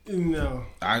 No,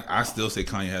 I still say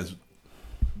Kanye has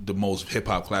the most hip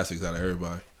hop classics out of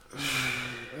everybody.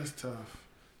 that's tough.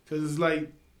 Cause it's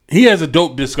like, He has a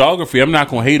dope discography. I'm not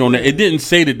gonna hate on that. It didn't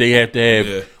say that they have to have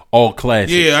Yeah. all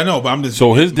classics. Yeah, I know, but I'm just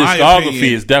So his my discography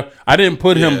opinion- is I didn't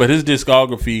put him, Yeah. but his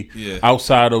discography Yeah.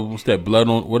 outside of what's that Blood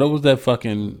on what was that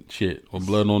fucking shit or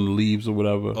Blood on the Leaves or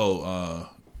whatever.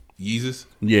 Yeezus.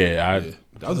 Yeah,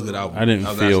 That was a good album. I didn't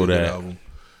was feel actually a good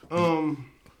that. album.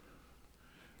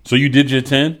 So you did your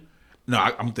 10? No,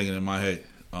 I'm thinking in my head.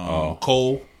 Oh.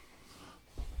 Cole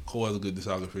has a good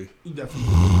discography. you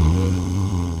definitely.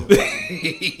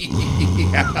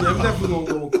 Yeah, I'm definitely gonna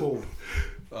go with Cole.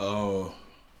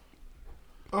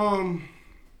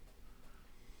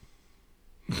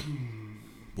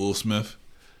 Will Smith.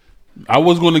 I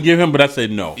was going to give him, but I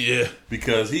said no. Yeah.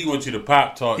 Because he went to the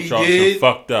pop talk He charts did. and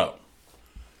fucked up.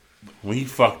 When he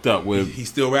fucked up with He's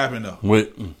still rapping though.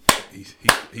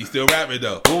 He's still rapping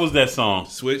though. what was that song?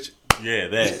 Switch. Yeah,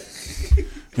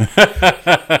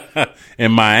 that.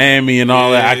 In Miami and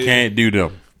all that, I Yeah. can't do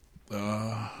them.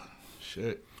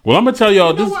 Shit. Well, I'm gonna tell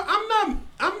y'all You know this. what?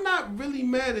 I'm not really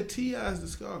mad at T.I.'s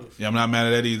discography. Yeah, I'm not mad at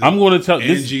that either. I'm gonna tell and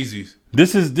this. Jeezy's.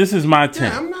 This is my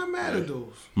 10. Yeah, I'm not mad at those.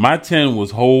 My 10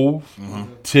 was Hove,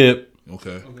 Tip.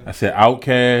 Okay. I said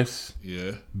Outkast,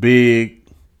 Yeah. Big.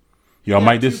 Y'all He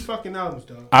might had two just. fucking albums,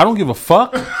 dog. I don't give a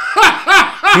fuck.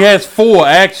 He has 4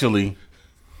 actually.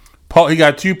 He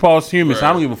got 2 posthumous.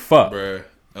 I don't give a fuck. Bruh.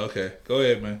 Okay. Go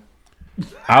ahead, man.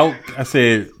 I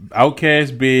said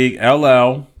Outkast, Big,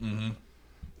 LL,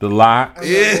 The Lox.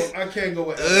 I can't go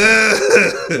with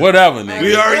L. Whatever, nigga.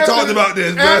 We already talked about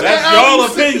this, bro. That's your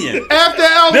opinion. After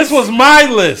album, This was my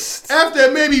list.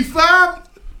 after maybe 5,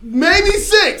 maybe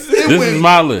 6. This is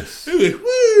my list.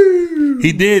 Woo.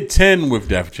 He did 10 with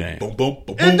Def Jam. Boom, boom,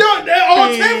 boom, And boom.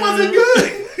 all 10 wasn't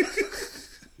good.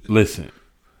 Listen.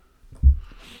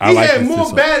 He had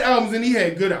more bad albums than he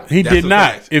had good albums. He That's did a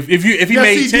not. fact. If he Yes,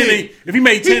 made he 10, did. if he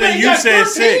made 10 and you said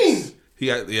 6. He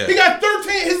got, yeah. He got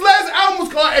 13. His last album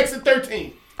was called Exit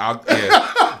 13.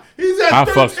 Yeah. He's at I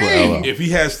 13. fucks with LL. If he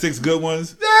has 6 good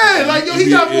ones, Yeah, like yo, he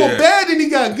got more Yeah. bad than he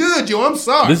got good, yo. I'm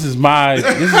sorry. This is my list.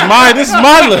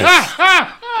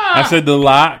 I said the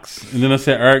Lox, and then I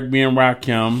said Eric B. and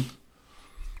Rakim,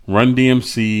 Run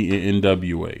DMC, and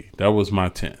NWA. That was my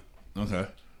 10. okay.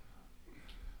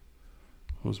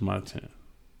 Was my 10.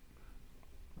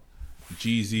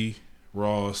 Jeezy,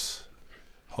 Ross,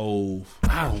 Hove,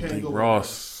 I don't Can't think go with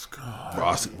Ross.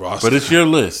 Ross. But it's your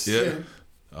list. yeah.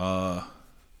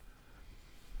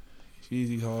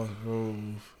 Jeezy, Ross,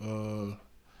 Hove,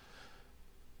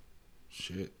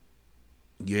 shit.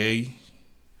 Gay.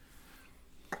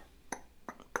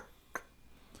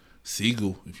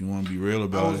 Siegel, if you want to be real I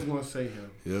about was it. gonna say him.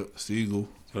 Yep, Siegel.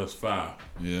 So that's 5.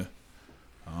 Yeah.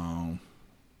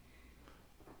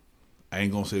 I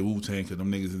ain't gonna say Wu-Tang because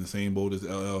them niggas in the same boat as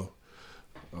LL.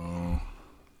 And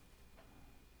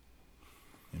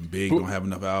Big don't have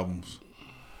enough albums.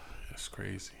 That's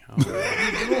crazy. Like,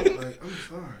 I'm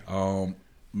sorry.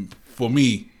 For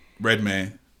me,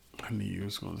 Redman. I knew you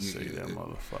was going to say that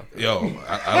motherfucker. Yo,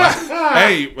 I like.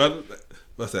 Hey, brother,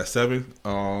 what's that? 7.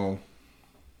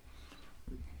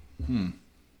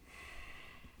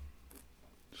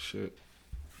 Shit.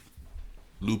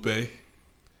 Lupe.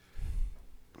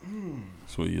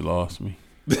 That's where you lost me.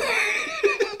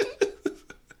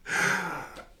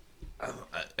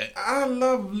 I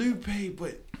love Lupe,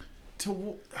 but I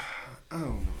don't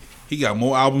know. He got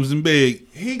more albums than Big,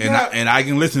 He and got- I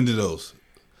can listen to those.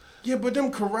 Yeah, but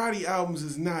them karate albums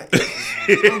is not it.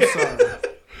 I'm sorry.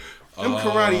 Them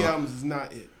karate albums is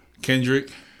not it.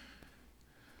 Kendrick,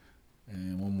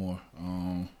 and one more.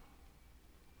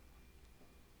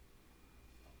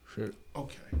 Shit.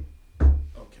 Okay. I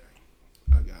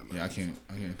got it. Yeah, I can't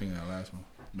think of that last one.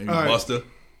 Maybe All right. Buster.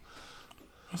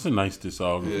 That's a nice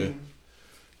discography.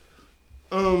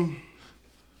 Yeah.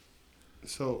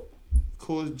 So, of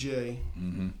course, Jay,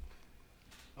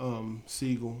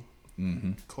 Siegel,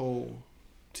 Cole,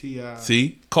 T.I.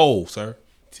 See, Cole, sir.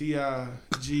 T.I.,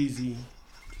 Jeezy,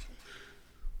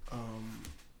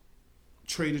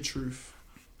 Trade of Truth,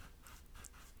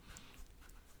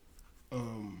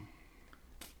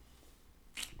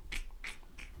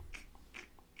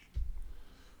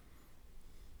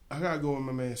 I gotta go with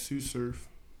my man Sue Surf.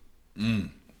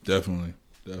 Definitely.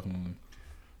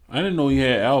 I didn't know he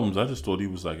had albums. I just thought he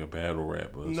was like a battle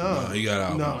rapper. No, he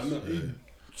got albums. No,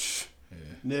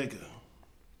 nigga.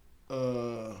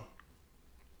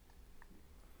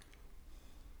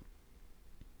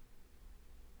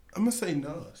 I'm gonna say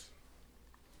Nas.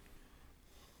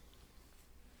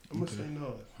 Say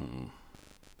Nas.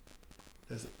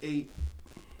 That's 8.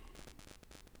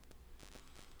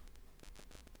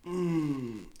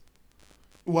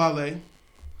 Wale.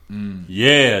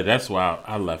 Yeah, that's why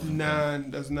I left him.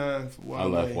 9. That's 9 for Wale. I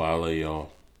left Wale,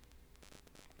 y'all.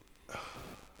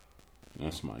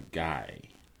 That's my guy.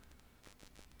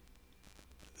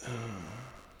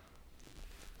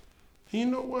 You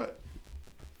know what?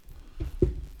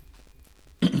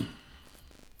 I'm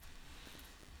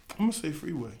gonna say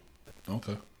Freeway.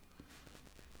 Okay.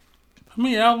 How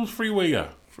many albums Freeway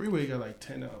got? Freeway got like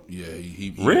 10 albums. Yeah,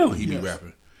 he Really? he be Yes.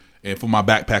 rapping. And for my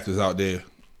backpackers out there,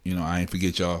 you know, I ain't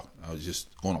forget y'all. I was just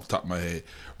going off the top of my head.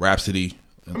 Rhapsody,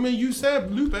 I mean, you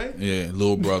said Lupe. yeah,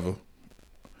 Little Brother,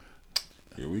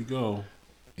 Here we go.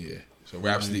 yeah. So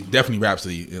Rhapsody, definitely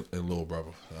Rhapsody and Little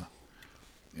Brother. So.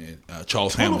 And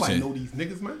Charles Don't nobody Hamilton, know these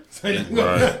niggas,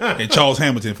 man. and Charles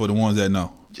Hamilton for the ones that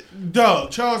know.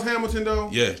 Dog, Charles Hamilton, though.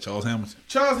 Yeah, Charles Hamilton.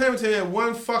 Charles Hamilton had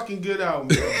one fucking good album.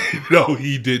 Bro. No,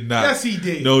 he did not. Yes, he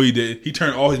did. No, he did. He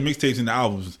turned all his mixtapes into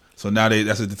albums. So now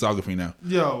that's a discography now.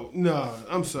 Yo, no,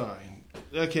 I'm sorry.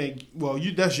 I can't. Well,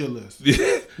 that's your list.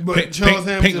 But Pink, Charles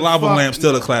Hamilton, Pink Lava fuck Lamp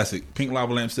still no. a classic. Pink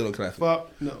Lava Lamp still a classic.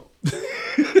 Fuck no.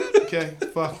 Okay,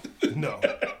 fuck no.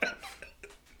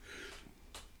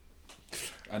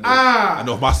 I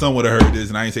know if my son would have heard this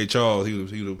and I ain't say Charles, he would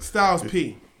have. Styles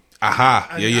P.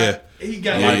 Aha, yeah. He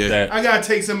got. Yeah, like yeah. that. I gotta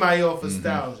take somebody off of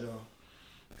Styles, y'all.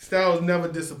 Styles never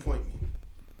disappoint me.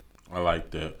 I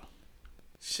like that.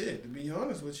 Shit, to be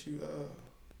honest with you,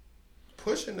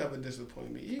 Pusha never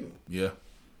disappointed me either. Yeah.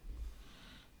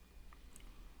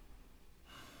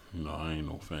 No, I ain't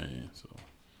no fan. So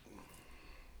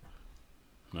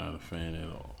Not a fan at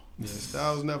all. Yeah,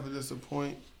 Styles never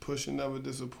disappoint. Pusha never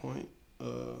disappoint.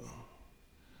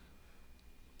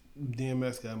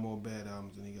 DMX got more bad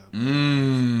albums than he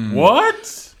got.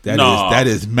 What? That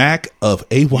is Mac of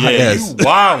AYS. Yeah, you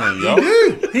wildin',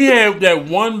 yo. He had that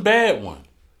one bad one.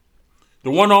 The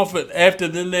one off it after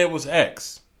then there was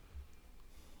X.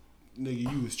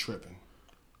 Nigga, you was tripping.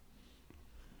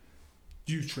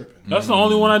 You tripping. That's the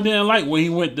only one I didn't like when he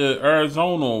went to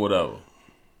Arizona or whatever.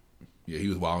 Yeah, he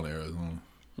was wild in Arizona.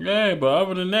 Yeah, but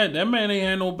other than that man ain't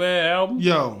had no bad album.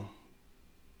 Yo,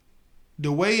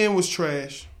 The Way In was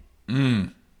trash.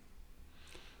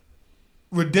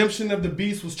 Redemption of the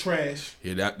Beast was trash.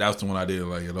 Yeah, that's the one I didn't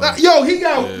like at all. Yo, he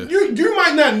got you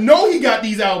might not know he got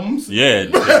these albums. Yeah,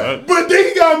 but then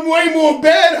he got way more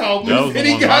bad albums than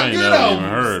he got good albums. Even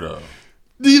heard of.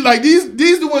 These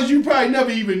the ones you probably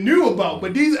never even knew about,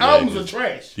 but these albums are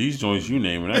trash. These joints you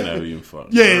naming, I never even fucking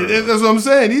Yeah, that's what I'm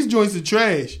saying. These joints are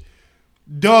trash.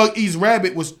 Dog Eats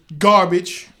Rabbit was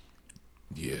garbage.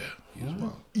 Yeah, he was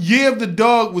wild. Year of the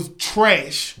Dog was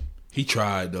trash. He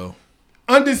tried though.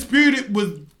 Undisputed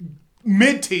was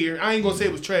mid-tier. I ain't gonna say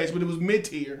it was trash, but it was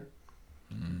mid-tier.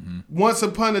 Once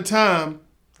Upon a Time,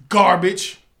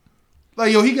 garbage.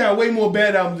 Like, yo, he got way more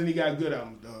bad albums than he got good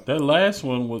albums, dog. That last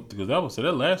one was, because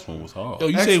that last one was hard. Yo,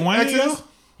 you say Wayne? Exodus?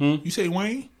 You say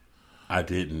Wayne? I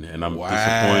didn't, and I'm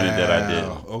disappointed that I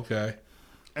didn't. Okay.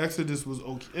 Exodus was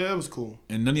okay. Yeah, it was cool.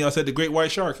 And none of y'all said The Great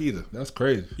White Shark either. That's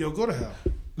crazy. Yo, go to hell.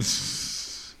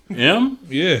 M?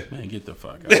 Yeah. Man, get the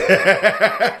fuck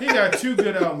out. He got 2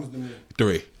 good albums to me.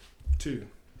 3. 2.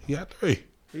 He got 3.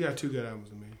 He got 2 good albums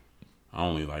to me. I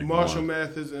only like Marshall one.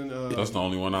 Mathers and That's the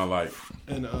only one I like.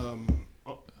 And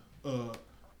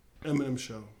Eminem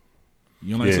Show.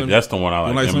 You don't like Yeah, that's the one I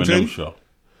like. like Slim Eminem Shady? Show.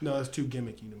 No, it's too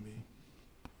gimmicky to me.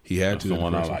 He had That's to. the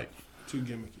one I like. Too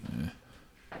gimmicky.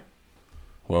 Yeah.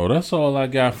 Well, that's all I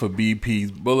got for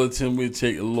BP's Bulletin. We'll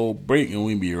take a little break and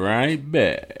we'll be right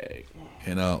back.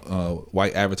 And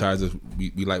white advertisers,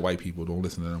 we like white people. Don't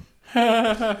listen to them.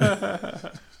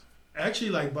 I actually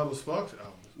like Bubba Sparks'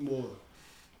 albums more.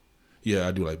 Yeah,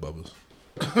 I do like Bubbles.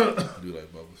 I do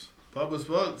like Bubbles. Bubba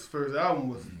Sparks' first album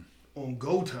was on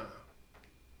Go Time.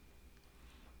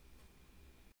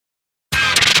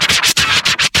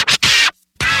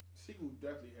 Sequel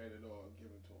definitely had it all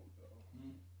given to him,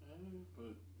 though.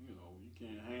 But, you know, you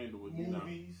can't handle it.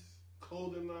 Movies,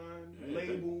 clothing line,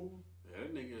 label.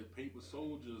 That nigga Paper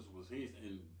Soldiers was his,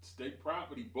 and State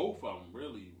Property, both of them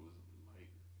really was like,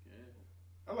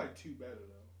 yeah. I like 2 better, though.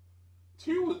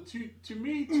 To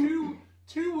me,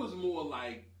 two was more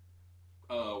like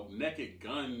Naked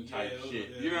Gun type shit.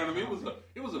 Yeah, you know what I mean?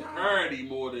 It was a parody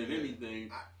more than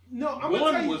anything.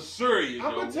 One was serious.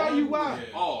 I'm gonna tell you why.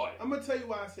 Hard. I'm gonna tell you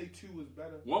why I say 2 was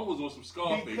better. One was on some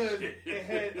Scarface because shit.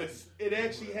 it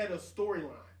actually had a storyline.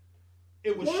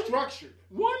 It was structured.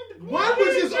 One One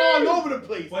was just all over the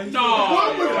place. No,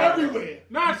 one was everywhere.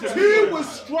 Not 2 was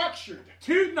structured.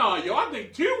 2, no, yo, I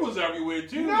think 2 was everywhere.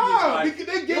 2 No, was just like, because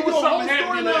they gave there you was a whole something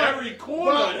happening in storyline. every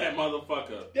corner of that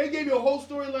motherfucker. They gave you a whole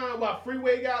storyline while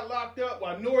Freeway got locked up,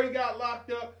 while Nori got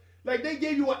locked up. Like, they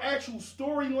gave you an actual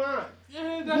storyline.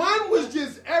 Yeah, One was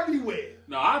just everywhere.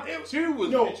 No, 2 was,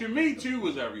 No. to me, 2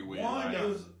 was everywhere. One, right? it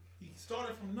was, he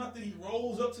started from nothing. He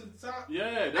rolls up to the top.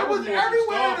 Yeah, It that was was more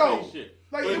everywhere, some Scarface though. shit.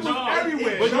 Like, But it was no,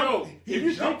 everywhere. But no, if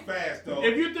you jumped think fast though.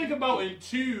 if you think about in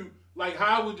 2, like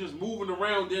how it was just moving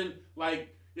around, then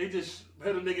like they just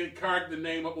put a nigga character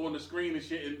name up on the screen and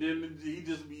shit, and then he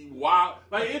just be wild.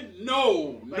 Like it,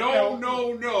 no.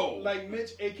 Like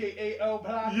Mitch, a.k.a. El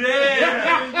Black.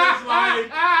 Yeah, and it's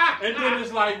like, and then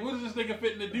it's like, what is this nigga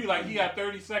fitting to do? Like he got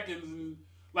 30 seconds, and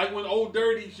like when Old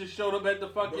Dirty just showed up at the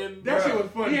fucking. That shit was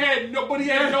funny. He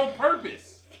had no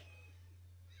purpose.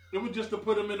 It was just to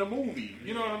put him in a movie.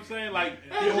 You know what I'm saying? Like,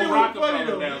 That you shit know, was Rockefeller funny,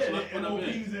 though. down, so Yeah, let's put him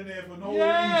in. in there for no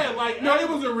Yeah, reason. like, No, it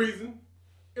was a reason.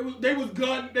 They was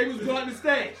guarding the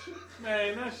stash.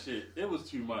 man, that shit, it was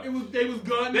too much. They was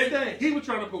guarding the stash. He was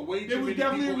trying to put way There too was many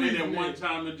definitely people a in reason at one there.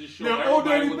 time to just show Now, Old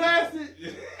everybody Dirty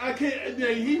Bastard, I can't. Yeah,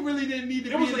 he really didn't need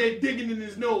to It be was in a- there digging in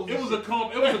his nose. It was a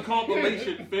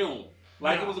compilation film.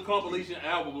 Like it was a compilation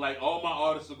album. Like all my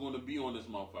artists are going to be on this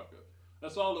motherfucker.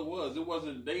 That's all it was. It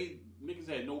wasn't. Niggas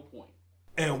had no point.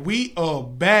 And we are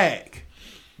back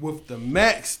with the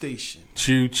Mac Station.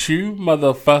 Choo choo,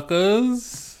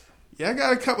 motherfuckers. Yeah, I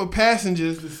got a couple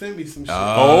passengers to send me some shit.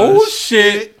 Oh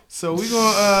shit. So we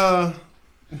gonna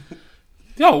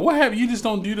Yo, what happened? You just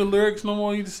don't do the lyrics no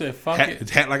more? You just said fuck it?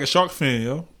 Hat like a shark fin,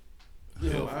 yo.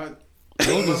 Yo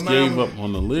just gave up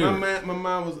on the lyrics. My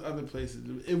mind was other places.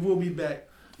 It will be back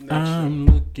next I'm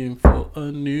looking for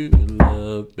a new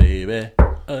love, baby.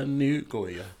 A new... Go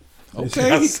ahead,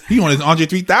 Okay, he on his Andre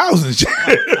 3000 shit.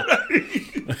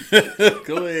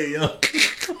 Go ahead, yo.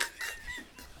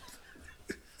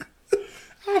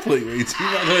 I play way too much.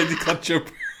 I to cut your.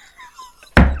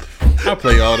 I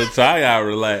play all the time. I gotta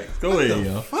relax. Go ahead,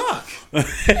 yo. Fuck.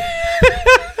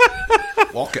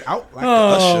 Walking out like the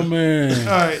usher. Oh man. All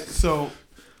right, so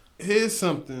here's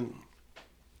something.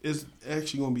 It's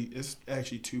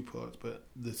actually 2 parts, but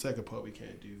the second part we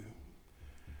can't do.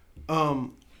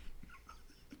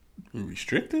 You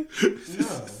restricted?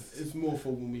 No, it's more for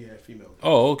when we have female.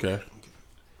 Oh, okay.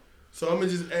 So I'm gonna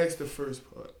just ask the first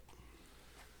part.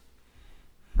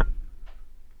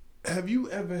 Have you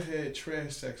ever had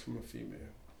trash sex from a female?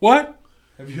 What?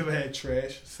 Have you ever had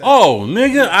trash sex? Oh,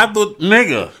 nigga, I thought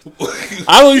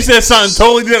you said something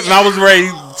totally different. And I was ready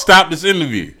to stop this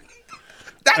interview.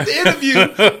 Not the interview.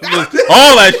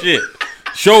 All that shit.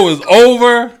 Show is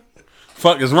over.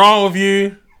 Fuck is wrong with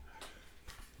you?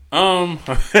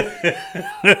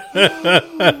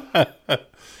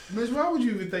 Bitch, why would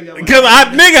you even think I? Because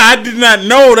I did not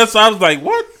know. That's why I was like,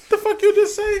 what the fuck you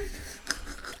just say?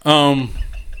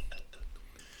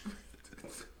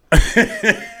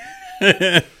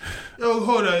 Yo,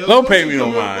 hold on. Yo, Don't pay me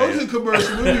no mind. Go to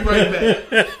commercial. We'll be right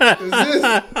back.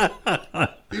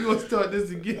 We gonna start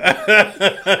this again.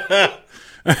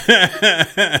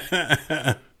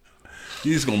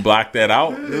 You just gonna block that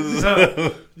out?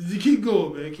 You keep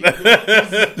going, man. Keep going.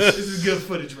 This is good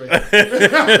footage, right?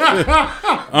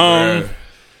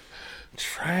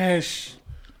 Trash.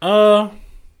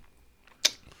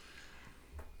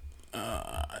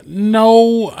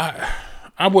 No,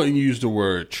 I wouldn't use the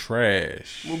word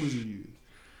trash. What would you use?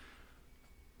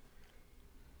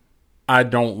 I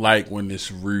don't like when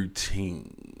it's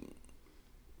routine.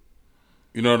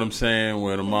 You know what I'm saying?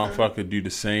 When a motherfucker do the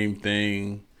same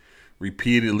thing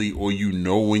repeatedly, or you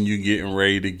know when you're getting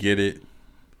ready to get it.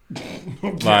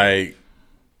 Okay.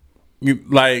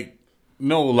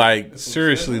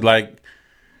 Seriously, like,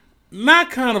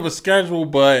 not kind of a schedule,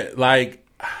 but like,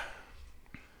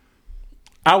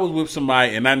 I was with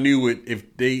somebody and I knew it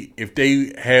if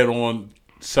they had on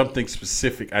something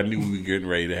specific, I knew we were getting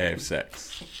ready to have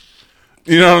sex.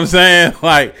 You know what I'm saying?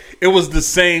 Like, it was the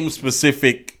same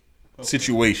specific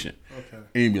situation. Okay.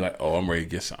 And you'd be like, oh, I'm ready to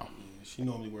get some. She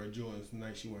normally wear Jordans.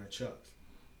 Tonight she wearing Chucks.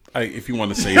 If you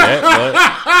want to say that, but,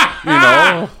 you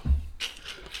know,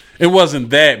 it wasn't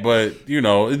that, but, you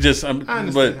know, it just,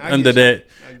 but under that,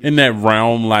 in that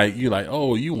realm, like, you're like,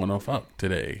 oh, you want to fuck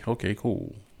today. Okay,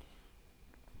 cool.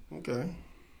 Okay.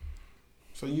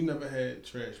 So you never had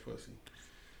trash pussy?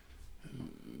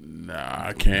 Nah,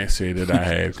 I can't say that I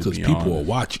have, because people are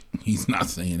watching. He's not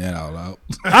saying that out loud.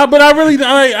 But I really,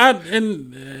 I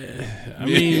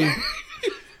mean,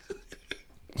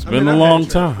 it's been a long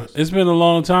time. It's been a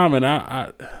long time, and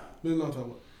been a long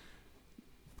time.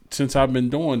 Since I've been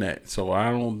doing that, so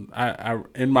I don't. I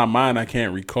in my mind, I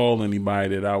can't recall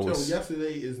anybody that I was. So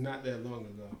yesterday is not that long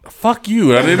ago. Fuck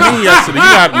you! I didn't mean yesterday. You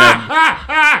got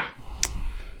that.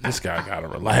 This guy gotta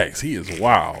relax. He is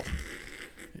wild.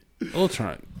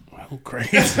 Ultron. Oh,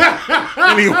 crazy.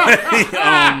 Anyway,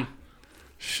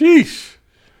 sheesh.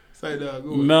 Say that.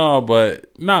 No, but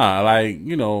nah, like,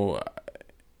 you know,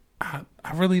 I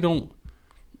really don't.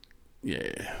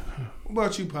 Yeah. What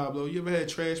about you, Pablo? You ever had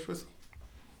trash pussy?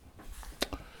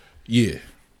 Yeah,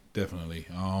 definitely.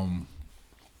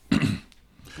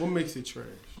 What makes it trash?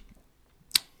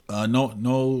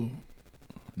 No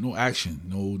action,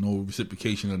 no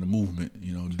reciprocation of the movement.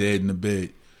 You know, dead in the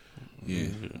bed. Yeah,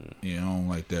 I don't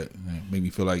like that. It make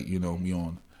me feel like, you know, we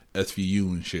on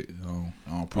SVU and shit. I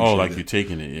don't appreciate like it. you're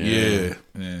taking it. Yeah,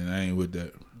 I ain't with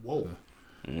that. Whoa.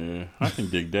 Yeah, I can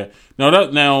dig that.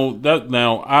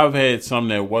 Now I've had some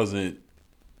that wasn't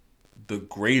the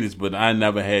greatest, but I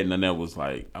never had none that was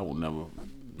like, I will never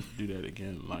do that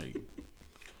again. Like,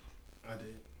 I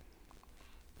did.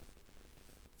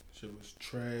 Shit was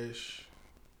trash.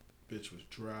 Bitch was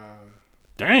dry.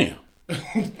 Damn.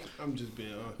 I'm just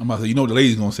being honest. I'm about to say, you know what the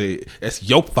lady's gonna say? That's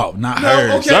your fault, not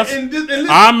hers. Okay, and listen,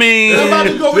 I mean, I'm about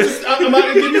to go with this. I'm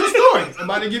about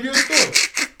to give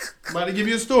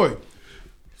you a story.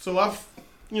 So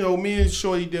me and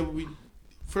Shorty did.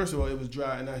 First of all, it was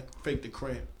dry, and I faked the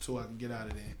cramp so I could get out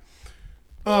of there.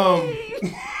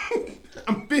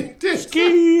 I'm being this.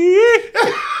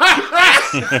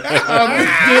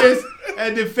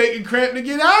 And then faking cramp to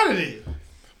get out of there.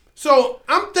 So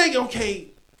I'm thinking, okay,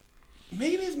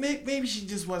 maybe she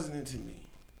just wasn't into me.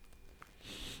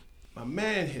 My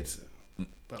man hits her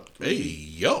about 3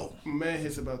 weeks. My man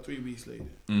hits her about 3 weeks later.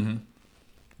 Mm-hmm.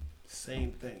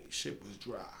 Same thing. Shit was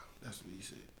dry. That's what he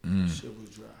said. Shit was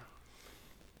dry.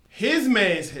 His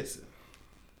man's hits her.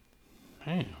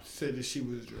 Damn. Said that she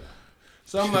was dry.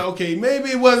 So I'm like, okay, maybe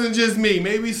it wasn't just me.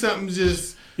 Maybe something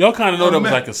just. Y'all kind of know that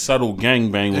was like a subtle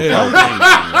gangbang without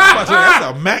gangbang. That's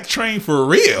a Mac train for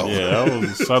real. Yeah, that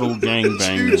was a subtle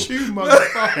gangbang. Choo,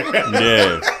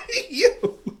 motherfucker. Yeah.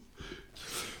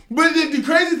 But the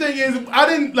crazy thing is, I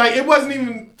didn't like. It wasn't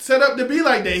even set up to be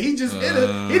like that. He just hit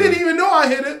it. He didn't even know I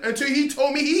hit it until he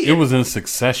told me he hit it. It was in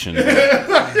succession.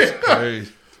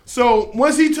 Crazy. So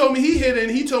once he told me he hit it,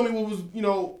 and he told me what was,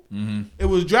 it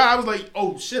was dry. I was like,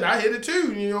 oh shit, I hit it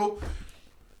too,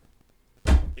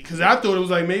 because I thought it was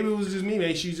like maybe it was just me,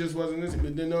 maybe she just wasn't listening.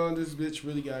 But then no, this bitch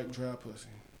really got dry pussy.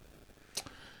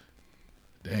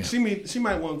 Damn. She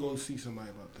might want to go see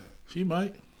somebody about that. She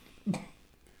might.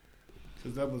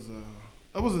 Because that was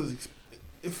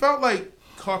it felt like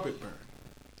carpet burn.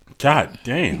 God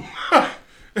damn. Felt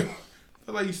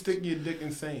like you stick your dick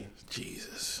in sand.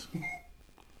 Jesus.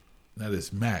 That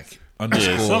is Mac _ I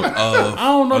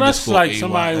don't know. That's like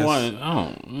somebody AYS. wanted. I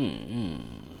don't.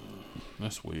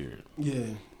 That's weird.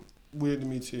 Yeah, weird to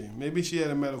me too. Maybe she had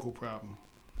a medical problem.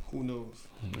 Who knows?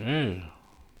 Yeah.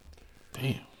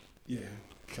 Damn. Yeah,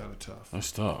 kind of tough.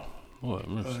 That's tough. What?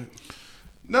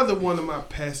 Another one of my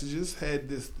passages had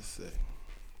this to say.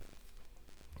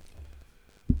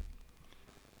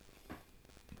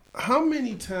 How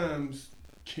many times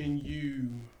can you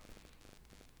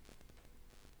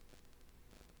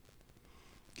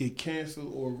get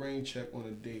canceled or a rain check on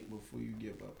a date before you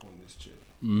give up on this chick?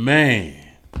 Man.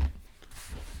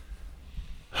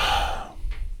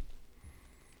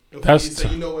 That's you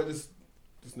say, you know what, this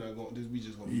not going. We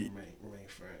just gonna remain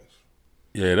friends.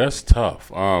 Yeah, that's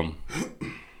tough.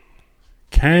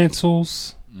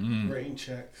 Cancels. Rain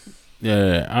checks.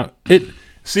 Yeah.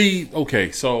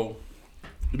 Okay, so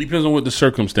it depends on what the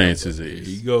circumstances is.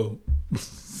 There you go.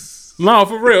 No,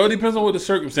 for real. It depends on what the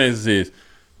circumstances is.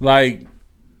 Like,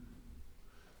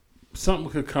 something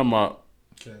could come up.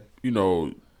 Okay.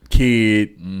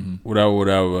 Kid,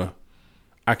 whatever.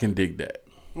 I can dig that.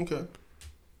 Okay.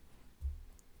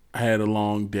 I had a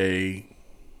long day.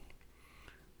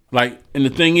 Like, and the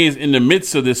thing is, in the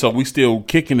midst of this, are we still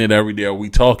kicking it every day? Are we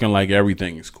talking like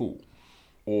everything is cool?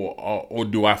 Or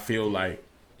do I feel like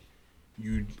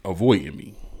you avoiding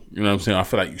me? You know what I'm saying? I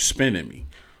feel like you spinning me.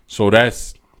 So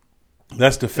that's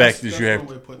the fact that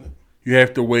you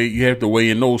have to weigh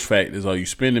in those factors. Are you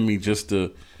spinning me just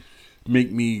to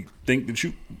make me think that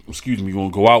you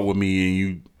gonna go out with me and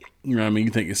you know what I mean?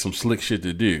 You think it's some slick shit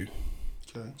to do.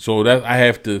 Okay. So that I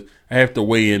have to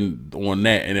weigh in on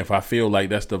that, and if I feel like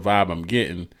that's the vibe I'm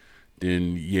getting,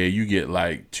 then yeah, you get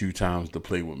like 2 times to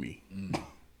play with me.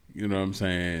 You know what I'm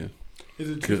saying?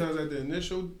 Is it 2 times at the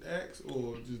initial ask,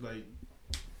 or just like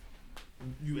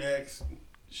you ask,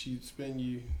 she spin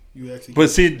you ask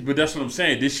again? But that's what I'm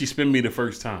saying. Did she spin me the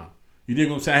first time? You dig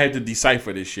what I'm saying? I had to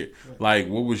decipher this shit. Right. Like,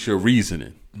 what was your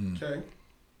reasoning? Okay.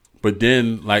 But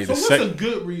then, like, so what's a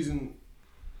good reason?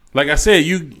 Like I said,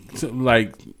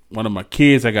 like one of my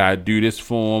kids, I gotta do this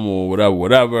for them or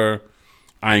whatever.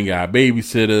 I ain't got a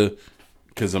babysitter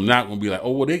because I'm not gonna be like,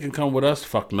 oh, well, they can come with us.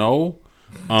 Fuck no.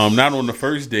 Not on the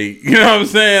first date. You know what I'm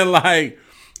saying? Like,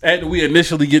 after we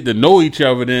initially get to know each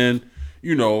other, then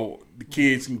the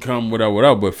kids can come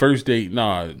whatever. But first date,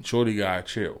 nah, shorty gotta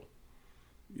chill.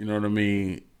 You know what I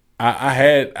mean?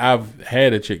 I've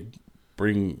had a chick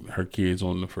bring her kids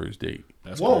on the first date.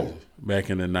 That's crazy. Back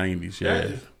in the 90s,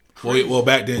 yeah. Well,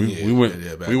 back then, we went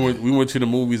to the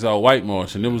movies at White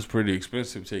Marsh, and it was pretty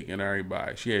expensive taking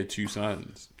everybody. She had 2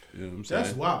 sons. You know what I'm saying?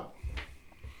 That's wild.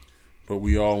 But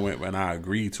we all went, and I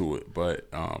agreed to it. But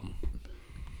like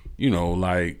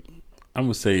I'm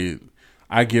gonna say,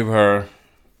 I give her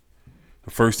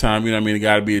the first time. You know what I mean? It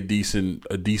got to be a decent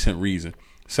reason.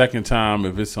 Second time,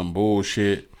 if it's some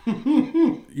bullshit,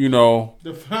 define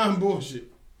bullshit.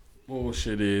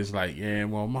 Bullshit is like, yeah,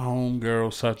 well, my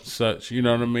homegirl, such and such. You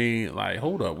know what I mean? Like,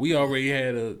 hold up, we already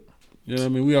had you know what I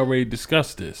mean? We already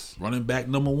discussed this. Running back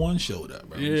number 1 showed up,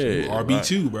 bro. Yeah,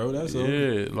 RB2, bro. That's all.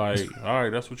 Yeah, like, all right,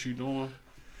 that's what you doing.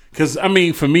 Because I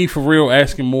mean, for me, for real,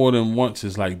 asking more than once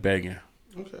is like begging.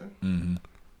 Okay. Mm-hmm.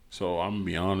 So I'm gonna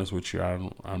be honest with you,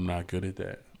 I'm not good at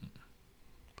that.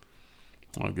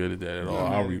 I'm not good at that at all.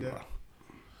 I'm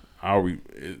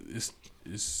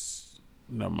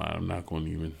not going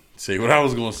to even say what I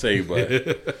was going to say, but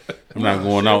I'm not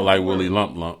going out like Willie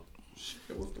Lump Lump.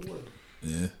 Shit, what's the word?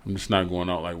 Yeah. I'm just not going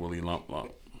out like Willie Lump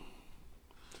Lump.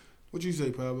 What you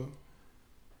say, Pablo?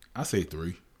 I say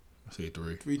 3. 3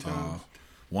 times.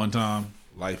 1 time,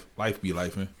 life be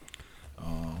lifing.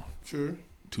 Sure.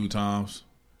 2 times,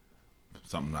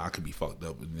 something I could be fucked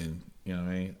up, and then you know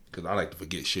what I mean? Because I like to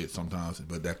forget shit sometimes.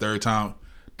 But that third time,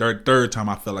 I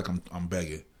feel like I'm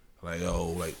begging. Like,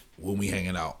 oh, like when we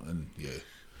hanging out, and yeah.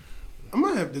 I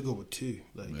might have to go with 2.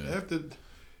 Like after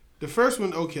the first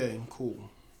one, okay, cool.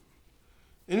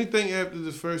 Anything after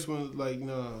this first one, like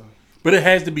nah. But it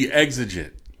has to be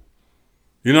exigent.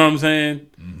 You know what I'm saying?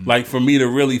 Mm-hmm. Like for me to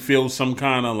really feel some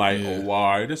kind of like, oh,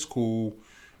 all right, that's cool.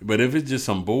 But if it's just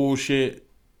some bullshit,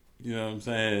 you know what I'm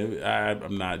saying?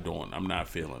 I'm not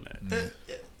feeling that.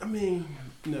 I mean,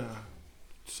 nah.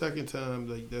 Second time,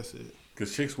 like that's it.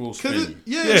 Because chicks will spin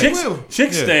you.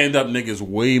 Chicks stand up niggas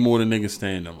way more than niggas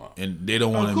stand them up. And they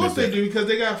don't want to. Of course they do because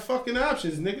they got fucking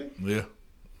options, nigga. Yeah.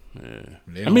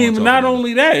 I mean, not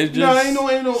only that, it's just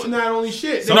ain't no not only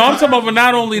shit. No, I'm talking about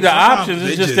not only the options.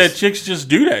 It's just that chicks just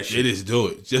do that shit. They just do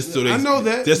it, just so they. I know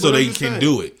that, just so they can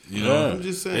do it. You know, I'm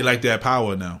just saying they like that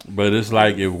power now. But it's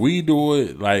like if we do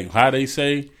it, like how they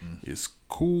say, it's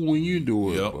cool when you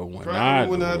do it, but when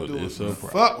I do it, it's a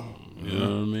problem. You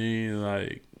know what I mean?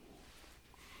 Like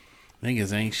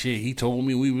niggas ain't shit. He told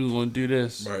me we was gonna do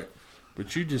this, right?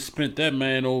 But you just spent that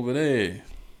man over there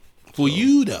for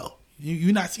you though.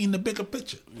 You not seeing the bigger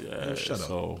picture. Yeah, shut up.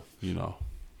 So, you know,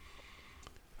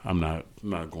 I'm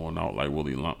not going out like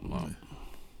Willie Lump.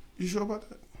 You sure about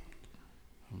that?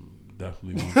 I'm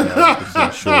definitely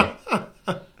 100% sure.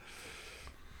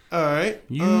 All right.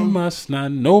 You must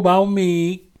not know about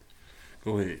me.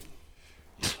 Go ahead.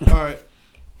 All right.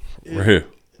 We're here.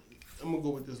 I'm going to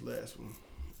go with this last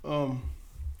one.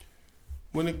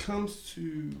 When it comes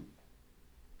to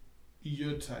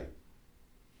your type,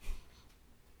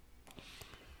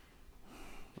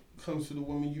 comes to the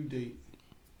women you date,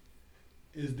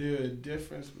 is there a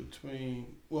difference between,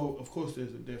 well, of course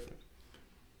there's a difference,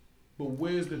 but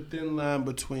where's the thin line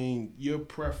between your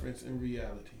preference and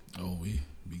reality? Oh, we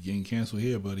getting canceled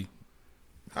here, buddy.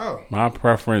 How? My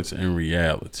preference and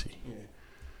reality.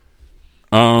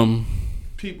 Yeah.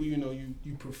 People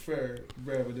you prefer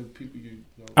rather than people you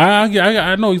know.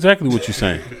 I know exactly what you're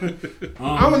saying.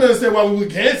 I don't understand why we would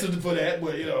cancel for that,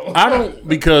 but I don't,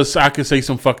 because I could say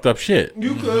some fucked up shit.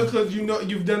 You could, because you know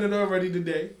you've done it already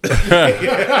today.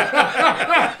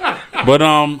 But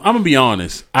I'm gonna be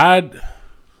honest. The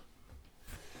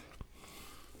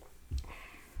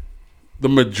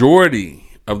majority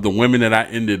of the women that I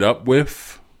ended up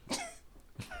with.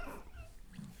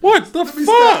 What the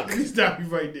fuck? Let me stop you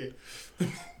right there.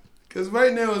 Because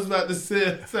right now it's about to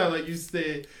sound like you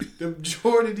said the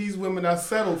majority of these women I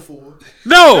settled for.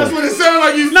 No. That's what it sounded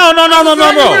like you said. No.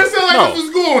 It sounded like this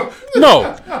was going.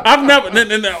 No. I've never,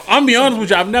 I'll be honest with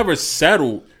you, I've never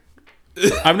settled.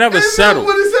 I've never settled.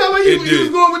 What it sounded like you was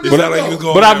going with this.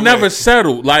 But I've never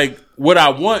settled. Like, what I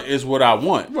want is what I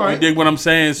want. Right. You dig what I'm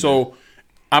saying? So,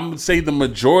 I'm going to say the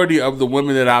majority of the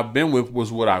women that I've been with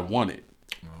was what I wanted.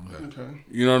 Okay.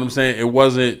 You know what I'm saying? It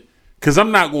wasn't, because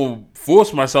I'm not going to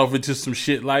force myself into some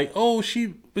shit like, oh,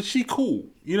 she cool.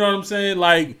 You know what I'm saying?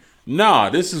 Like, nah,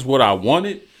 this is what I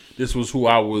wanted. This was who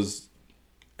I was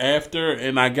after,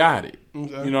 and I got it.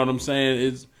 Okay. You know what I'm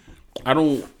saying? I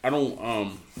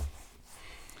don't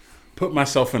put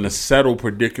myself in a settled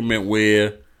predicament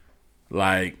where,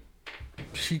 like,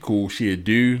 she cool, she a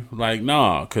dude. Like,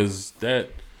 nah, because that,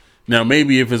 now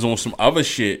maybe if it's on some other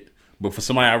shit, but for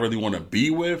somebody I really want to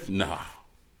be with, nah.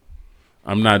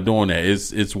 I'm not doing that.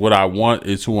 It's what I want.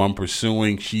 It's who I'm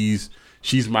pursuing. She's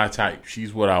my type.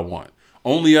 She's what I want.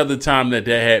 Only other time that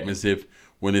happens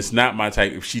when it's not my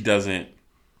type, if she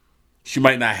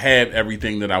might not have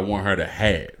everything that I want her to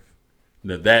have.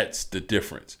 Now that's the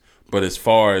difference. But as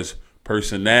far as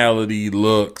personality,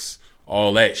 looks,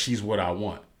 all that, she's what I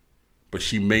want. But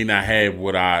she may not have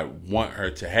what I want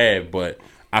her to have. But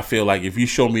I feel like if you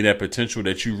show me that potential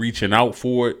that you reaching out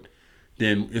for it,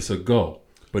 then it's a go.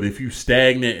 But if you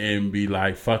stagnant and be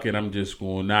like, fuck it, I'm just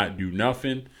going to not do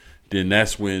nothing, then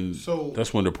that's when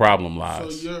the problem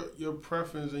lies. So your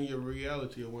preference and your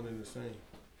reality are one and the same.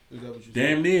 Is that what you're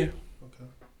saying? Damn near. Okay.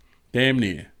 Damn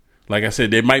near. Like I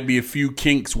said, there might be a few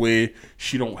kinks where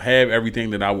she don't have everything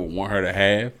that I would want her to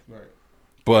have. Right.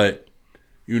 But,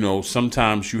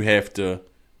 sometimes you have to,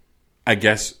 I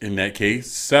guess in that case,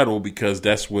 settle because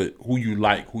that's who you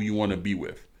like, who you want to be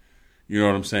with. You know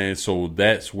what I'm saying? So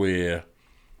that's where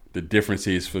the difference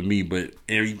is for me. But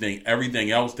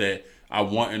everything else that I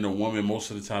want in a woman,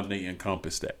 most of the time they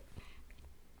encompass that.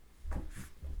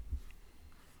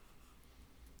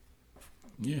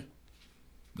 Yeah,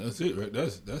 that's it, right?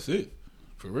 That's it,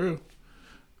 for real.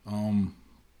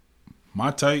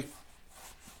 My type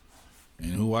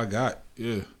and who I got,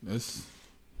 yeah, that's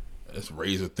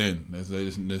razor thin.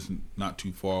 That's not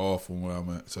too far off from where I'm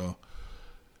at. So,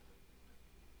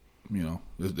 there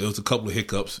was a couple of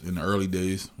hiccups in the early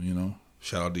days.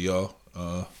 Shout out to y'all.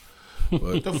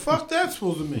 But the fuck that's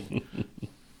supposed to mean?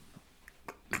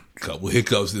 Couple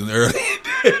hiccups in the early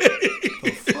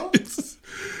days. The fuck?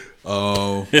 You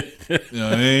know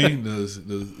what I mean? There's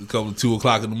a couple of 2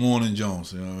 o'clock in the morning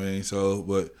Jones. You know what I mean? So,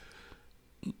 but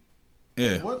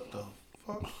yeah. What the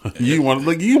fuck? You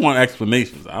want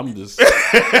explanations. I'm just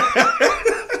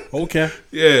okay.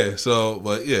 Yeah. So,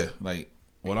 but yeah, like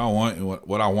what I want and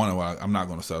what I want, I'm not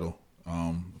gonna settle.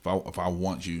 If I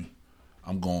want you,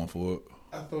 I'm going for it.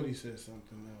 I thought he said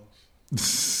something else.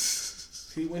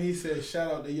 See, when he said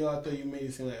shout out to y'all, I thought you made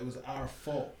it seem like it was our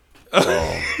fault.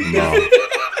 Oh no.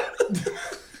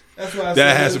 That's why I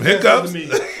That had some hiccups.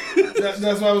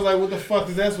 That's why I was like, "What the fuck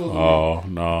is that supposed to mean?" Oh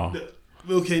no.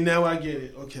 Okay, now I get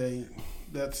it. Okay,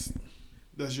 that's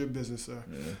your business, sir.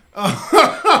 Yeah.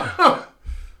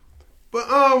 But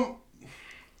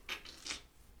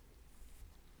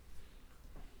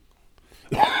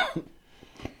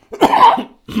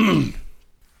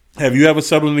Have you ever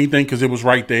settled anything because it was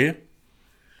right there?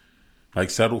 Like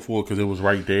settled for because it was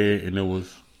right there and it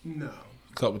was. No.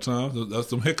 A couple times. That's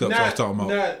some hiccups I was talking about.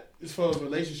 Not as far as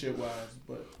relationship wise,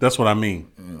 but That's what I mean.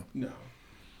 no.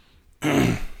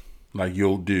 Like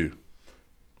you'll do.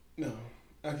 No,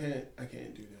 I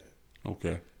can't do that.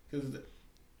 Okay. Because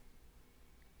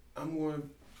I'm going.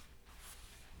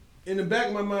 In the back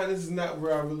of my mind, this is not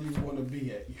where I really want to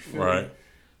be at. You feel Right. me?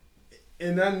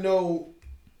 And I know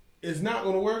it's not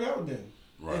going to work out then.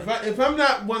 Right. If I'm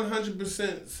not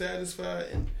 100%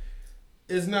 satisfied,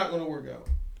 it's not going to work out.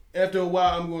 After a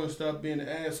while, I'm going to stop being an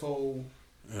asshole.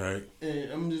 Right.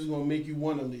 And I'm just going to make you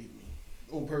want to leave me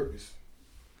on purpose.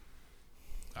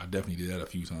 I definitely did that a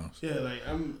few times. Yeah, like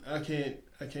I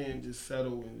can't just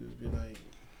settle and just be like,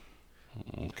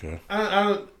 Okay. I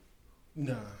don't.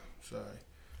 Nah, sorry.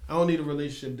 I don't need a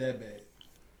relationship that bad.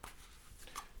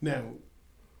 Now,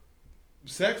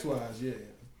 sex wise, yeah,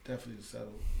 definitely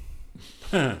settle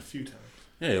a few times.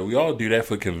 Yeah, we all do that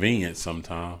for convenience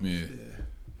sometimes. Yeah.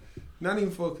 Not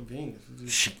even for convenience,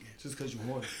 just because you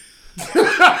want it.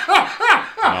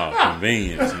 No,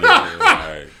 convenience. Yeah,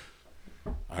 right.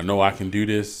 I know I can do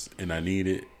this and I need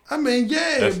it. I mean,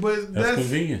 yeah, but that's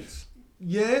convenience.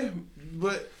 Yeah,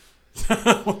 but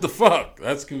what the fuck?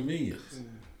 That's convenience.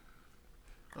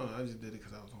 Oh, I just did it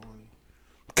because I was horny.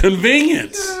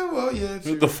 Convenience. Yeah, well, yeah.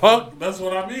 True. What the fuck? That's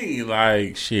what I mean.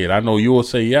 Like, shit, I know you'll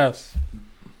say yes.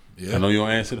 Yeah. I know you'll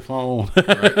answer the phone. Yeah,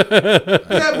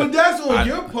 but that's on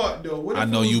your part, though. What if I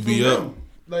know it was you be from up. them?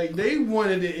 Like, they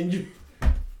wanted it, and you.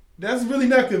 That's really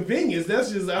not convenience.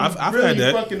 That's just I've really had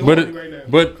that. fucking horny right now.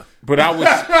 But I was,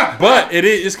 but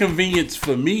it's convenience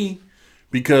for me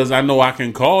because I know I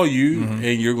can call you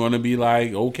and you're gonna be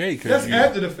like, okay, that's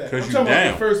after the fact. I'm talking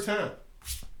about the first time.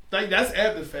 Like that's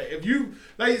after the fact. If you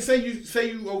like, say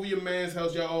you over your man's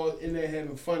house, y'all all in there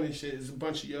having fun and shit. It's a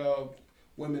bunch of y'all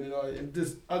women and all, and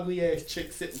this ugly ass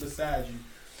chick sitting beside you.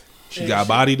 She got a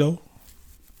body though.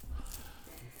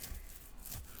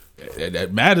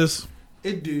 That matters.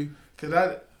 It do, cause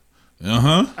I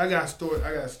got a story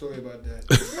about that.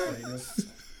 Like, that's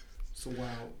so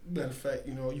wild. Matter of fact,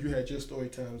 you had your story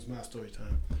time, it's my story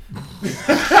time.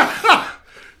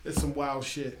 It's some wild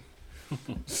shit.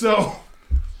 So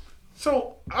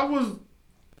I was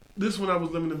when I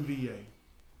was living in VA.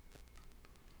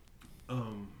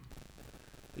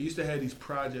 They used to have these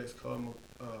projects called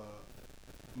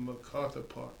MacArthur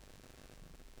Park.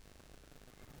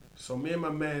 So me and my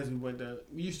mans, we went down.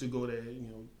 We used to go there,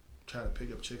 try to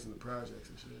pick up chicks in the projects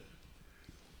and shit.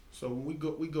 So when we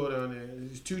go down there,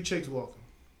 there's 2 chicks walking.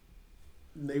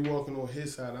 And they walking on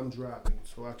his side, I'm dropping,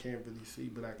 so I can't really see,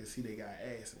 but I can see they got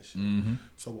ass and shit. Mm-hmm.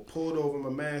 So we pulled over,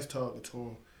 my man's talking to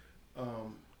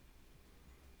him,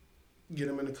 get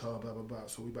him in the car, blah, blah, blah.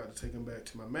 So we about to take him back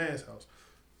to my man's house.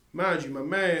 Mind you, my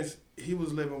man's, he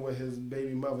was living with his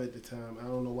baby mother at the time. I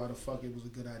don't know why the fuck it was a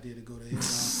good idea to go to his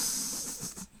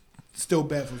house. Still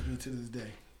baffles me to this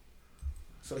day.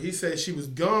 So he said she was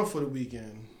gone for the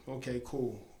weekend. Okay,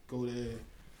 cool. Go there.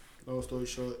 Long story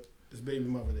short, his baby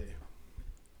mother there.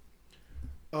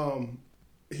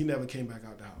 He never came back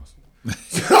out the house.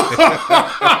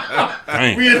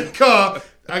 We in the car.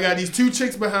 I got these 2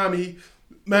 chicks behind me.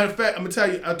 Matter of fact, I'm gonna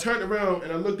tell you, I turned around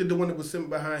and I looked at the one that was sitting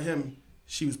behind him.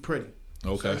 She was pretty.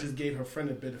 Okay. So I just gave her friend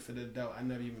a benefit of the doubt. I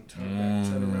never even turned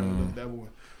around and looked at that one.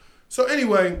 So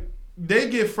anyway, they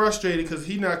get frustrated because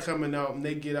he not coming out, and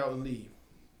they get out and leave.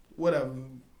 Whatever.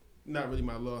 Not really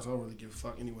my loss. I don't really give a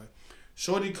fuck anyway.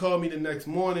 Shorty called me the next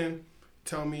morning,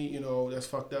 tell me, that's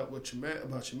fucked up with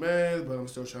about your man, but I'm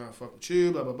still trying to fuck with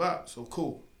you, blah, blah, blah. So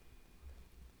cool.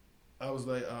 I was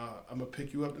like, I'm going to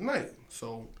pick you up tonight.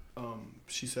 So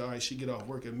she said, all right, she get off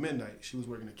work at midnight. She was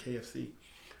working at KFC.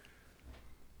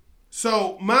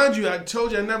 So, mind you, I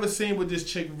told you I never seen what this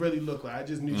chick really looked like. I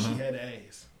just knew she had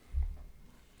ass.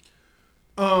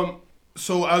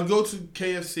 So I go to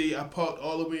KFC. I parked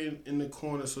all the way in the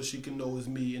corner so she can know it's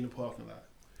me in the parking lot.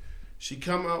 She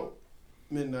come out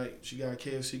midnight. She got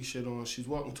KFC shit on. She's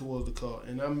walking towards the car,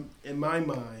 and I'm in my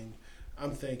mind,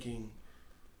 I'm thinking,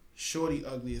 shorty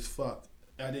ugly as fuck.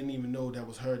 I didn't even know that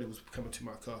was her that was coming to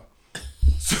my car.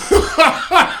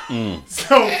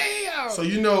 So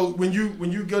you know when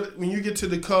you get to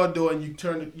the car door and you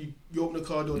open the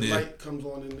car door, the light comes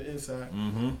on in the inside.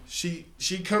 Mm-hmm.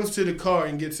 She comes to the car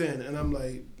and gets in, and I'm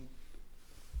like,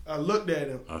 I looked at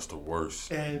him. That's the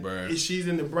worst. And she's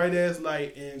in the bright ass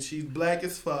light, and she's black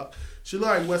as fuck. She look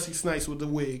like Wesley Snipes with the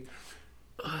wig.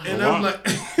 And I'm like,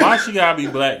 why she gotta be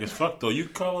black as fuck though? You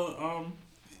color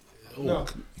no.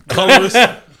 Colorless.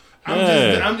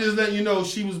 I'm just letting you know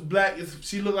she was black.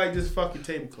 She looked like this fucking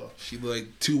tablecloth. She looked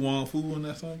like Tu Wong Fu in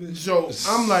that song, bitch. So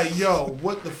I'm like, yo,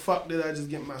 what the fuck did I just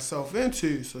get myself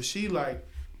into? So she like,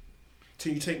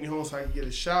 till you take me home so I can get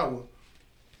a shower,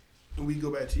 and we go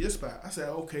back to your spot. I said,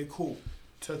 okay, cool.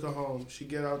 Took her home. She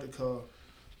get out the car.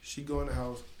 She go in the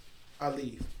house. I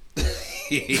leave.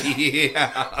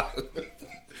 Yeah.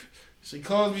 She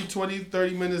calls me 20,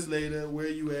 30 minutes later. Where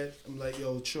you at? I'm like,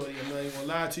 yo, shorty, I'm not even gonna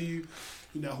lie to you.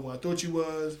 You're not who I thought you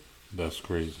was. That's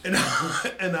crazy. And I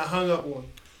hung up on her.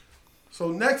 So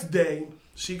next day,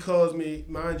 she calls me.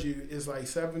 Mind you, it's like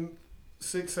 7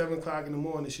 o'clock in the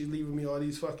morning. She's leaving me all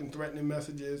these fucking threatening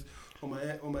messages on my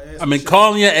answer. I've been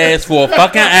calling your ass for a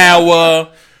fucking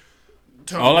hour.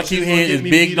 All I keep hearing is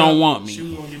Big don't want me. She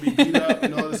was gonna get me beat up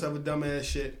and all this other dumbass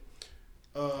shit.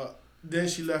 Then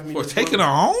she left me for taking her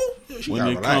home. When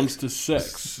it comes to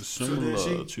sex,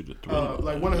 similar to the thriller.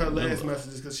 Like one of her last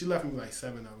messages, because she left me like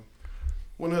 7 of them.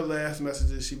 One of her last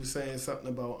messages, she was saying something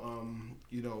about,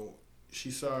 you know,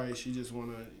 she's sorry, she just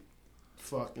want to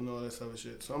fuck and all that other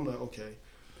shit. So I'm like, okay,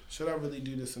 should I really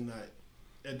do this or not?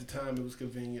 At the time, it was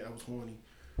convenient. I was horny.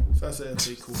 So I said,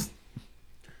 okay, cool.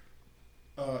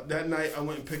 That night, I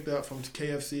went and picked her up from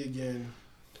KFC again,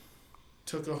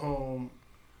 took her home.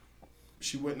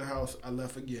 She went in the house. I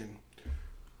left again.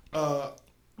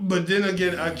 But then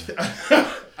again, I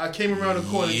came around the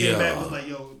corner and came back and was like,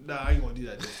 yo, nah, I ain't going to do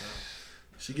that this time.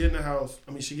 She get in the house.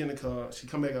 She get in the car. She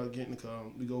come back out, get in the car.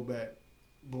 We go back.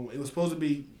 Boom. It was supposed to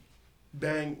be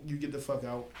bang, you get the fuck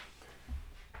out.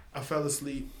 I fell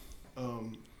asleep.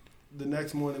 The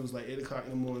next morning, it was like 8 o'clock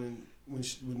in the morning when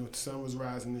the sun was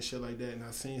rising and shit like that. And I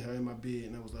seen her in my bed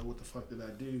and I was like, what the fuck did I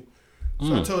do?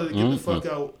 So I told her to get the fuck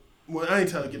out. Well, I ain't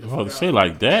tell her to get the fuck out. Say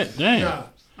like that? Damn. Nah.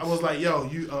 I was like, yo,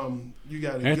 you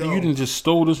gotta go. After you done just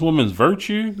stole this woman's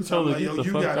virtue? So I'm like, yo,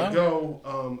 you gotta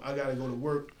go. I gotta go to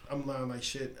work. I'm lying like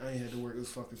shit. I ain't had to work. It was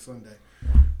fucking Sunday.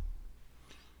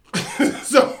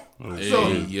 So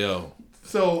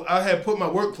I had put my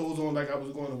work clothes on like I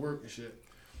was going to work and shit.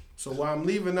 So while I'm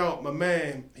leaving out, my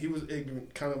man, he was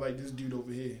ignorant, kind of like this dude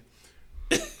over here.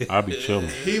 I'll be chilling.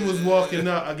 He was walking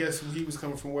up. I guess he was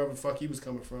coming from wherever the fuck he was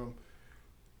coming from.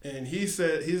 And he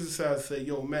decided to say,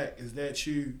 yo, Mac, is that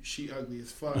you? She ugly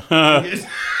as fuck.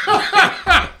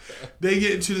 They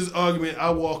get into this argument. I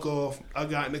walk off. I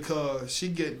got in the car.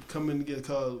 She come in to get a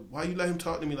car. Why you let him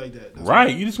talk to me like that?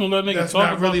 You just gonna let nigga that's talk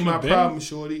not about really you, my baby? problem,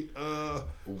 shorty. Wow.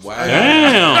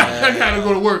 I gotta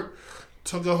go to work.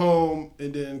 Took her home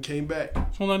and then came back.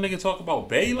 Just gonna let nigga talk about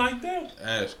Bay like that?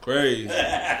 That's crazy.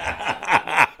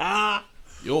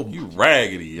 Yo, you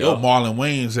raggedy, yo. Marlon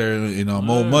Wayne's there,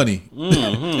 more money.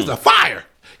 Mm-hmm. It's a fire.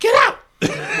 Get out.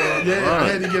 Well, yeah, I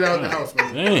had to get out the house,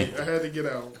 man. I had to get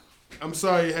out. I'm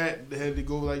sorry it had to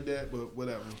go like that, but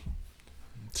whatever.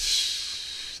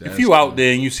 If you out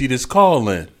there and you see this call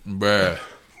in, bruh,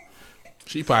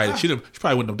 she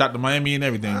probably went to Dr. Miami and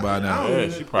everything by now. Yeah,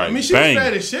 she probably. I mean, she was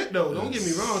fat as shit though. Don't get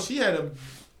me wrong. She had a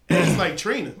ass like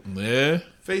Trina. Yeah.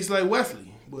 Face like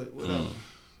Wesley, but whatever.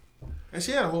 And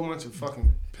she had a whole bunch of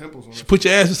fucking pimples on her. She put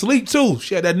your ass to sleep too.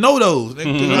 She had that no-dos.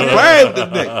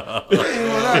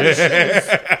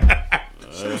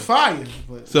 She was fire.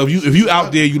 But so if you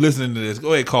out there, you listening to this,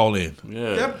 go ahead, call in.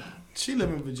 Yeah. She live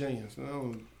in Virginia, so I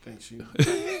don't think she.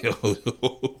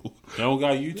 Y'all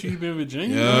got YouTube in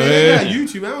Virginia? Yeah, they got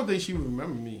YouTube. I don't think she would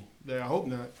remember me. I hope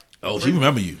not. Oh, she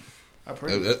remember you. I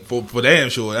pray. For damn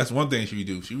sure. That's one thing she would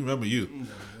do. She remember you. No,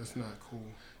 that's not cool.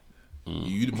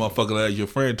 You the motherfucker that your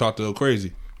friend talked to her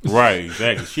crazy. Right,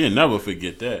 exactly. She'll never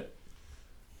forget that.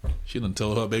 She done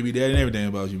told her baby daddy and everything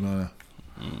about you, man.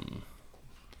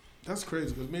 That's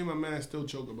crazy because me and my man still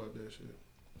joke about that shit.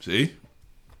 See?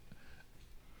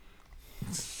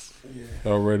 Yeah.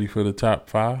 Y'all ready for the top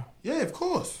 5? Yeah, of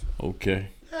course. Okay.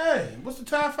 Hey, what's the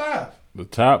top 5? The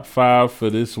top 5 for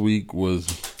this week was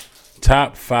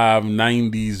top 5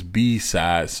 90s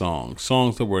B-side songs.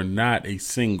 Songs that were not a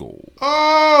single.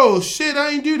 Oh, shit,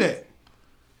 I ain't do that.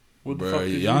 What the fuck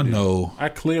did y'all know. I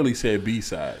clearly said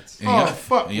B-sides.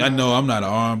 Fuck. And y'all know I'm not an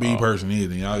R&B person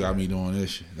either. Y'all got me doing this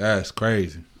shit. That's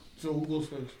crazy. So who goes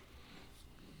first?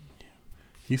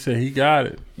 He said he got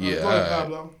it. Yeah. Go ahead,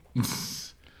 Pablo.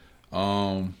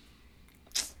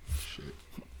 Shit.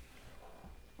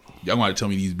 Y'all want to tell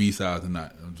me these B-sides or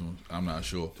not? I'm not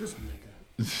sure. This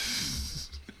nigga.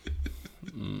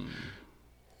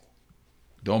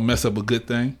 Don't mess up a good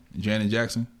thing. Janet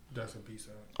Jackson. That's a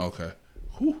B-side. Okay.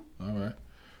 Whew. All right.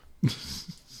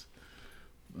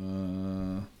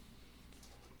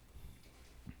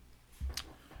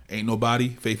 Ain't Nobody.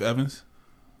 Faith Evans.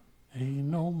 Ain't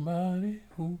nobody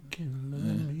who can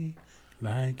love me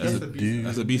like That's you a do.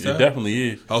 That's a B-side? It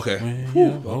definitely is. Okay. When Whew.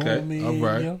 you Okay. hold me All in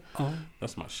right. your arms.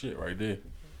 That's my shit right there.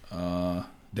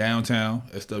 Downtown.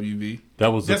 SWV. That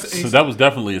was That's a- that was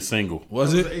definitely a single.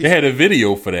 Was it? They had a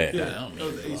video for that. Yeah, that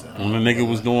was the A-side. When the nigga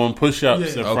was doing push-ups Yeah.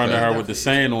 in front Okay. of her with the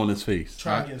sand on his face.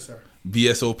 Try again, sir.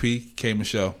 VSOP. K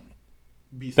Michelle.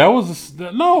 B-side. That was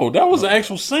that was an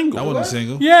actual single. That wasn't a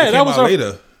single. Yeah, It that came was out her-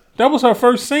 later. That was her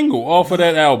first single off of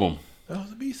that album. That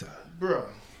was a B-side. Bruh.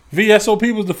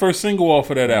 VSOP was the first single off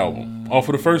of that album. Off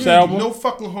of the first You didn't album. do no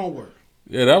fucking homework.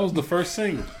 Yeah, that was the first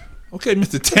single. Okay,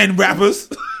 Mr. 10 Rappers.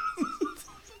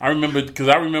 I remember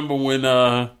when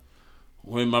my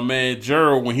man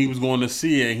Gerald, when he was going to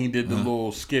see it, and he did the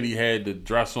little skit he had the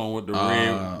dress on with the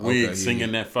red wig, okay,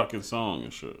 singing that fucking song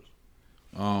and shit.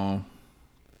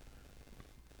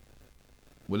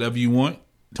 Whatever You Want.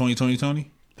 Tony.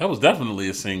 That was definitely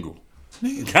a single.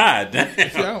 Nigga. God damn.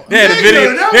 I- They had a Nigga,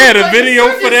 video. that They had was a like video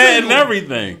the for second that and single.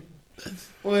 everything.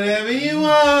 Whatever you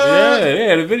want. Yeah, they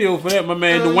had a video for that. My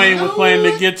man Dwayne was playing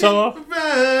the guitar in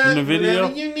the video.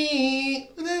 Whatever you need.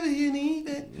 Whatever you need.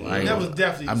 That was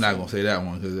definitely. I'm not going to say that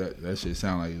one because that shit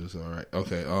sound like it was all right.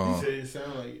 Okay. He said it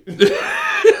sound like it.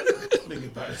 Nigga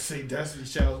about to say Destiny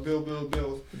Child's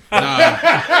Bill.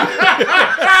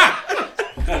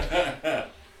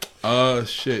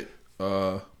 Shit.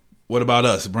 What About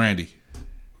Us, Brandy?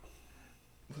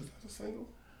 Was that a single?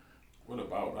 What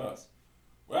about us?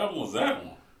 What album was that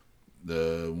one?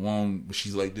 The one where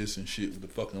she's like this and shit with the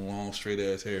fucking long straight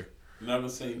ass hair. Never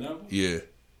Say Never? Yeah.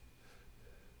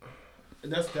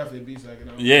 That's definitely a B-side.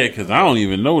 Yeah, because I don't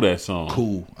even know that song.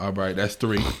 Cool. All right, that's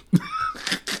 3.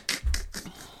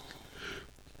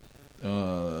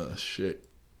 Shit.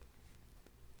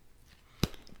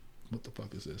 What the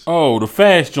fuck is this? Oh, the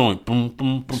fast joint. Boom,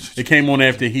 boom, boom. It came on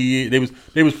after He Is.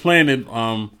 They was playing it.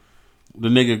 The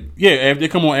nigga. Yeah, after they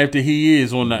come on after He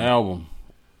Is on the album.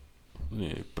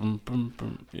 Yeah. Boom, boom,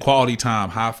 boom. Yeah. Quality Time,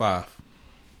 High Five.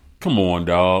 Come on,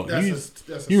 dog. That's You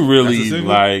a that's really a single?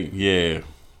 like yeah.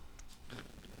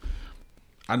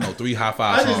 I know 3 High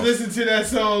Five I songs. just listened to that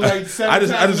song like 7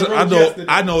 times.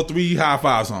 I know 3 High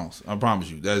Five songs. I promise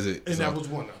you. That's it. And So, that was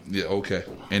one of them. yeah, okay.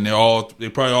 And they're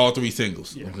probably all 3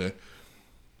 singles. Yeah. Okay.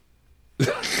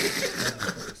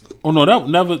 Oh no,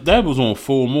 that was on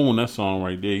Full Moon. That song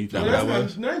right there. You No, talking about-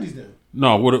 that's not 90s then.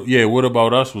 No, What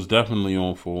About Us was definitely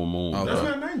on Full Moon. Okay. That's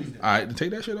not 90s then. All right, then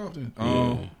take that shit off then.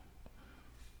 Man,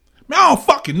 I don't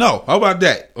fucking know. How about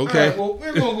that? Okay. All right, well,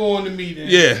 we're going to go on the meeting.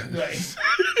 Yeah. Right.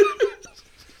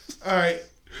 All right.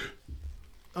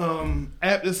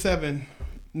 After 7,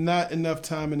 Not Enough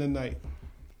Time in the Night.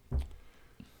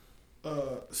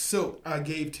 Silk, I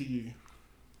Gave to You.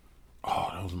 Oh,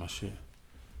 that was my shit.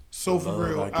 So For Love,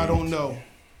 Real, I I Don't Gave Know.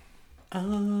 I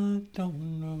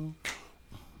don't know.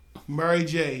 Mary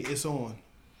J, It's On.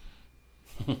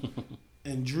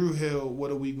 And Drew Hill,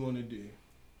 What Are We Going to Do?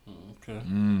 Okay.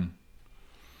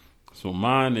 So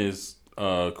mine is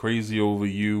Crazy Over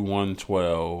You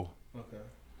 112. Okay.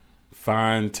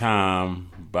 Fine Time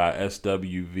by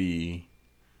SWV.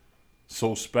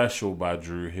 So Special by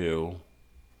Drew Hill.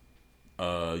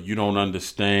 You Don't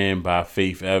Understand by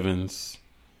Faith Evans.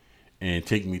 And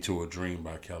Take Me to a Dream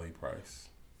by Kelly Price.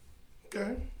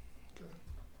 Okay.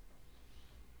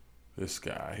 This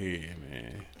guy here,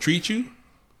 man. Treat You?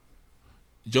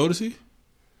 Jodeci?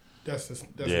 That's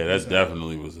That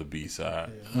definitely was a B-side.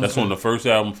 Yeah. That's on the first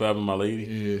album, Forever My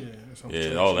Lady.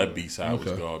 Yeah. All that B-side was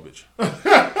Okay. garbage.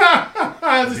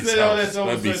 I just said all that song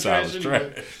That was B-side was trash.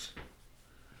 Anyway. trash.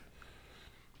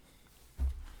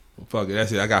 Well, fuck it.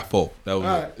 That's it. I got 4. That was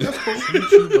All it. right,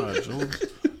 that's cool.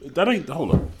 That ain't,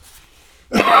 hold up.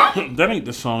 That ain't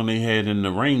the song they had in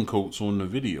the raincoats on the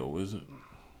video, is it?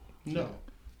 No.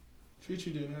 Future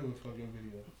didn't have a fucking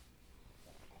video.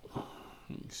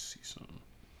 Let me see something.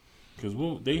 Because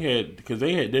they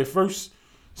had their first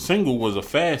single was a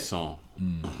fast song.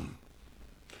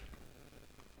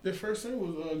 Their first single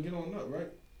was Get On Up, right?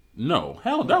 No,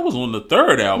 hell, that was on the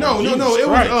third album. No. Jesus It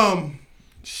Christ. was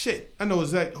shit. I know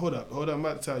exactly. Hold up. I'm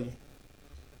about to tell you.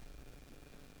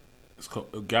 It's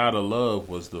called "God of Love"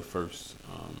 was the first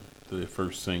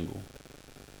single.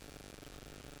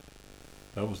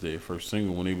 That was their first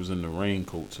single when they was in the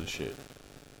raincoats and shit.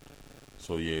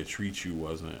 So yeah, "Treat You"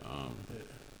 wasn't.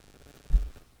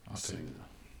 I'll take it.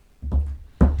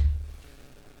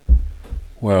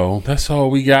 Well, that's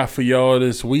all we got for y'all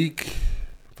this week.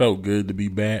 Felt good to be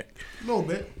back. A little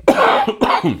bit.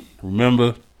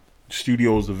 Remember,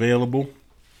 studio's available.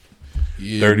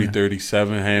 Yeah,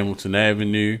 3037 Hamilton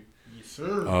Avenue. Yes,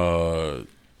 sir.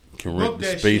 Can rent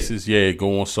the spaces. Shit. Yeah,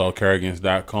 go on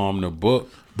SaulCarrigans.com to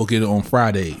book. Book it on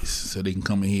Fridays so they can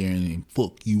come in here and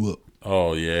fuck you up.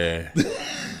 Oh yeah.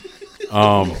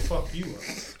 Fuck you up.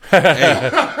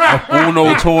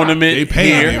 Uno tournament. They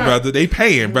paying, here. brother. They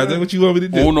paying, brother. What you want me to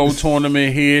do? Uno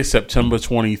tournament here, September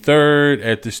 23rd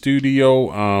at the studio.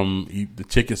 The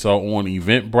tickets are on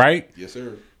Eventbrite. Yes,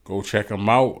 sir. Go check them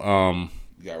out.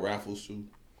 You got raffles too.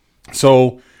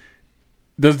 So,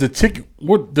 does the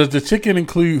ticket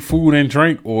include food and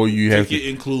drink, or you have? Ticket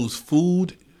includes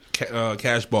food,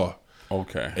 cash bar.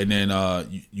 Okay. And then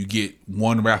you get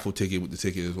one raffle ticket with the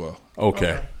ticket as well.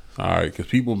 Okay. All right, because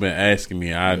people been asking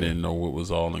me, I didn't know what was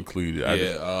all included. I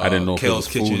didn't know if it was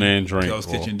food and drink. Kel's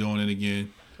Kitchen doing it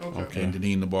again. Okay. And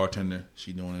Deneen, the bartender,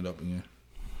 she doing it up again.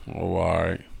 Oh, all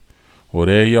right. Well,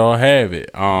 there y'all have it.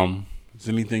 Is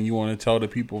there anything you want to tell the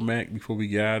people, Mac, before we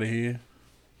get out of here?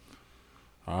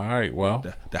 All right. Well,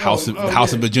 the house in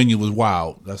Virginia was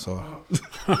wild. That's all.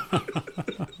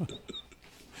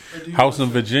 House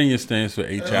in Virginia stands for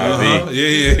HIV.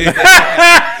 Yeah.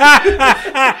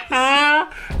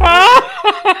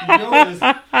 You know,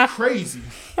 it's crazy.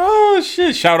 Oh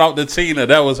shit! Shout out to Tina.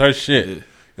 That was her shit.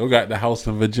 Yo got the house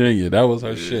in Virginia. That was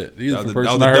her shit. He was the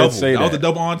person I heard say that. That was the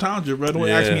double entendre, bro. Don't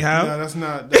ask me how. No, that's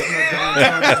not the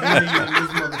entendre we need in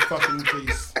this motherfucking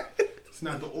case. It's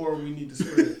not the aura we need to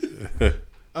spread.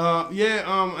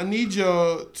 I need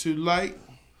y'all to like,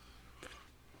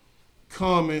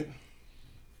 comment,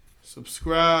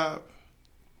 subscribe,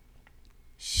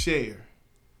 share.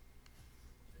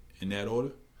 In that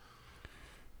order?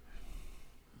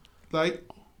 Like,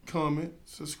 comment,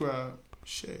 subscribe,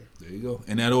 share. There you go.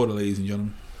 In that order, ladies and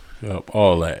gentlemen. Yep,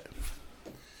 all that.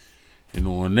 And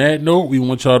on that note, we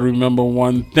want y'all to remember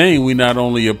one thing. We not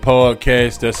only a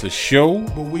podcast that's a show,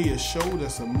 but we a show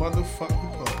that's a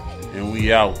motherfucking podcast. And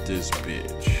we out this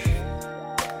bitch.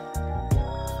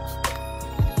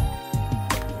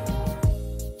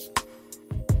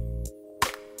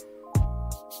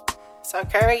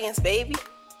 Saulcarrigans, baby.